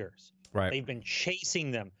 6 years. Right. They've been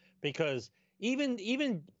chasing them because even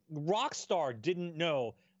Rockstar didn't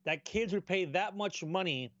know that kids would pay that much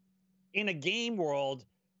money in a game world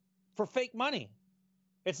for fake money.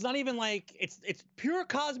 It's not even like it's pure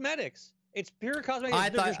cosmetics. It's pure cosmetics.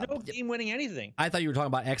 There's no game winning anything. I thought you were talking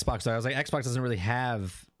about Xbox. I was like, Xbox doesn't really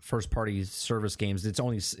have first party service games. It's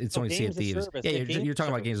only Sea of Thieves. Yeah, you're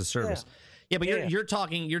talking about games of service. Yeah, but you're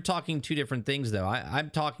talking two different things though. I'm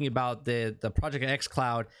talking about the Project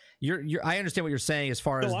xCloud. I understand what you're saying as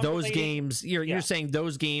far as those games. You're saying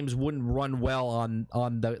those games wouldn't run well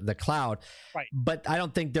on the cloud. Right. But I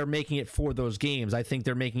don't think they're making it for those games. I think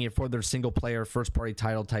they're making it for their single player first party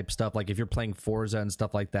title type stuff. Like if you're playing Forza and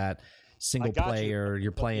stuff like that, single player,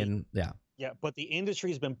 you're playing. Yeah, but the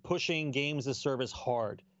industry's been pushing games as service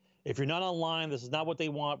hard. If you're not online, this is not what they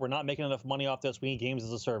want. We're not making enough money off this. We need games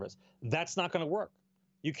as a service. That's not going to work.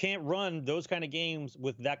 You can't run those kind of games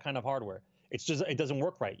with that kind of hardware. It's just, it doesn't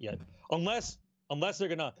work right yet. Unless they're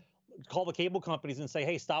going to call the cable companies and say,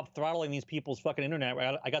 hey, stop throttling these people's fucking internet.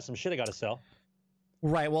 I got some shit I got to sell.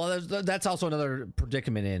 Right. Well, that's also another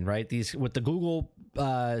predicament in, right? These with the Google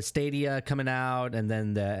Stadia coming out, and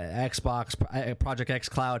then the Xbox Project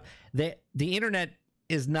xCloud. The internet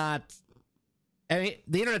is not. I mean,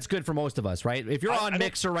 the internet's good for most of us, right? If you're on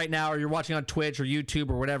Mixer right now, or you're watching on Twitch or YouTube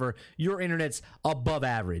or whatever, your internet's above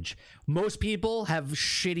average. Most people have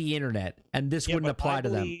shitty internet, and this wouldn't apply to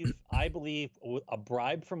them. I believe a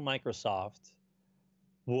bribe from Microsoft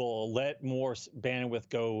will let more bandwidth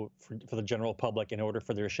go for the general public in order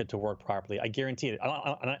for their shit to work properly. I guarantee it,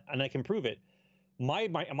 and I can prove it.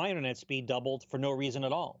 my internet speed doubled for no reason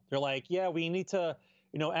at all. They're like, yeah, we need to,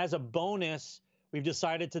 as a bonus, we've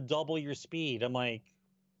decided to double your speed. I'm like,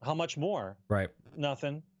 how much more? Right.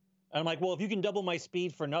 Nothing. And I'm like, well, if you can double my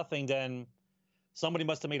speed for nothing, then somebody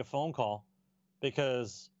must have made a phone call,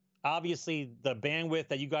 because obviously the bandwidth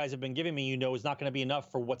that you guys have been giving me, is not going to be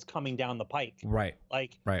enough for what's coming down the pike. Right.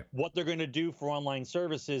 Like what they're going to do for online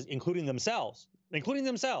services, including themselves,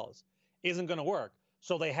 isn't going to work.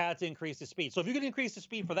 So they had to increase the speed. So if you can increase the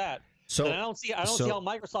speed for that, then I don't see how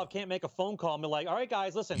Microsoft can't make a phone call and be like, all right,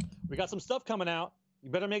 guys, listen, we got some stuff coming out. You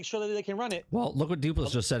better make sure that they can run it. Well, look what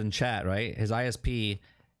Duplass just said in chat, right? His ISP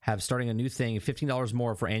have starting a new thing, $15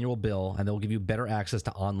 more for annual bill, and they'll give you better access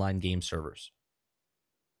to online game servers.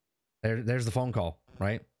 There's the phone call,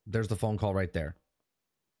 right? There's the phone call right there,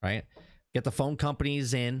 right? Get the phone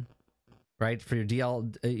companies in, right, for your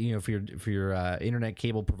DL, for your internet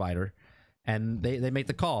cable provider, and they make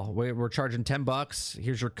the call. We're charging $10.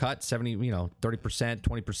 Here's your cut, 70, 30%,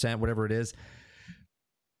 20%, whatever it is.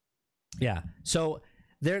 Yeah. So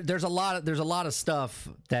there's a lot of stuff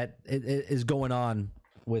that is going on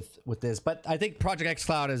with this, but I think Project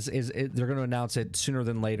xCloud is they're going to announce it sooner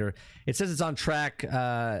than later. It says it's on track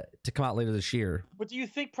to come out later this year. But do you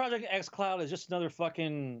think Project xCloud is just another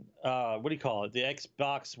fucking what do you call it? The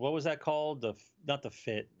Xbox? What was that called? Not the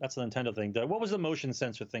Fit. That's the Nintendo thing. What was the motion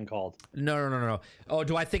sensor thing called? No. Oh,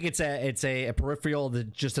 do I think it's a peripheral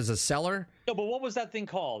that just as a seller? No, but what was that thing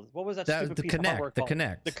called? What was that stupid piece of hardware called?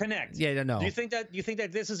 The Kinect. Yeah, no. Do you think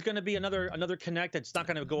that this is going to be another Kinect that's not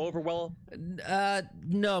going to go over well?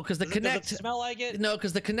 No, because the Kinect does it smell like it? No,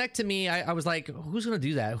 because the Kinect to me, I was like, who's going to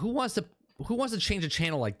do that? Who wants to change a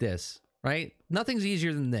channel like this? Right? Nothing's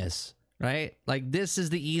easier than this. Right? Like, this is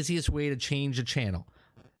the easiest way to change a channel.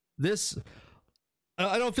 This,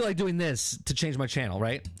 I don't feel like doing this to change my channel,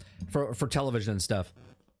 right? For television and stuff.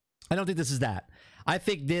 I don't think this is that. I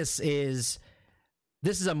think this is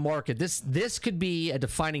a market. This could be a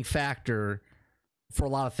defining factor for a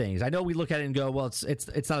lot of things. I know we look at it and go, well,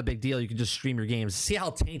 it's not a big deal. You can just stream your games. See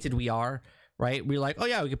how tainted we are, right? We're like, oh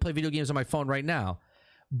yeah, we can play video games on my phone right now.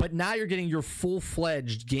 But now you're getting your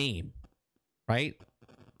full-fledged game, right?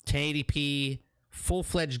 1080p,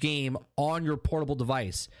 full-fledged game on your portable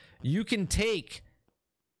device. You can take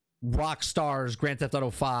Rockstar's Grand Theft Auto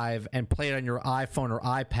 5 and play it on your iPhone or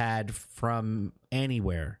iPad from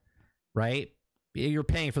anywhere, right? You're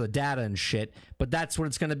paying for the data and shit, but that's what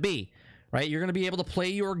it's going to be, right? You're going to be able to play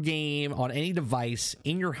your game on any device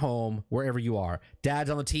in your home, wherever you are. Dad's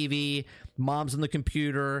on the TV, mom's on the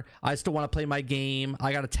computer. I still want to play my game.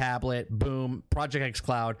 I got a tablet. Boom, Project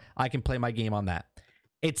xCloud. I can play my game on that.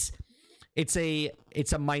 It's a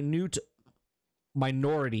minute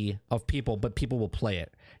minority of people, but people will play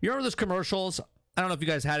it. You remember those commercials? I don't know if you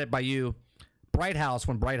guys had it by you. Bright House,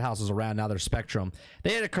 when Bright House was around, now they're Spectrum.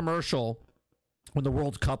 They had a commercial when the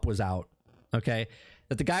World Cup was out, okay?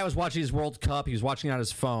 That the guy was watching his World Cup, he was watching it on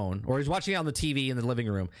his phone, or he was watching it on the TV in the living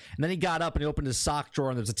room. And then he got up and he opened his sock drawer,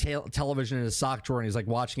 and there's a television in his sock drawer, and he's like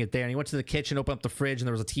watching it there. And he went to the kitchen, opened up the fridge, and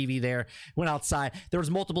there was a TV there. Went outside. There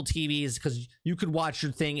was multiple TVs because you could watch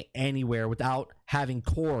your thing anywhere without having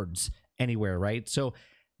cords anywhere, right? So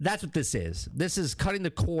that's what this is. This is cutting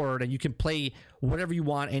the cord, and you can play whatever you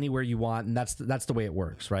want anywhere you want, and that's the way it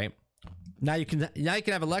works, right? Now you can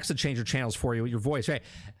have Alexa change your channels for you with your voice, right?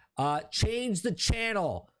 Change the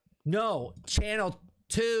channel. No, channel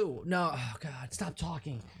 2. No, oh God, stop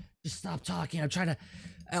talking. Just stop talking. I'm trying to.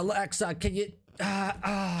 Alexa, can you?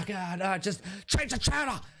 Oh God, just change the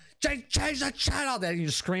channel. Change the channel. Then you're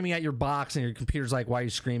screaming at your box, and your computer's like, "Why are you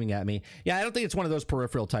screaming at me?" Yeah, I don't think it's one of those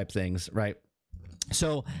peripheral type things, right?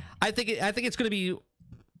 So I think it's going to be.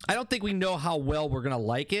 I don't think we know how well we're going to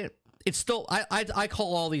like it. It's still. I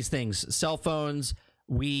call all these things cell phones,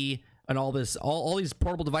 Wii, and all this. All these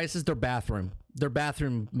portable devices. They're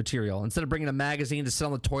bathroom material. Instead of bringing a magazine to sit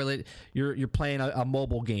on the toilet, you're playing a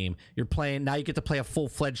mobile game. Now you get to play a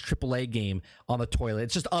full-fledged AAA game on the toilet.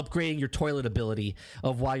 It's just upgrading your toilet ability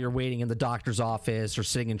of while you're waiting in the doctor's office or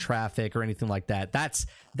sitting in traffic or anything like that. That's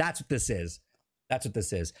what this is. That's what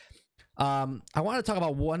this is. I want to talk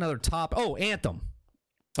about one other topic. Oh, Anthem.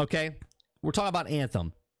 Okay, we're talking about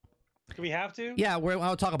Anthem. Do we have to? Yeah,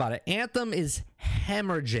 I'll talk about it. Anthem is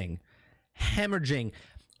hemorrhaging.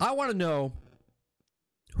 I want to know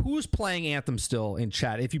who's playing Anthem still in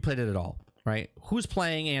chat, if you played it at all, right? Who's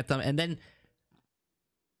playing Anthem? And then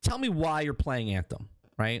tell me why you're playing Anthem,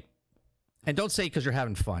 right? And don't say because you're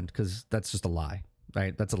having fun, because that's just a lie,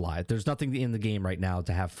 right? That's a lie. There's nothing in the game right now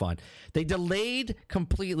to have fun. They delayed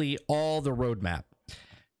completely all the roadmap.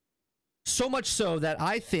 So much so that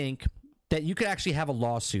I think that you could actually have a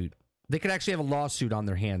lawsuit. They could actually have a lawsuit on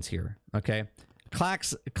their hands here, okay?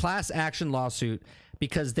 class action lawsuit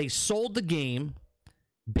because they sold the game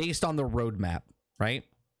based on the roadmap, right?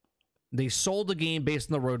 They sold the game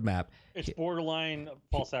based on the roadmap. It's borderline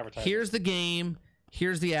false advertising. Here's the game.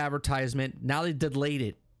 Here's the advertisement. Now they delayed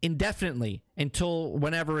it indefinitely until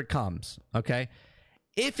whenever it comes, okay?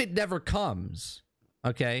 If it never comes,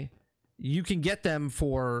 okay, you can get them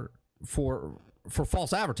for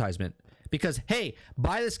false advertisement because, hey,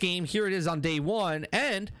 buy this game. Here it is on day one.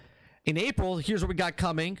 And in April, here's what we got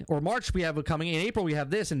coming. Or March, we have it coming. In April, we have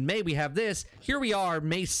this. In May, we have this. Here we are,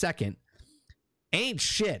 May 2nd. Ain't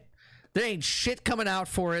shit. There ain't shit coming out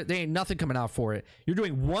for it. There ain't nothing coming out for it. You're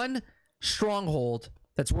doing one stronghold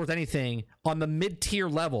that's worth anything on the mid-tier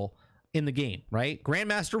level in the game, right?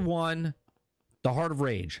 Grandmaster 1, the Heart of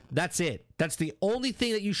Rage. That's it. That's the only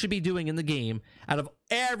thing that you should be doing in the game out of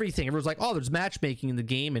everything. Everyone's like, oh, there's matchmaking in the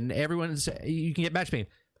game, and you can get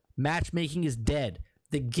matchmaking. Matchmaking is dead.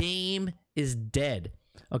 The game is dead.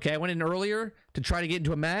 Okay, I went in earlier to try to get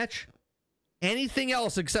into a match. Anything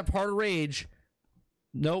else except Heart of Rage,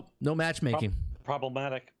 nope, no matchmaking.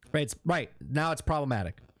 Problematic. Right. Now it's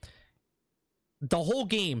problematic. The whole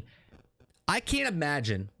game, I can't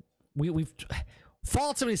imagine. We've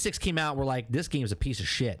Fallout 76 came out. We're like, this game's a piece of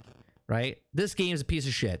shit, right? This game's a piece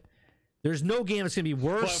of shit. There's no game that's gonna be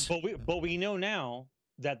worse. But we know now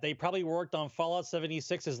that they probably worked on Fallout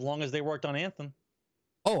 76 as long as they worked on Anthem.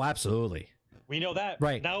 Oh, absolutely. We know that.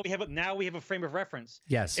 Right. Now we have a frame of reference.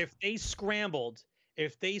 Yes. If they scrambled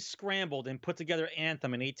and put together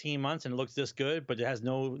Anthem in 18 months and it looks this good, but it has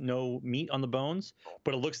no meat on the bones,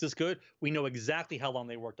 but it looks this good, we know exactly how long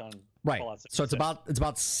they worked on Fallout 76. So it's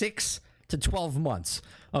about 6 to 12 months,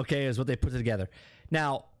 okay, is what they put together.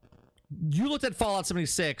 Now, you looked at Fallout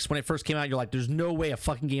 76 when it first came out, you're like, there's no way a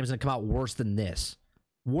fucking game is going to come out worse than this.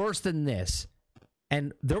 Worse than this.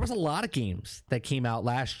 And there was a lot of games that came out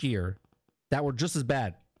last year that were just as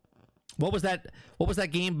bad. What was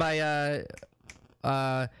that game by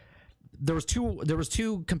there was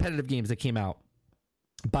two competitive games that came out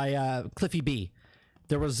by Cliffy B.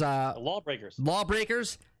 There was Lawbreakers,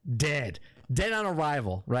 dead on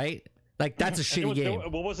arrival, right? Like, that's a shitty game.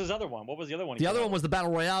 What was his other one? What was the other one? The other one was the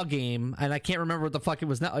Battle Royale game, and I can't remember what the fuck it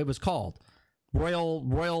was now. It was called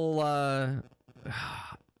Royal.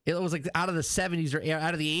 It was like out of the 70s or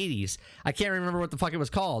out of the 80s. I can't remember what the fuck it was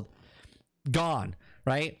called. Gone,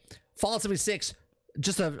 right? Fallout 76,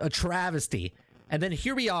 just a travesty. And then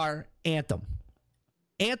here we are, Anthem.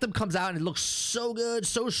 Anthem comes out and it looks so good,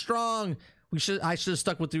 so strong. I should have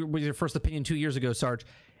stuck with your first opinion 2 years ago, Sarge.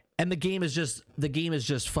 And the game is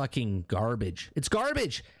just fucking garbage. It's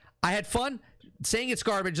garbage. I had fun. Saying it's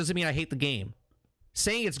garbage doesn't mean I hate the game.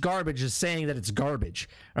 Saying it's garbage is saying that it's garbage,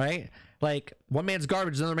 right? Like, one man's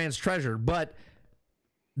garbage is another man's treasure. But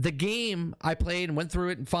the game, I played and went through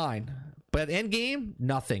it and fine. But end game,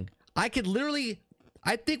 nothing. I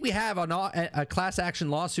think we have a class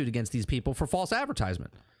action lawsuit against these people for false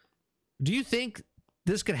advertisement. Do you think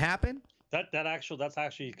this could happen? That's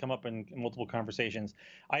actually come up in multiple conversations.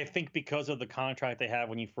 I think because of the contract they have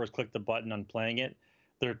when you first click the button on playing it,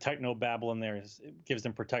 their techno babble in there gives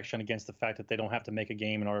them protection against the fact that they don't have to make a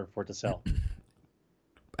game in order for it to sell.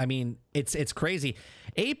 I mean, it's crazy.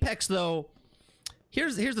 Apex, though,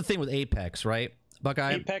 here's the thing with Apex, right,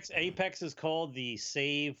 Buckeye? Apex is called the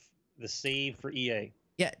save for EA.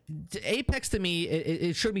 Yeah, Apex to me,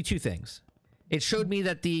 it showed me two things. It showed me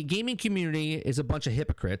that the gaming community is a bunch of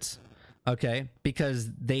hypocrites, okay,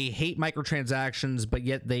 because they hate microtransactions, but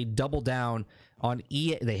yet they double down on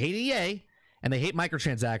EA. They hate EA, and they hate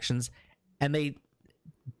microtransactions, and they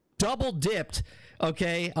double dipped,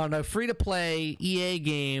 okay, on a free-to-play EA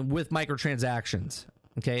game with microtransactions,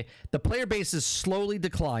 okay? The player base is slowly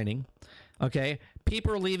declining, okay?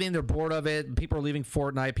 People are leaving. They're bored of it. People are leaving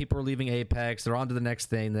Fortnite. People are leaving Apex. They're on to the next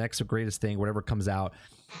thing, the next greatest thing, whatever comes out.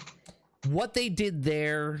 What they did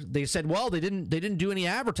there, they said, well, they didn't do any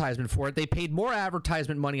advertisement for it. They paid more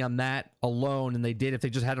advertisement money on that alone than they did if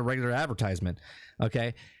they just had a regular advertisement,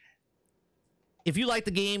 okay? If you like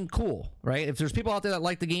the game, cool, right? If there's people out there that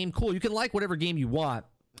like the game, cool. You can like whatever game you want.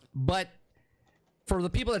 But for the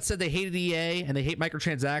people that said they hated EA and they hate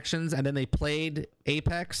microtransactions and then they played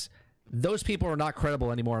Apex, those people are not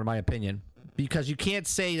credible anymore, in my opinion, because you can't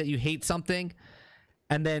say that you hate something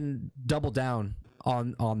and then double down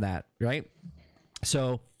on that, right?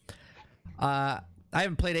 So I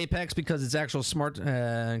haven't played Apex because it's actual smart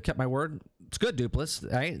and kept my word. It's good, Dupless,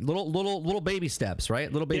 right? Little baby steps,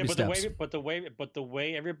 right? Little baby steps. But the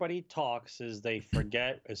way everybody talks is they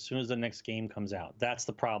forget as soon as the next game comes out. That's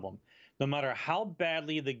the problem. No matter how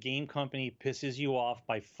badly the game company pisses you off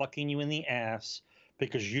by fucking you in the ass,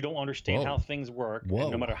 because you don't understand how things work. Whoa.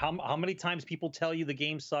 And no matter how many times people tell you the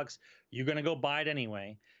game sucks, you're going to go buy it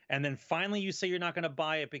anyway. And then finally you say you're not going to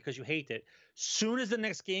buy it because you hate it. Soon as the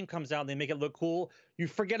next game comes out and they make it look cool, you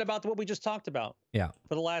forget about what we just talked about. Yeah.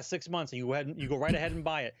 For the last 6 months, and you go right ahead and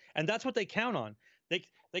buy it. And that's what they count on.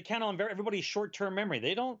 They count on everybody's short-term memory.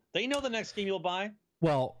 They know the next game you'll buy.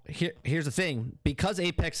 Well, here's the thing. Because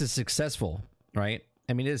Apex is successful, right?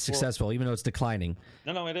 I mean, it is successful, even though it's declining.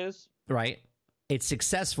 No, it is. Right? It's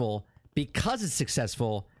successful. Because it's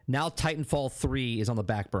successful, now Titanfall 3 is on the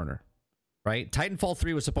back burner. Right? Titanfall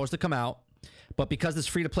 3 was supposed to come out, but because this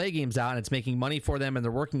free-to-play game's out and it's making money for them and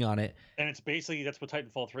they're working on it. And it's basically, that's what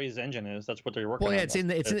Titanfall 3's engine is. That's what they're working on. Well, yeah,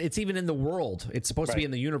 it's even in the world. It's supposed to be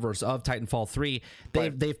in the universe of Titanfall 3.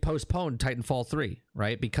 They've postponed Titanfall 3,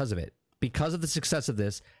 right? Because of it. Because of the success of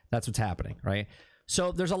this, that's what's happening, right?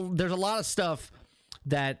 So there's a lot of stuff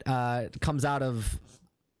that comes out of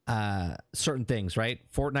certain things, right?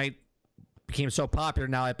 Fortnite became so popular,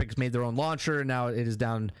 now Epic's made their own launcher, and now it is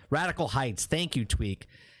down Radical Heights. Thank you, Tweak.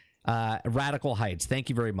 Radical Heights. Thank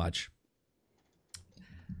you very much.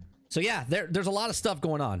 So yeah, there's a lot of stuff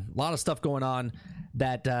going on. A lot of stuff going on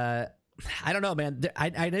that I don't know, man.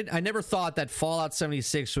 I never thought that Fallout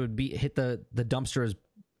 76 would hit the dumpsters,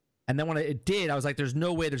 and then when it did, I was like, there's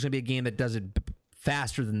no way there's gonna be a game that does it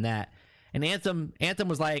faster than that. And Anthem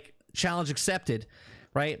was like, challenge accepted,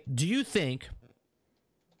 right? Do you think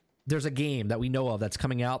there's a game that we know of that's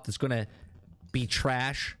coming out that's gonna be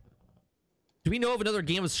trash? Do we know of another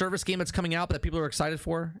game, a service game that's coming out that people are excited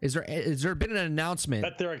for? Is there been an announcement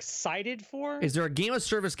that they're excited for? Is there a game of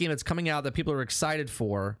service game that's coming out that people are excited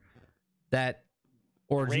for? That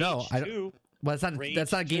or Rage no? 2. Well,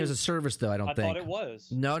 that's not a game as a service though. I don't think. I thought it was.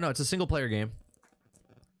 No, it's a single player game.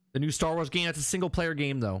 The new Star Wars game, that's a single player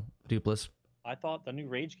game though. Dupless. I thought the new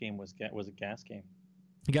Rage game was a gas game.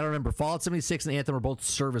 You got to remember, Fallout 76 and Anthem are both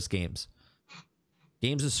service games.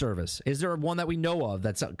 Games of service. Is there one that we know of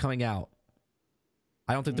that's coming out?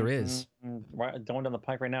 I don't think there is. Going down the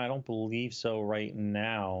pike right now, I don't believe so right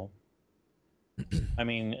now. I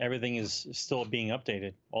mean, everything is still being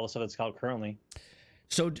updated. All the stuff that's out currently.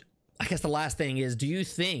 So I guess the last thing is, do you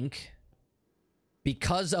think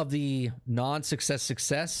because of the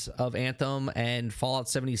success of Anthem and Fallout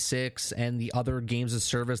 76 and the other games of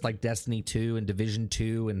service like Destiny 2 and Division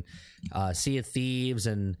 2 and Sea of Thieves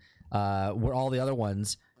and all the other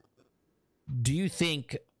ones, do you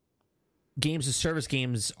think games of service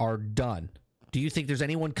games are done? Do you think there's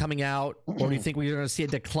anyone coming out, or do you think we're going to see a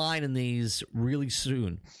decline in these really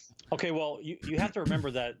soon? Okay, well, you have to remember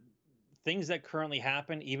that things that currently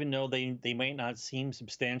happen, even though they might not seem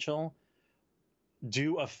substantial,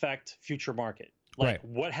 do affect future market. Like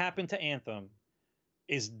what happened to Anthem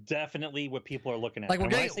is definitely what people are looking at. Like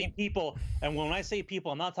when I say people,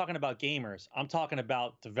 I'm not talking about gamers. I'm talking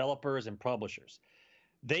about developers and publishers.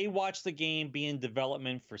 They watched the game be in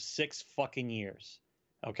development for 6 fucking years.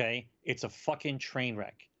 Okay? It's a fucking train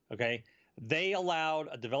wreck. Okay? They allowed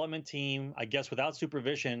a development team, I guess without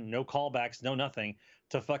supervision, no callbacks, no nothing,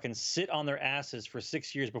 to fucking sit on their asses for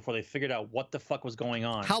 6 years before they figured out what the fuck was going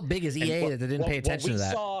on. How big is EA that they didn't pay attention to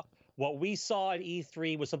that? What we saw at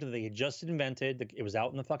E3 was something they had just invented. It was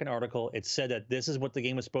out in the fucking article. It said that this is what the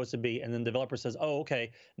game was supposed to be, and then the developer says, oh,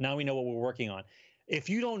 okay, now we know what we're working on. If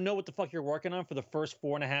you don't know what the fuck you're working on for the first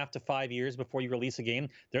 4.5 to 5 years before you release a game,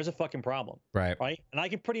 there's a fucking problem. Right? And I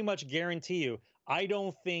can pretty much guarantee you, I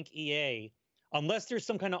don't think EA, unless there's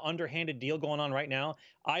some kind of underhanded deal going on right now,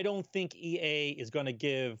 I don't think EA is going to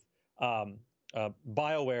give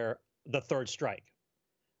BioWare the third strike.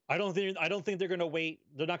 I don't think they're going to wait.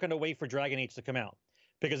 They're not going to wait for Dragon Age to come out,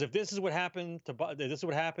 because if this is what happened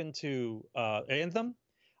to Anthem,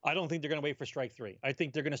 I don't think they're going to wait for Strike 3. I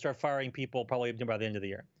think they're going to start firing people probably by the end of the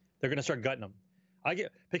year. They're going to start gutting them.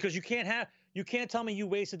 Because you can't tell me you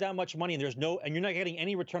wasted that much money and you're not getting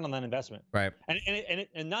any return on that investment. Right.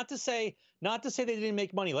 And not to say they didn't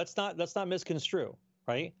make money. Let's not misconstrue.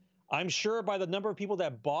 Right. I'm sure by the number of people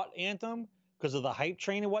that bought Anthem because of the hype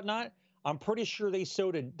train and whatnot, I'm pretty sure they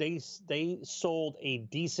sold a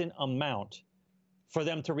decent amount for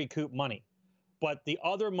them to recoup money. But the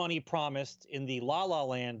other money promised in the La La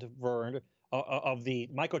Land of the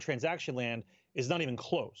microtransaction land is not even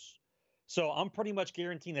close. So I'm pretty much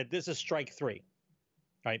guaranteeing that this is Strike 3.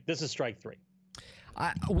 Right? This is Strike 3.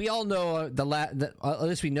 We all know at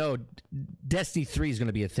least we know Destiny 3 is going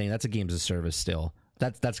to be a thing. That's a games of service still.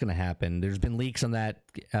 That's going to happen. There's been leaks on that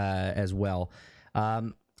as well.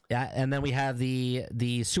 And then we have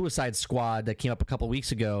the Suicide Squad that came up a couple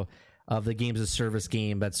weeks ago. of the games as service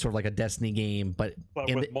game that's sort of like a Destiny game, but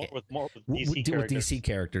with DC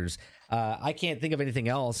characters. I can't think of anything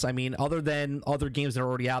else. I mean, other than other games that are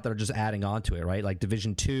already out that are just adding on to it, right? Like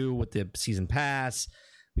Division 2 with the season pass.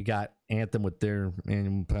 We got Anthem with their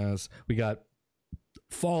annual pass. We got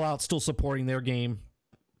Fallout still supporting their game.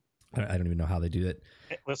 I don't even know how they do it.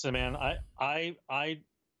 Listen, man, I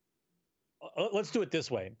let's do it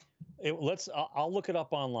this way. I'll look it up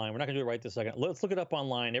online. We're not gonna do it right this second. Let's look it up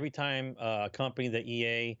online. Every time a company that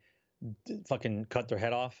EA fucking cut their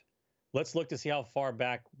head off, let's look to see how far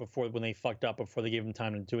back before when they fucked up before they gave them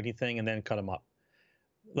time to do anything, and then cut them up.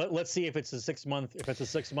 Let's see if it's a 6 month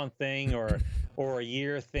thing or a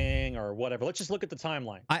year thing or whatever. Let's just look at the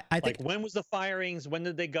timeline. I think, like, when was the firings? When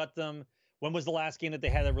did they gut them? When was the last game that they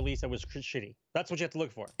had a release that was shitty? That's what you have to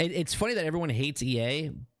look for. It's funny that everyone hates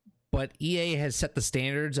EA, but EA has set the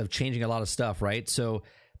standards of changing a lot of stuff, right? So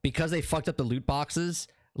because they fucked up the loot boxes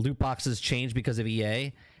changed because of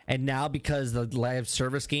EA, and now because the live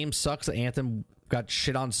service game sucks, Anthem got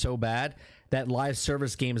shit on so bad that live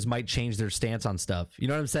service games might change their stance on stuff. You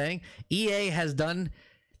know what I'm saying? EA has done.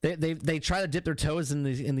 They try to dip their toes in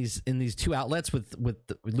these two outlets with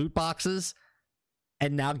loot boxes,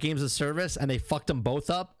 and now games of service, and they fucked them both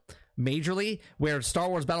up majorly. Where Star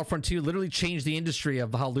Wars Battlefront 2 literally changed the industry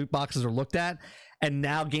of how loot boxes are looked at, and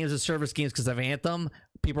now games of service games because of Anthem,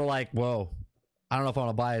 people are like, "Whoa, I don't know if I want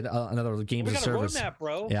to buy another games of service." We got a roadmap,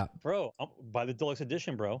 bro. Yeah, bro. Buy the deluxe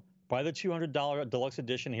edition, bro. Buy the $200 deluxe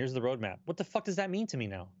edition. Here's the roadmap. What the fuck does that mean to me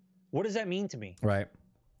now? What does that mean to me? Right.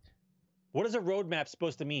 What is a roadmap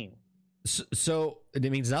supposed to mean? So it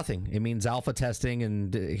means nothing. It means alpha testing,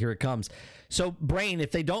 and here it comes. So, Brain,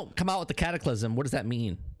 if they don't come out with the Cataclysm, what does that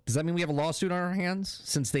mean? Does that mean we have a lawsuit on our hands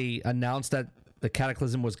since they announced that the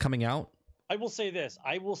Cataclysm was coming out? I will say this.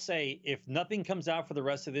 I will say if nothing comes out for the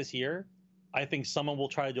rest of this year, I think someone will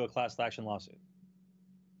try to do a class action lawsuit.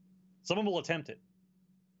 Someone will attempt it.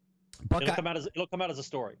 It'll come out as a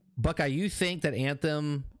story. Buckeye, you think that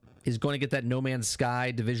Anthem is going to get that No Man's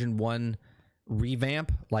Sky Division 1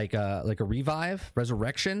 revamp, like a revive,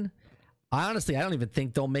 resurrection? I don't even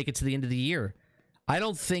think they'll make it to the end of the year. I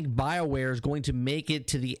don't think BioWare is going to make it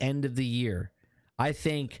to the end of the year. I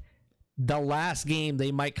think the last game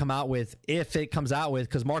they might come out with, if it comes out with,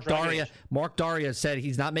 because Mark Daria said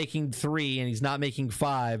he's not making 3 and he's not making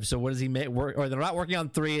 5. So what does he make? Or they're not working on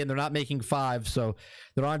 3 and they're not making 5. So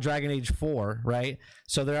they're on Dragon Age 4, right?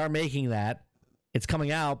 So they are making that. It's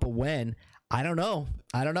coming out, but when? I don't know.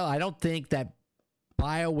 I don't think that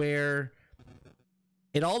BioWare.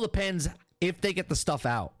 It all depends if they get the stuff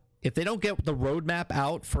out. If they don't get the roadmap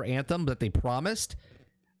out for Anthem that they promised,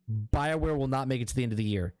 BioWare will not make it to the end of the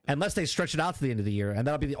year unless they stretch it out to the end of the year, and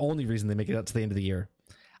that'll be the only reason they make it out to the end of the year.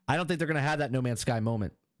 I don't think they're going to have that No Man's Sky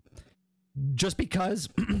moment. Just because,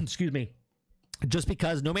 excuse me, just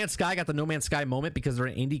because No Man's Sky got the No Man's Sky moment because they're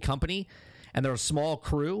an indie company and they're a small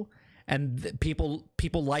crew, and people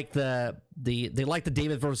like they like the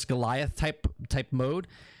David versus Goliath type mode,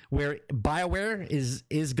 where BioWare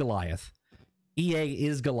is Goliath, EA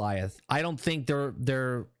is Goliath. I don't think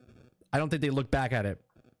I don't think they look back at it.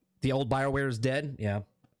 The old BioWare is dead. Yeah.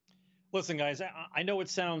 Listen, guys, I know it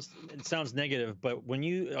sounds negative, but when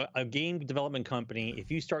you a game development company,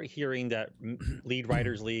 if you start hearing that lead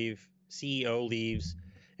writers leave, CEO leaves,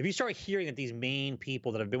 if you start hearing that these main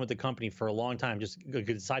people that have been with the company for a long time just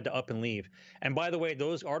decide to up and leave, and by the way,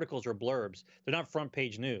 those articles are blurbs. They're not front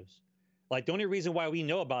page news. Like, the only reason why we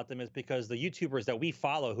know about them is because the YouTubers that we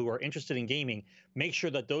follow who are interested in gaming make sure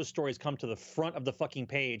that those stories come to the front of the fucking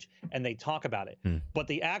page and they talk about it. But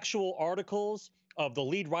the actual articles of the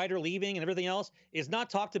lead writer leaving and everything else is not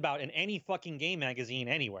talked about in any fucking game magazine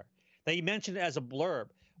anywhere. They mention it as a blurb.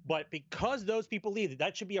 But because those people leave,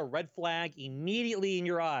 that should be a red flag immediately in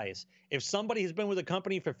your eyes. If somebody has been with a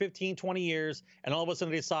company for 15, 20 years and all of a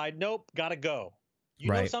sudden they decide, nope, gotta go.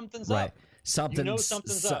 You know something's up. You know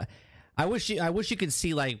something's up. I wish you could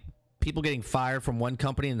see, like, people getting fired from one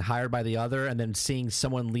company and hired by the other, and then seeing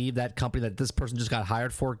someone leave that company that this person just got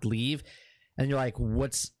hired for leave, and you're like,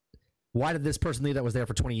 why did this person leave that was there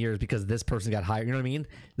for 20 years because this person got hired? You know what I mean?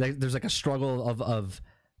 There's like a struggle of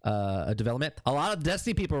a development. A lot of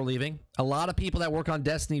Destiny people are leaving. A lot of people that work on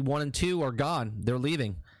Destiny 1 and 2 are gone. They're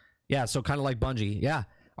leaving. Yeah, so kind of like Bungie. Yeah,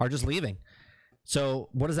 are just leaving. So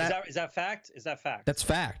what is that? Is that fact? Is that fact? That's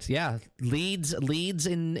fact. Yeah, leads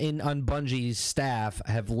in on Bungie's staff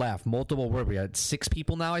have left. Multiple. Where are we at? 6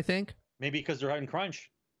 people now, I think. Maybe because they're in crunch.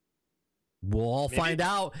 We'll all find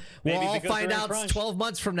out. We'll all find out 12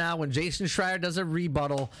 months from now when Jason Schreier does a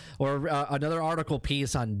rebuttal or another article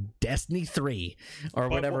piece on Destiny 3 or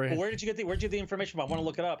whatever. Where did you get the information from? I want to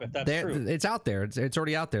look it up if that's true. It's out there. It's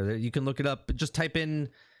already out there. You can look it up. Just type in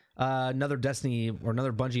another Destiny or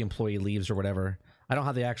another Bungie employee leaves or whatever. I don't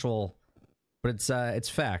have the actual, but it's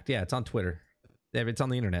fact. Yeah, it's on Twitter. It's on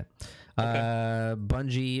the internet. Okay.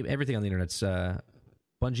 Bungie, everything on the internet's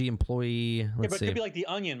Bungie employee. Let's see. It could be like The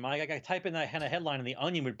Onion. Mike, I type in that kind of headline, and The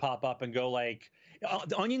Onion would pop up and go like,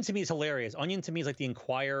 The Onion to me is hilarious. Onion to me is like the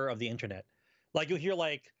Inquirer of the internet. Like you'll hear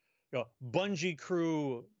like, Bungie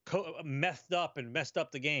crew messed up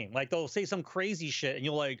the game. Like they'll say some crazy shit, and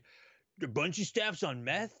you're like, the Bungie staff's on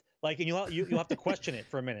meth. Like, and you'll have to question it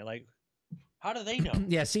for a minute. Like, how do they know?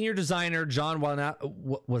 Yeah, senior designer John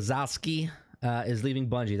Wazowski is leaving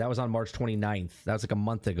Bungie. That was on March 29th. That was like a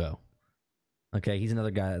month ago. Okay, he's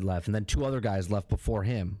another guy that left, and then 2 other guys left before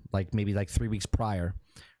him, maybe 3 weeks prior,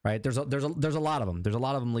 right? There's a lot of them. There's a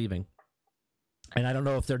lot of them leaving, and I don't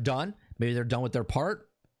know if they're done. Maybe they're done with their part.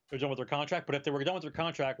 They're done with their contract, but if they were done with their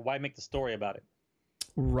contract, why make the story about it?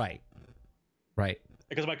 Right.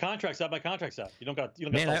 Because my contract's out. You don't got.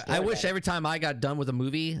 Man, I wish every time I got done with a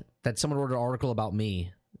movie that someone wrote an article about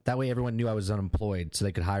me. That way, everyone knew I was unemployed, so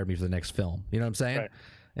they could hire me for the next film. You know what I'm saying?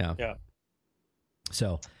 Right. Yeah.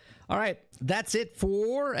 So. All right, that's it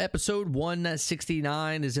for episode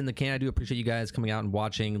 169 is in the can. I do appreciate you guys coming out and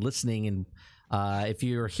watching, listening, and if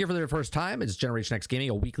you're here for the first time, it's Generation X Gaming,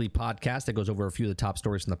 a weekly podcast that goes over a few of the top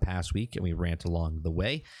stories from the past week, and we rant along the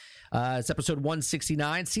way. It's episode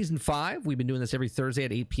 169, season 5. We've been doing this every Thursday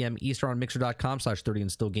at 8 p.m. Eastern on Mixer.com/30 and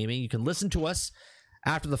Still Gaming. You can listen to us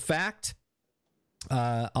after the fact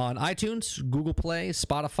on iTunes, Google Play,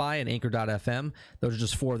 Spotify, and Anchor.fm. Those are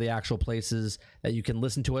just 4 of the actual places that you can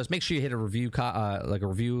listen to us. Make sure you hit a review,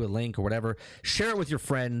 a link, or whatever. Share it with your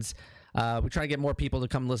friends. We try to get more people to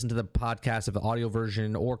come listen to the podcast of the audio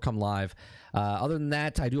version or come live. Other than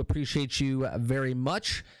that, I do appreciate you very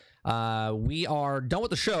much. We are done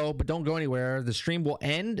with the show, but don't go anywhere. The stream will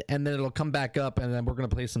end, and then it'll come back up, and then we're going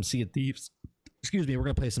to play some Sea of Thieves. We're going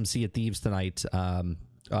to play some Sea of Thieves tonight.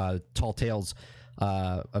 Tall Tales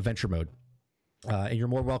adventure mode. And you're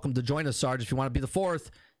more welcome to join us, Sarge. If you want to be the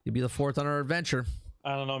 4th, you'll be the 4th on our adventure.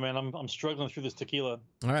 I don't know, man. I'm struggling through this tequila.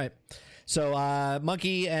 All right. So,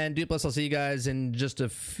 Monkey and Dupless, I'll see you guys in just a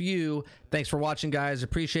few. Thanks for watching, guys.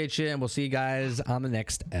 Appreciate you, and we'll see you guys on the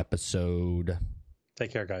next episode.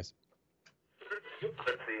 Take care, guys.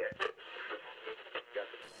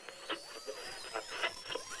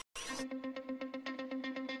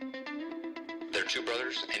 They're 2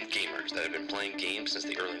 brothers and gamers that have been playing games since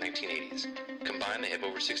the early 1980s. Combined, they have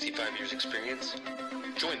over 65 years experience.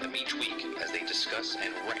 Join them each week as they discuss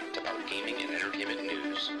and rant about gaming and entertainment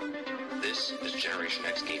news. This is Generation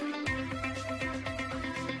X Gaming.